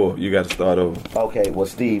is full. You got to start over. Okay, well,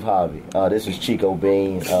 Steve Harvey. This is Chico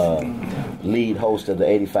Bean, lead host of the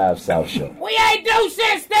 85 South Show. We ain't do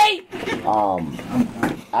shit, Steve!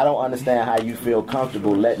 I don't understand how you feel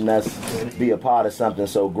comfortable letting us be a part of something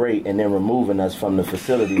so great and then removing us from the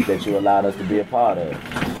facilities that you allowed us to be a part of.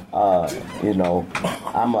 You know,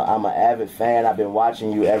 I'm an avid fan. I've been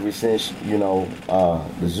watching you ever since, you know,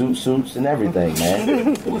 the Zoot Suits and everything,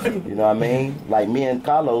 man. You know what I mean? Like me and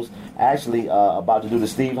Carlos actually about to do the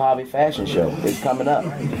Steve Harvey fashion show. It's coming up.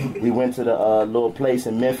 We went to the little place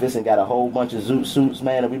in Memphis and got a whole bunch of Zoot Suits,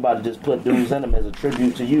 man, and we about to just put dudes in them as a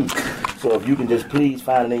tribute to you. So if you can just please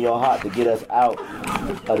find it in your heart to get us out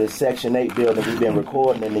of this Section 8 building we've been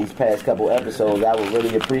recording in these past couple episodes, I would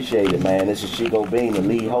really appreciate it, man. This is Chico Bean, the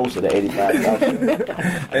lead host of the 85 South.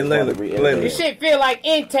 Hey, Laila. This shit feel like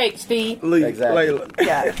intake, Steve. Exactly. Laila,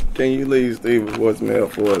 can you leave Steve a voicemail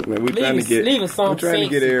for us, man? We're trying to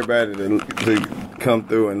get everybody to come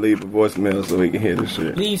through and leave a voicemail so we can hear this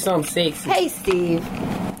shit. Leave something sexy. Hey, Steve.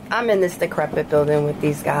 I'm in this decrepit building with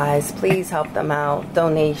these guys. Please help them out.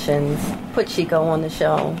 Donations. Put Chico on the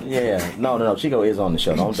show. Yeah. No. Chico is on the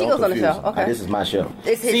show. Don't Chico's on the confuse show. me. Okay. This is my show.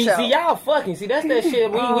 It's his show. See, y'all fucking. See, that's that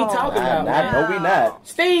shit we talking about. No, we not.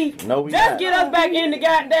 Steve, no, we just not. get us back in the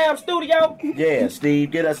goddamn studio. Yeah,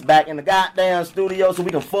 Steve, get us back in the goddamn studio so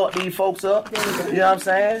we can fuck these folks up. You know what I'm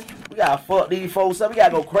saying? We gotta fuck these folks up. We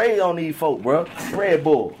gotta go crazy on these folks, bro. Red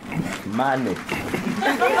Bull. My nigga.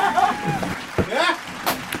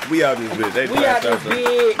 We out this bitch. We out this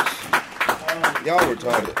bitch. Y'all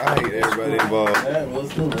retarded. I hate everybody involved. That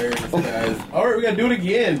was hilarious, guys. Alright, we gotta do it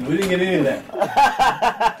again. We didn't get any of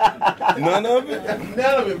that. None of it?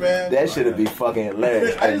 None of it, man. That should be fucking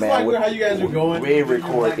hilarious. I just like how you guys are going. We didn't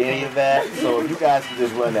record any of that, so if you guys can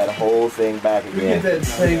just run that whole thing back We again. get that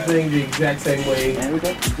same thing the exact same way. And we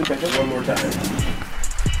got one more time.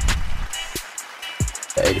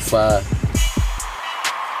 85.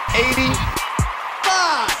 85.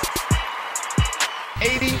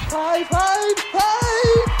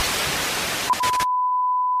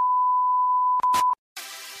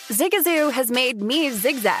 Zigazoo has made me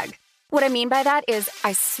zigzag. What I mean by that is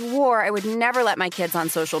I swore I would never let my kids on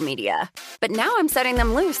social media. But now I'm setting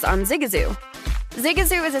them loose on Zigazoo.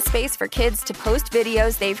 Zigazoo is a space for kids to post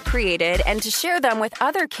videos they've created and to share them with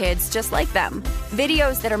other kids just like them.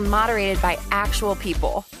 Videos that are moderated by actual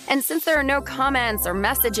people. And since there are no comments or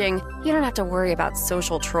messaging, you don't have to worry about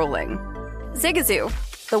social trolling. Zigazoo,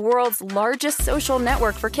 the world's largest social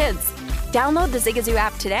network for kids. Download the Zigazoo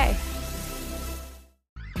app today.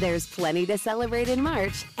 There's plenty to celebrate in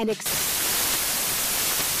March and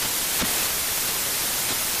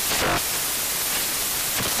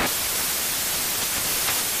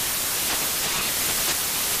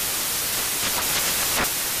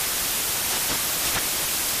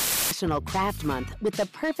National Craft Month with the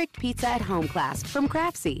perfect pizza at home class from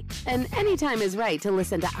Craftsy. And anytime is right to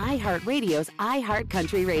listen to iHeartRadio's iHeart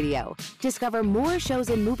Country Radio. Discover more shows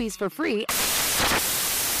and movies for free.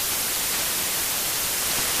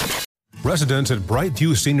 Residents at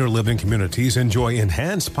Brightview Senior Living Communities enjoy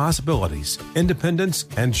enhanced possibilities, independence,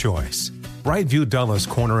 and choice. Brightview Dulles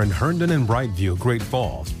Corner in Herndon and Brightview, Great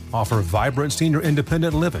Falls, offer vibrant senior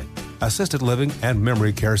independent living, assisted living, and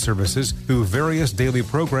memory care services through various daily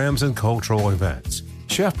programs and cultural events.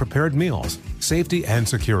 Chef-prepared meals, safety and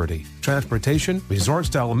security, transportation,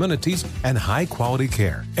 resort-style amenities, and high-quality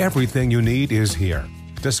care. Everything you need is here.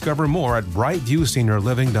 Discover more at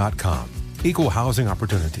brightviewseniorliving.com. Equal housing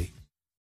opportunity.